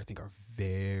conversations that I think are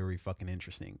very fucking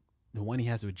interesting. The one he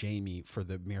has with Jamie, for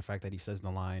the mere fact that he says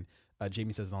the line,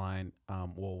 Jamie says the line,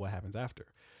 well, what happens after?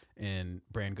 And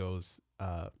Bran goes,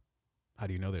 how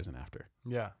do you know there's an after?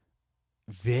 Yeah.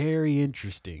 Very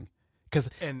interesting.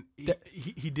 And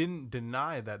he didn't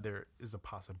deny that there is a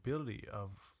possibility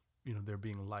of, there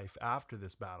being life after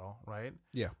this battle, right?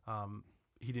 Yeah.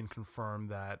 He didn't confirm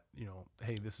that,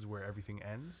 hey, this is where everything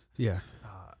ends. Yeah.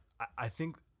 I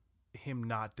think him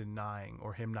not denying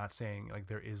or him not saying like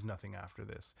there is nothing after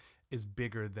this is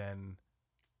bigger than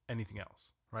anything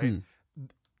else, right?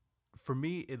 For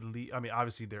me,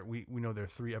 obviously we know there are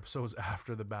 3 episodes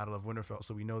after the Battle of Winterfell,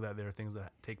 so we know that there are things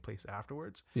that take place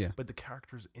afterwards. Yeah. But the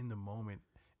characters in the moment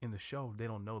in the show, they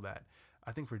don't know that.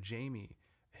 I think for Jamie,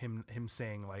 him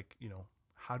saying like,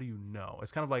 how do you know?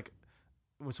 It's kind of like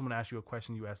when someone asks you a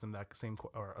question, you ask them that same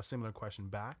or a similar question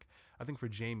back. I think for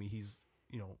Jamie, he's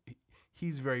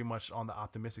very much on the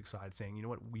optimistic side, saying, you know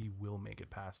what, we will make it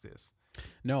past this.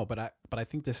 No, but I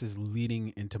think this is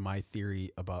leading into my theory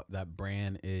about that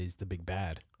Bran is the big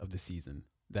bad of the season,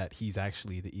 that he's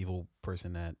actually the evil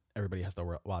person that everybody has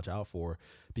to watch out for,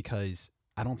 because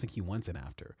I don't think he wants an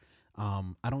after.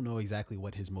 I don't know exactly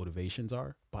what his motivations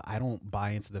are, but I don't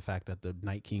buy into the fact that the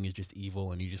Night King is just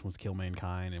evil and he just wants to kill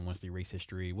mankind and wants to erase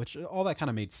history, which all that kind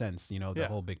of made sense, the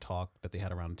whole big talk that they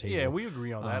had around the table. Yeah, we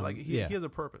agree on that. He has a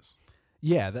purpose.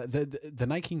 Yeah, the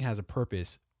Night King has a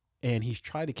purpose, and he's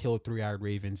tried to kill 3-eyed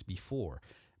ravens before,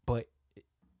 but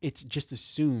it's just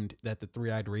assumed that the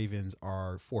 3-eyed ravens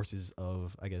are forces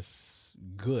of, I guess,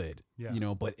 good.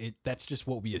 Yeah. But that's just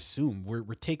what we assume. We're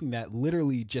taking that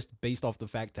literally just based off the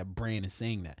fact that Bran is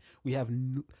saying that. We have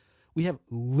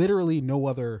literally no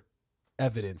other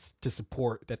evidence to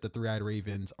support that the 3-eyed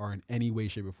ravens are in any way,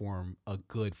 shape, or form a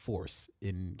good force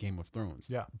in Game of Thrones.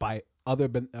 Yeah. By other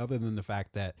than the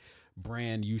fact that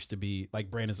Bran used to be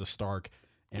like, Bran is a Stark,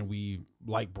 and we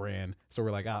like Bran, so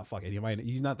we're like, fuck it,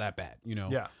 he's not that bad,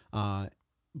 Yeah.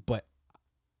 But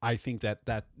I think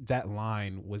that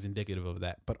line was indicative of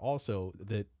that, but also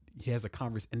that he has a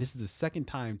conversation, and this is the second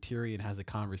time Tyrion has a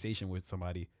conversation with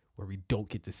somebody where we don't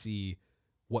get to see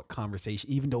what conversation,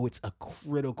 even though it's a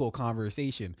critical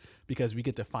conversation, because we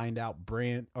get to find out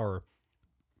Bran, or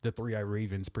the 3-eyed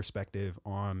Raven's perspective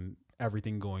on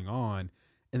everything going on.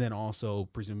 And then also,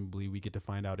 presumably, we get to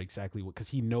find out exactly what, because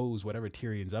he knows whatever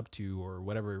Tyrion's up to, or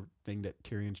whatever thing that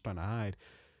Tyrion's trying to hide.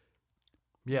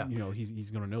 Yeah.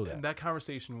 He's going to know that. And that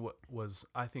conversation was,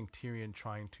 I think, Tyrion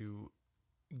trying to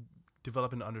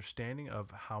develop an understanding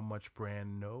of how much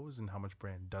Bran knows and how much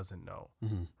Bran doesn't know,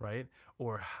 right?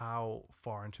 Or how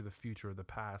far into the future or the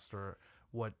past, or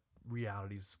what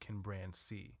realities can Bran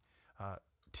see.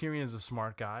 Tyrion is a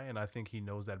smart guy, and I think he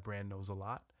knows that Bran knows a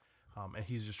lot. And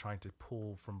he's just trying to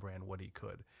pull from Bran what he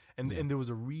could. And there was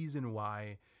a reason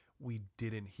why we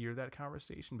didn't hear that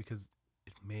conversation, because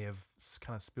it may have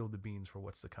kind of spilled the beans for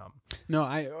what's to come. No,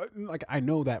 I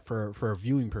know that for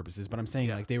viewing purposes, but I'm saying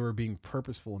like they were being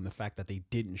purposeful in the fact that they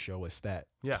didn't show us that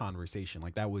conversation.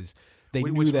 Like that was, they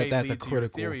knew that that's a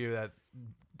critical theory that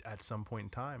at some point in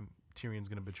time Tyrion's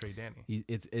going to betray Dany.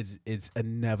 It's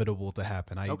inevitable to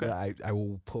happen. I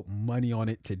will put money on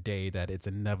it today that it's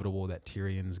inevitable that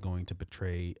Tyrion's going to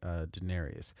betray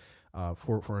Daenerys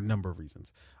for a number of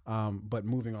reasons. But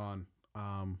moving on,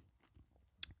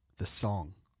 the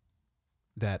song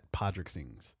that Podrick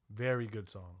sings, very good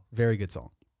song. Very good song.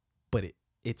 But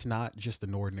it's not just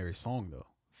an ordinary song though.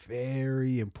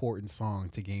 Very important song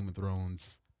to Game of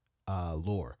Thrones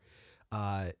lore.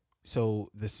 So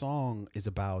the song is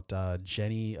about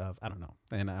Jenny of, I don't know,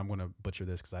 and I'm gonna butcher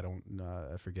this because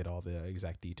I forget all the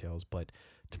exact details, but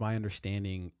to my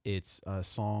understanding, it's a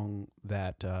song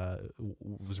that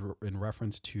was in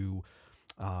reference to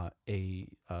a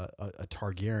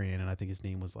Targaryen, and I think his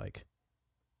name was like,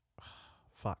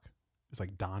 fuck, it's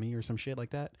like Donnie or some shit like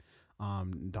that,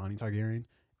 Donnie Targaryen,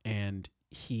 and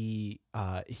he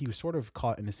was sort of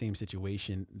caught in the same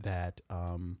situation that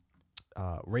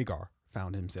Rhaegar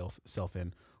found himself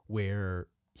in, where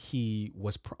he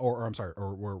was, or I'm sorry,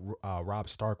 or where Robb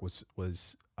Stark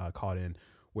was caught in,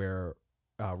 where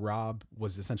Robb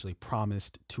was essentially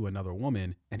promised to another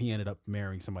woman, and he ended up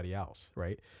marrying somebody else,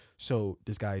 right? So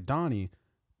this guy Donnie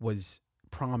was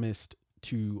promised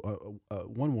to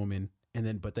one woman,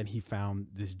 but then he found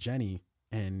this Jenny,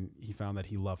 and he found that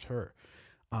he loved her.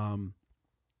 And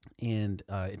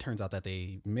it turns out that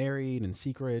they married in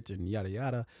secret and yada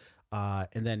yada.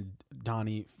 And then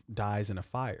Donnie dies in a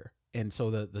fire. And so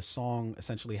the song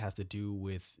essentially has to do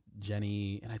with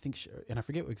Jenny, and I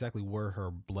forget exactly where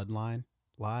her bloodline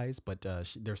lies, but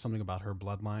there's something about her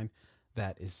bloodline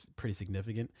that is pretty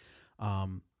significant.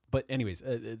 But anyways,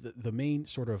 the main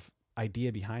sort of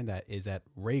idea behind that is that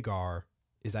Rhaegar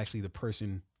is actually the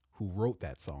person who wrote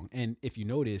that song. And if you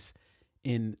notice,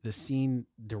 in the scene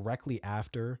directly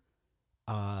after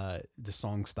the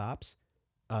song stops,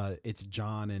 it's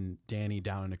John and Danny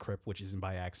down in the crypt, which isn't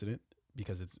by accident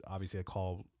because it's obviously a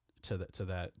call to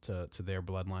their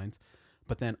bloodlines.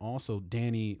 But then also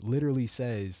Danny literally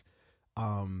says,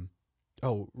 "Oh,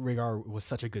 Rhaegar was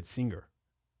such a good singer."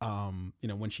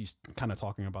 When she's kind of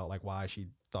talking about like why she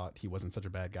thought he wasn't such a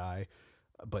bad guy,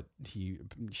 but she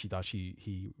thought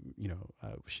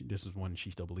this was when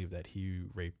she still believed that he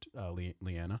raped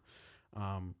Lyanna.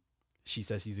 She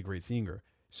says he's a great singer.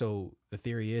 So the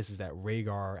theory is that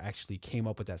Rhaegar actually came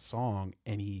up with that song,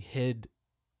 and he hid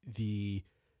the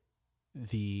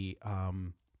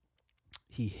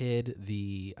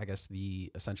I guess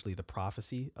essentially the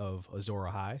prophecy of Azor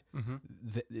Ahai. Mm-hmm.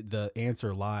 The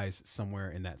answer lies somewhere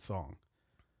in that song.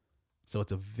 So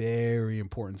it's a very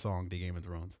important song to Game of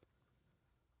Thrones.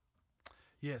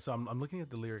 Yeah, so I'm looking at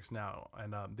the lyrics now,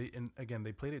 and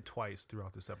they played it twice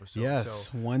throughout this episode. Yes,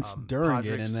 so, once during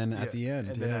it, and then at the end.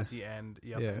 And then at the end,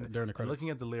 yeah, during the credits. I'm looking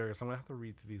at the lyrics. I'm gonna have to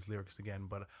read through these lyrics again,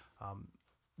 but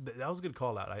that was a good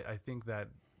call out. I think that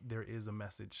there is a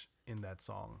message in that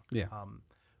song. Yeah.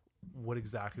 What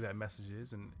exactly that message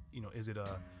is, and is it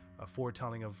a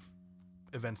foretelling of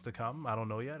events to come? I don't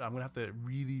know yet. I'm gonna have to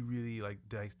really, really like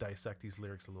dissect these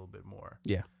lyrics a little bit more.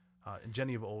 Yeah.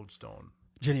 Jenny of Oldstone.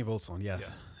 Jenny of Oldstone,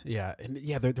 yes, yeah, and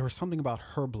there was something about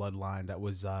her bloodline that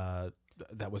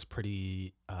was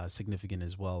pretty significant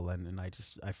as well, and I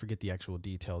forget the actual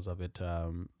details of it.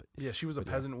 She was a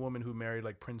peasant woman who married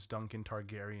like Prince Duncan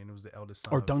Targaryen, who was the eldest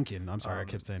son. Or Duncan, I'm sorry, I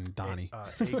kept saying Donnie.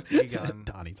 Aegon,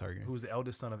 Donnie Targaryen, who was the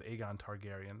eldest son of Aegon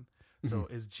Targaryen. So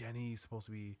is Jenny supposed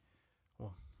to be?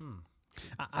 Well,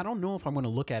 I don't know if I'm going to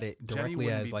look at it directly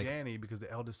Jenny as be like Dany, because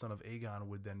the eldest son of Aegon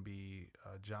would then be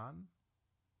Jon.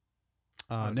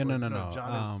 No.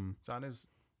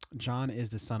 Jon is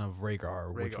the son of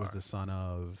Rhaegar, which was the son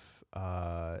of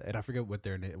and I forget what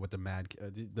the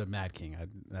Mad King.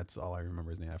 That's all I remember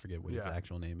his name. I forget what his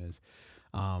actual name is.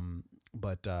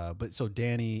 But so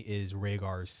Dany is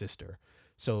Rhaegar's sister.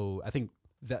 So I think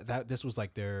that this was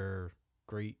like their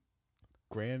great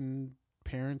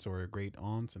grandparents or great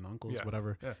aunts and uncles,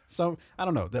 whatever. Yeah. So I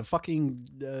don't know. The fucking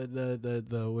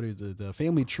the what is it? The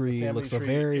family tree looks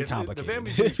very complicated. The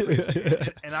family tree is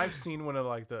crazy. and I've seen one of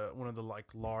the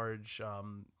large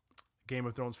Game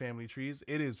of Thrones family trees.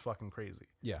 It is fucking crazy.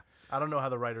 Yeah. I don't know how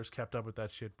the writers kept up with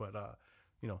that shit, but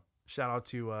shout out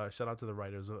to the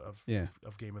writers of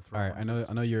Game of Thrones. All right,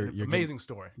 I know you're amazing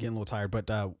story. Getting a little tired, but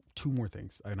two more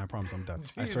things, and I promise I'm done.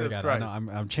 I swear to God, Christ.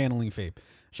 I'm channeling Fabe.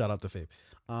 Shout out to Fabe.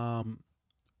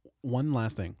 One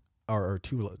last thing, or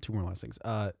two more last things.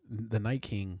 The Night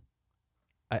King,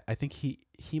 I think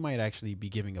he might actually be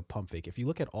giving a pump fake. If you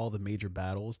look at all the major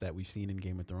battles that we've seen in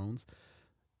Game of Thrones,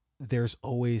 there's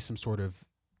always some sort of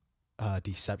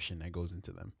deception that goes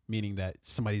into them, meaning that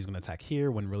somebody's going to attack here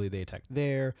when really they attack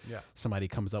there. Yeah. Somebody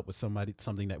comes up with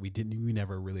something that we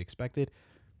never really expected.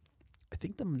 I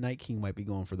think the Night King might be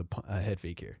going for the head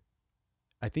fake here.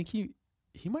 I think he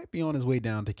might be on his way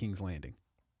down to King's Landing.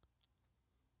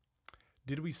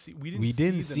 Did we see? We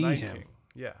didn't see the Night King.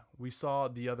 Yeah, we saw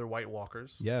the other White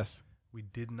Walkers. Yes. We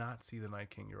did not see the Night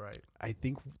King. You're right. I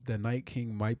think the Night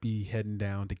King might be heading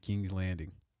down to King's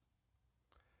Landing.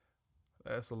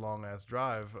 That's a long ass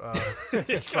drive.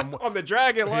 On the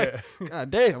dragon, like, Yeah. God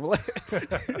damn, like,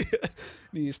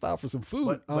 need to stop for some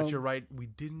food. But you're right. We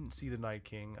didn't see the Night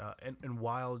King, and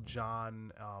while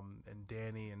John and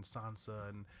Danny and Sansa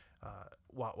and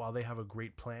while they have a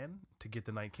great plan to get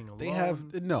the Night King alone, they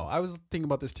have no. I was thinking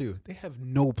about this too. They have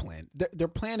no plan. Their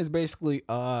plan is basically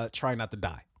try not to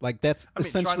die. Like that's try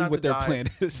essentially not what to their die, plan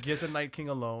is. Get the Night King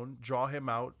alone, draw him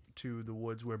out to the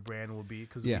woods where Bran will be,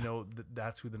 because Yeah. we know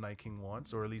that's who the Night King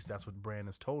wants, or at least that's what Bran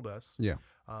has told us. Yeah.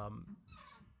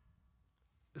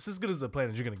 It's as good as the plan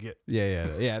as you're gonna get.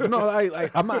 Yeah. No,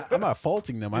 I'm not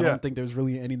faulting them. I Yeah. don't think there's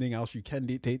really anything else you can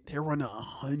do. They're running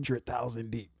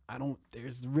 100,000 deep.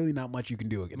 There's really not much you can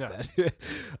do against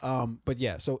that. But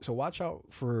yeah, so watch out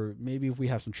for maybe if we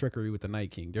have some trickery with the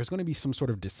Night King. There's going to be some sort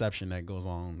of deception that goes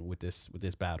on with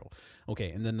this battle.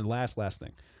 Okay, and then the last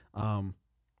thing,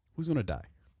 who's going to die?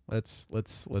 Let's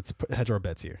hedge our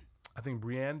bets here. I think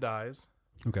Brienne dies.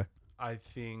 Okay. I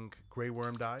think Grey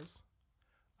Worm dies.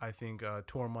 I think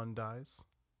Tormund dies.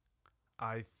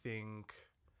 I think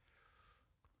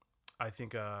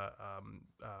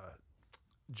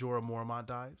Jorah Mormont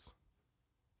dies.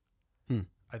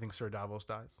 I think Sir Davos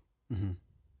dies. Mm-hmm.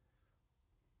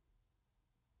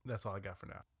 That's all I got for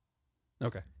now.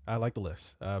 Okay, I like the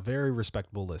list. Very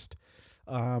respectable list.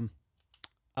 I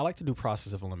like to do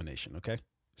process of elimination. Okay,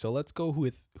 so let's go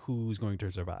with who's going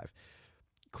to survive.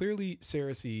 Clearly,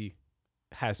 Cersei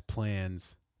has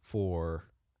plans for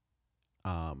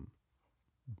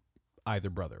either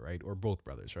brother, right, or both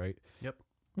brothers, right? Yep.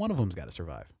 One of them's got to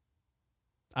survive.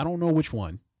 I don't know which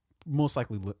one. Most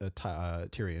likely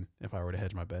Tyrion, if I were to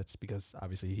hedge my bets, because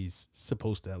obviously he's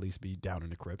supposed to at least be down in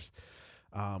the crypts.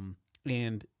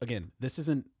 And again, this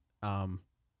isn't,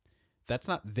 that's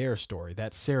not their story.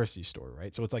 That's Cersei's story,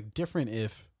 right? So it's like different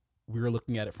if we were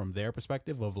looking at it from their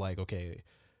perspective of like, okay,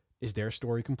 is their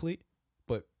story complete?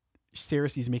 But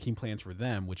Cersei's making plans for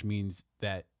them, which means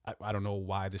that I don't know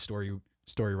why the story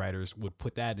writers would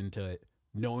put that into it,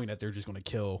 knowing that they're just going to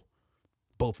kill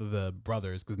both of the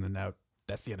brothers, because then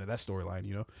that's the end of that storyline,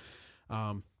 you know?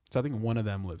 So I think one of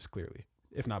them lives clearly,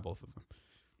 if not both of them.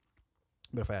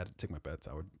 But if I had to take my bets,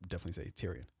 I would definitely say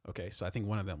Tyrion. Okay, so I think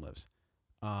one of them lives.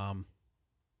 I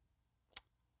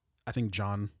think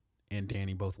Jon and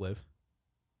Dany both live.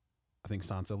 I think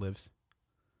Sansa lives.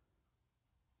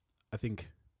 I think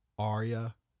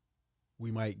Arya,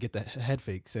 we might get the head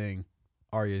fake saying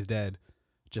Arya is dead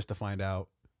just to find out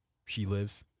she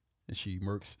lives and she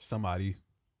murks somebody,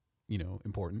 you know,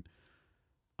 important.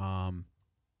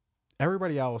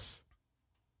 Everybody else,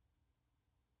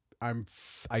 I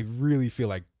really feel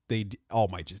like they all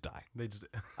might just die.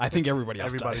 I think everybody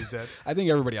else everybody's dies. dead. I think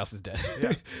everybody else is dead.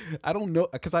 Yeah. I don't know,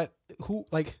 because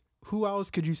who else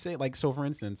could you say, like, so for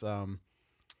instance,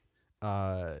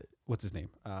 what's his name?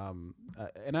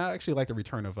 And I actually like the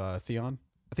return of Theon.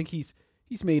 I think he's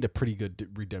made a pretty good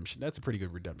redemption. That's a pretty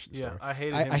good redemption story. Yeah, I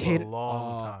hated him for a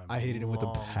long time. I hated him with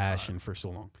a passion for so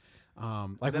long.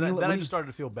 Like then I just started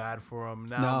to feel bad for him.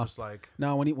 Now I'm just like,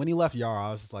 no. When he left Yara,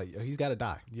 I was just like, he's got to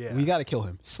die. Yeah, we got to kill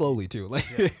him slowly too. Like,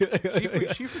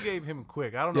 she forgave him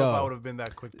quick. I don't know if I would have been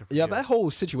that quick to forgive. Yeah, that whole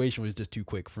situation was just too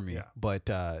quick for me. Yeah. But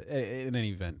in any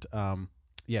event,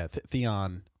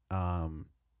 Theon.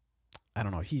 I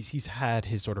don't know. He's had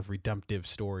his sort of redemptive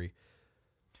story.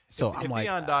 So if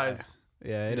Theon dies.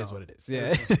 Yeah, it is what it is. Yeah.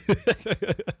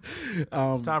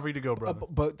 It's time for you to go, brother.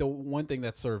 But the one thing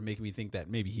that's sort of making me think that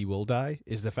maybe he will die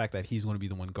is the fact that he's going to be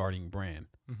the one guarding Bran.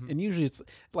 Mm-hmm. And usually it's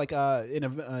like in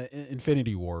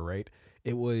Infinity War, right?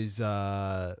 It was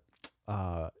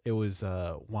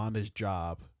Wanda's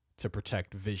job to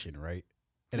protect Vision, right?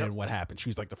 And then what happened? She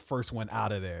was like the first one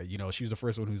out of there. You know, she was the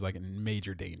first one who's like in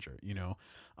major danger. You know,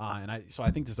 I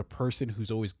think there's a person who's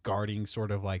always guarding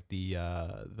sort of like the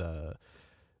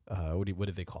what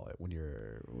did they call it when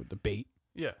you're the bait?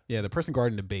 Yeah. The person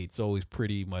guarding the bait's always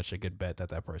pretty much a good bet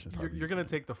that person. You're gonna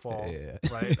take the fall,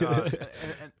 right?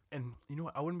 And you know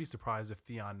what? I wouldn't be surprised if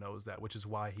Theon knows that, which is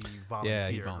why he volunteered. Yeah,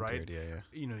 he volunteered. Right? Yeah.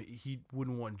 You know, he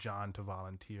wouldn't want Jon to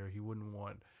volunteer. He wouldn't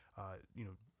want,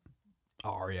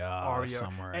 Arya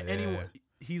somewhere. And anyone.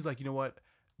 He's like, you know what?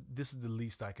 This is the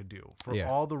least I could do for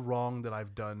all the wrong that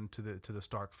I've done to the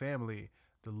Stark family.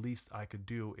 The least I could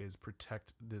do is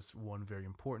protect this one very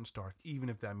important Stark, even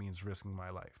if that means risking my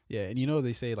life. Yeah, and you know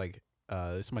they say like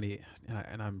somebody,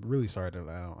 and I'm really sorry that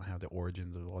I don't have the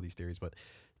origins of all these theories, but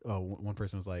one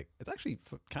person was like, it's actually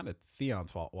kind of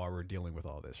Theon's fault while we're dealing with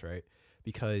all this, right?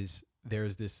 Because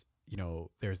there's this,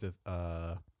 there's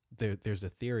a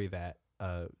theory that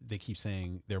they keep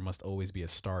saying there must always be a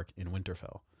Stark in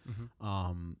Winterfell.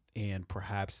 Mm-hmm. And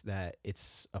perhaps that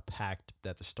it's a pact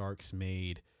that the Starks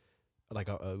made like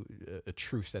a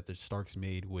truce that the Starks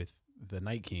made with the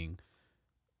Night King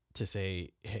to say,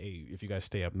 hey, if you guys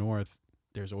stay up north,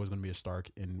 there's always going to be a Stark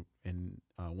in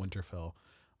Winterfell.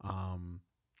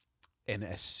 And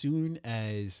as soon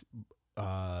as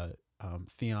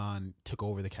Theon took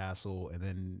over the castle and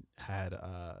then had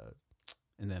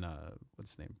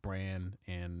what's his name, Bran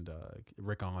and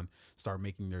Rickon start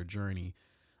making their journey,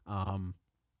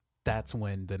 that's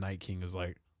when the Night King was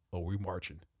like, oh, we're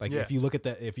marching. Like if you look at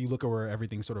that, if you look at where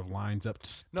everything sort of lines up,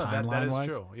 no, that is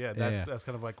true. Yeah, that's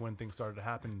kind of like when things started to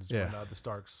happen. Is when the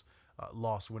Starks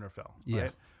lost Winterfell.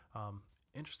 Right? Yeah.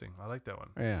 Interesting. I like that one.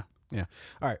 Yeah. Yeah.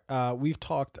 All right. We've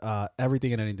talked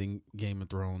everything and anything Game of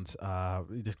Thrones.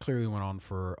 This clearly went on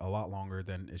for a lot longer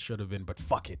than it should have been, but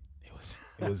fuck it.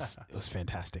 It was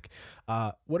fantastic.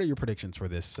 What are your predictions for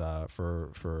this?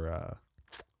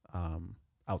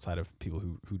 Outside of people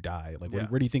who die, like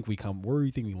where do you think we come? Where do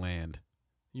you think we land?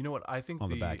 You know what? I think on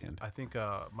the back end. I think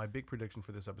my big prediction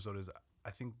for this episode is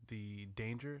I think the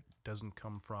danger doesn't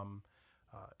come from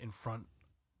in front,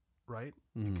 right?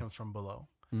 It comes from below.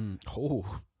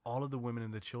 Oh. All of the women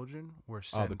and the children were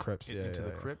sent the crypts. into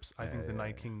the crypts. I think the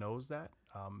Night King knows that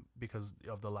because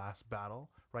of the last battle,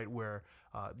 right? Where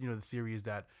the theory is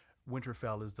that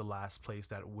Winterfell is the last place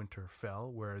that winter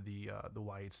fell, where the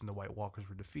Whites and the White Walkers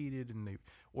were defeated, and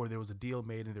there was a deal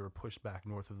made and they were pushed back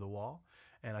north of the Wall.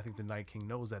 And I think the Night King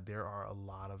knows that there are a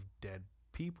lot of dead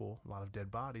people, a lot of dead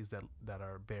bodies that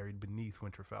are buried beneath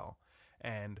Winterfell.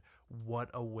 And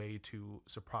what a way to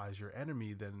surprise your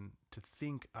enemy than to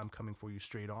think I'm coming for you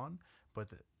straight on,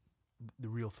 but the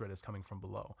real threat is coming from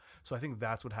below. So I think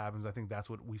that's what happens. I think that's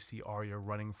what we see Arya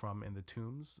running from in the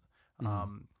tombs.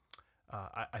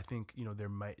 I think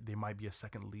there might be a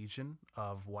second legion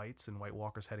of Whites and White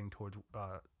Walkers heading towards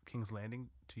King's Landing.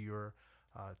 To your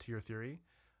theory,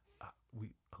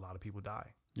 a lot of people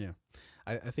die. Yeah,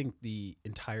 I think the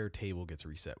entire table gets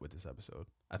reset with this episode.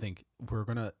 I think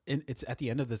it's at the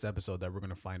end of this episode that we're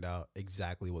gonna find out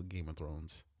exactly what Game of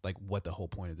Thrones, like what the whole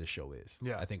point of this show is.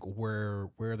 Yeah, I think where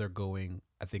they're going.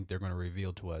 I think they're gonna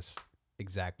reveal to us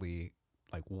exactly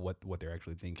like what they're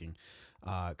actually thinking.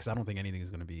 Because I don't think anything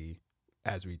is gonna be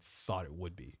as we thought it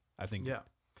would be. I think. Yeah.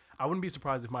 I wouldn't be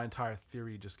surprised if my entire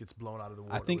theory just gets blown out of the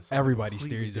water. I think everybody's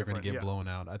theories are going to get blown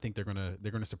out. I think they're going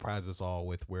to surprise us all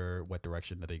with what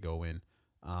direction that they go in.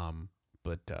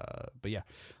 But yeah,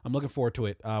 I'm looking forward to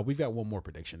it. We've got one more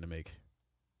prediction to make.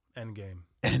 Endgame.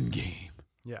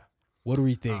 Yeah. What do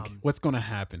we think? What's going to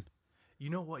happen? You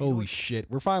know what? Holy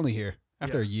shit! We're finally here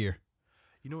after a year.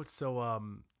 You know what's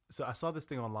so I saw this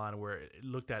thing online where it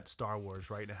looked at Star Wars,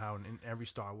 right? And how in every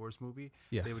Star Wars movie,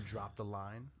 they would drop the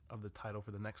line of the title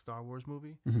for the next Star Wars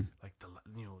movie. Like,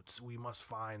 we must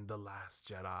find the last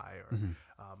Jedi or,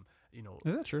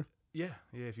 Is that true? Yeah.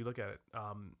 Yeah. If you look at it.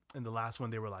 In the last one,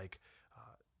 they were like,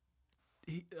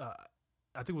 I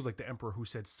think it was like the Emperor who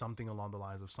said something along the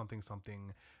lines of something,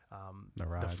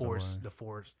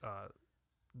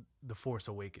 the Force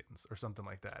Awakens or something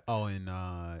like that. Oh, in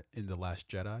The Last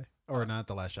Jedi, or not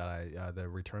The Last Jedi, the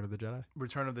Return of the Jedi.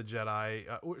 Return of the Jedi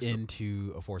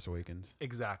into A Force Awakens.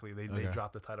 Exactly. They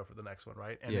dropped the title for the next one,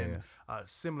 right? And then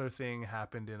similar thing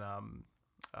happened in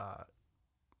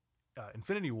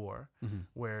Infinity War,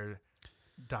 where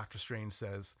Doctor Strange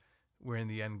says, "We're in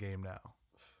the Endgame now."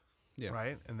 Yeah.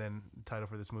 Right? And then the title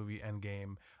for this movie,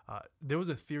 Endgame. There was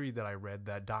a theory that I read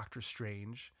that Doctor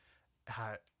Strange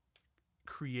had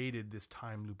created this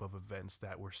time loop of events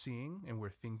that we're seeing, and we're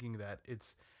thinking that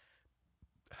it's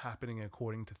happening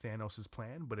according to Thanos'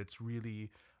 plan, but it's really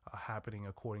happening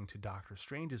according to Doctor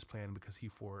Strange's plan because he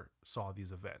foresaw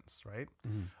these events, right?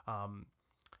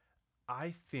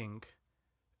 I think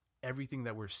everything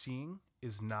that we're seeing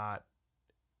is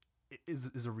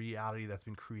a reality that's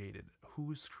been created.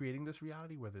 Who's creating this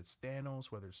reality? Whether it's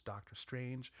Thanos, whether it's Doctor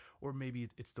Strange, or maybe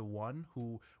it's the one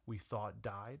who we thought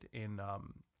died in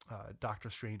Doctor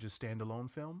Strange's standalone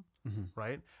film,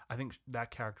 right? I think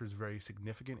that character is very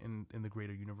significant in the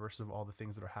greater universe of all the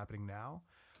things that are happening now.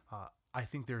 I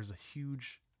think there's a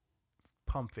huge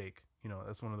pump fake.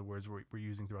 That's one of the words we're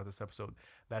using throughout this episode.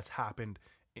 That happened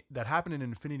in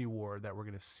Infinity War that we're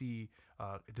going to see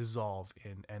dissolve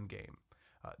in Endgame.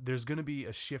 There's going to be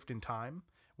a shift in time,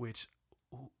 which,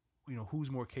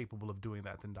 who's more capable of doing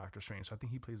that than Doctor Strange? So I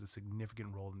think he plays a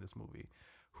significant role in this movie.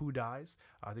 Who dies?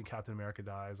 I think Captain America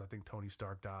dies. I think Tony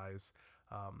Stark dies.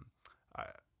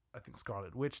 I think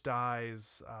Scarlet Witch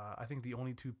dies. I think the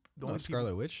only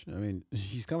Scarlet Witch. I mean,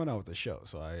 she's coming out with the show,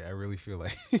 so I really feel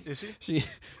like is she?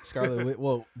 Scarlet Witch.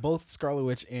 Well, both Scarlet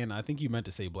Witch and I think you meant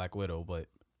to say Black Widow, but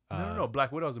no.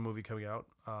 Black Widow's a movie coming out.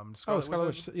 Scarlet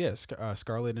Witch. Yeah,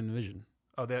 Scarlet and Vision.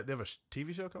 Oh, they have a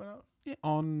TV show coming out? Yeah,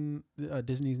 on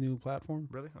Disney's new platform.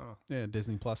 Really? Oh. Yeah,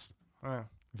 Disney Plus. Oh, yeah.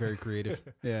 Very creative.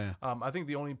 Yeah. I think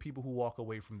the only people who walk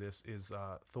away from this is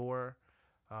Thor.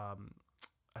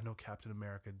 I know Captain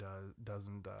America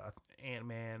doesn't.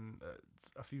 Ant-Man,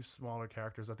 a few smaller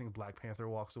characters. I think Black Panther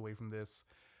walks away from this.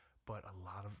 But a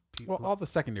lot of people. Well, all the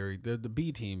secondary, the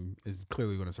B team is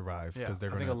clearly going to survive because they're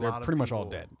pretty people, much all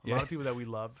dead. A lot of people that we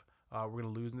love, we're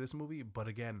going to lose in this movie. But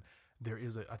again,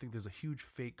 I think there's a huge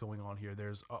fake going on here.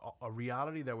 There's a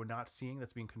reality that we're not seeing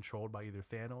that's being controlled by either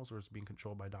Thanos or it's being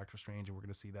controlled by Doctor Strange, and we're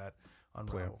going to see that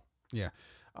unravel. Yeah,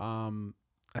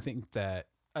 I think that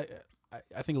I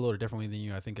think a little differently than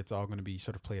you. I think it's all going to be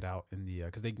sort of played out in the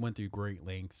because they went through great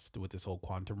lengths with this whole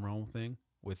quantum realm thing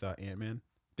with Ant-Man.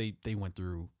 They went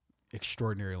through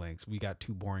extraordinary lengths. We got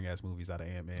 2 boring ass movies out of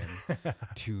Ant-Man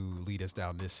to lead us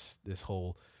down this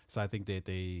whole. So I think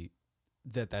that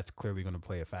that's clearly going to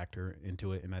play a factor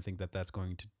into it, and I think that that's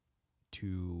going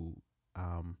to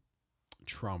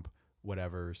trump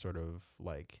whatever sort of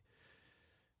like.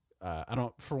 I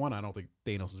don't think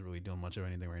Thanos is really doing much of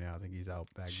anything right now. I think he's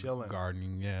out back chilling,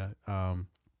 gardening. Yeah.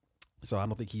 So I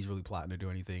don't think he's really plotting to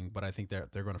do anything, but I think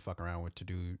that they're going to fuck around with to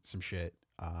do some shit,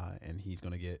 and he's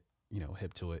going to get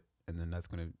hip to it, and then that's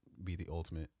going to be the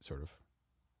ultimate sort of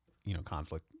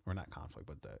conflict, or not conflict,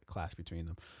 but the clash between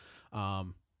them.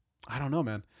 I don't know,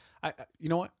 man. I you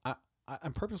know what?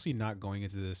 I'm purposely not going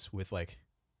into this with like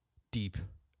deep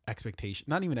expectation,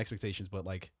 not even expectations, but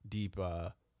like deep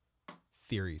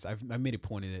theories. I've made a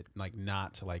point in it, like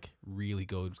not to like really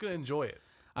go. I'm just gonna enjoy it.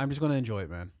 I'm just gonna enjoy it,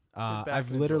 man. And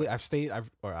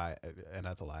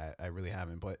that's a lie. I really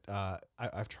haven't, but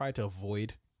I've tried to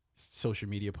avoid social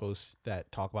media posts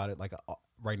that talk about it. Like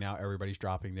right now, everybody's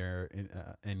dropping their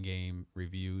Endgame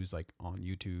reviews like on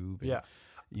YouTube. And,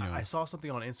 yeah, I saw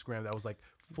something on Instagram that was like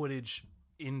footage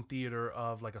in theater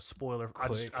of like a spoiler. I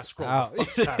scrolled out. The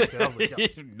fuck past it. I was like, yo,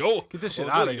 no, get this shit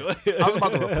out of here. I was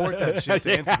about to report that shit to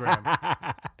Instagram.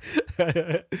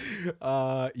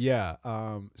 I'm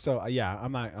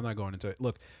not going into it.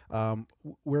 Look,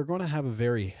 we're going to have a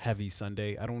very heavy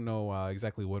Sunday. I don't know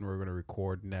exactly when we're going to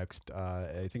record next.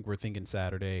 I think we're thinking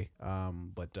Saturday,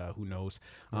 but who knows?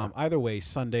 Either way,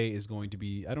 Sunday is going to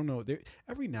be. I don't know.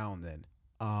 Every now and then,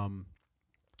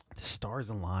 the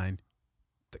stars align.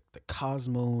 The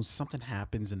cosmos, something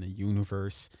happens in the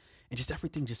universe, and just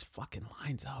everything just fucking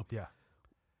lines up. Yeah.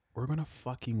 We're going to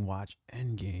fucking watch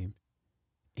Endgame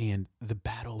and the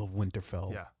Battle of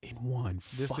Winterfell in one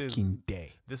fucking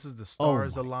day. This is the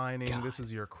stars aligning. God. This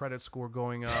is your credit score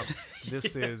going up.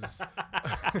 This is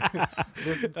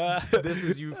this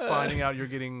is you finding out you're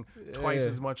getting twice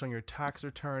as much on your tax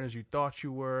return as you thought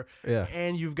you were. Yeah.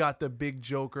 And you've got the big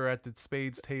joker at the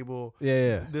spades table.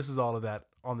 Yeah. This is all of that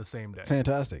on the same day.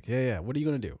 Fantastic. Yeah. What are you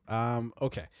going to do?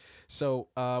 Okay. So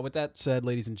with that said,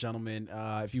 ladies and gentlemen,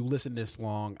 if you listen this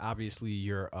long, obviously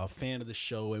you're a fan of the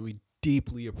show, and we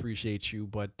deeply appreciate you,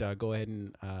 but go ahead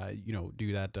and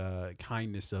do that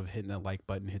kindness of hitting that like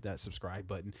button, hit that subscribe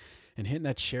button, and hitting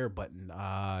that share button.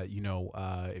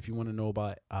 If you want to know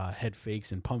about head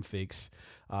fakes and pump fakes,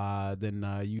 then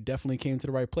you definitely came to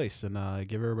the right place, and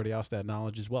give everybody else that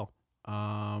knowledge as well.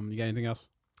 You got anything else?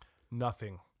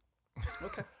 Nothing.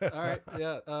 Okay. All right.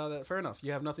 Yeah. Fair enough.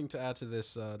 You have nothing to add to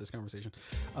this conversation.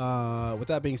 With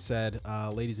that being said,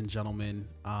 ladies and gentlemen,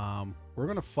 we're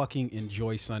gonna fucking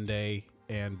enjoy Sunday,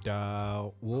 and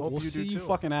we'll see you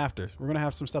fucking after. We're gonna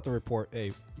have some stuff to report.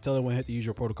 Hey, tell everyone hit the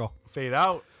usual protocol. Fade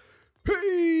out.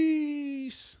 Peace.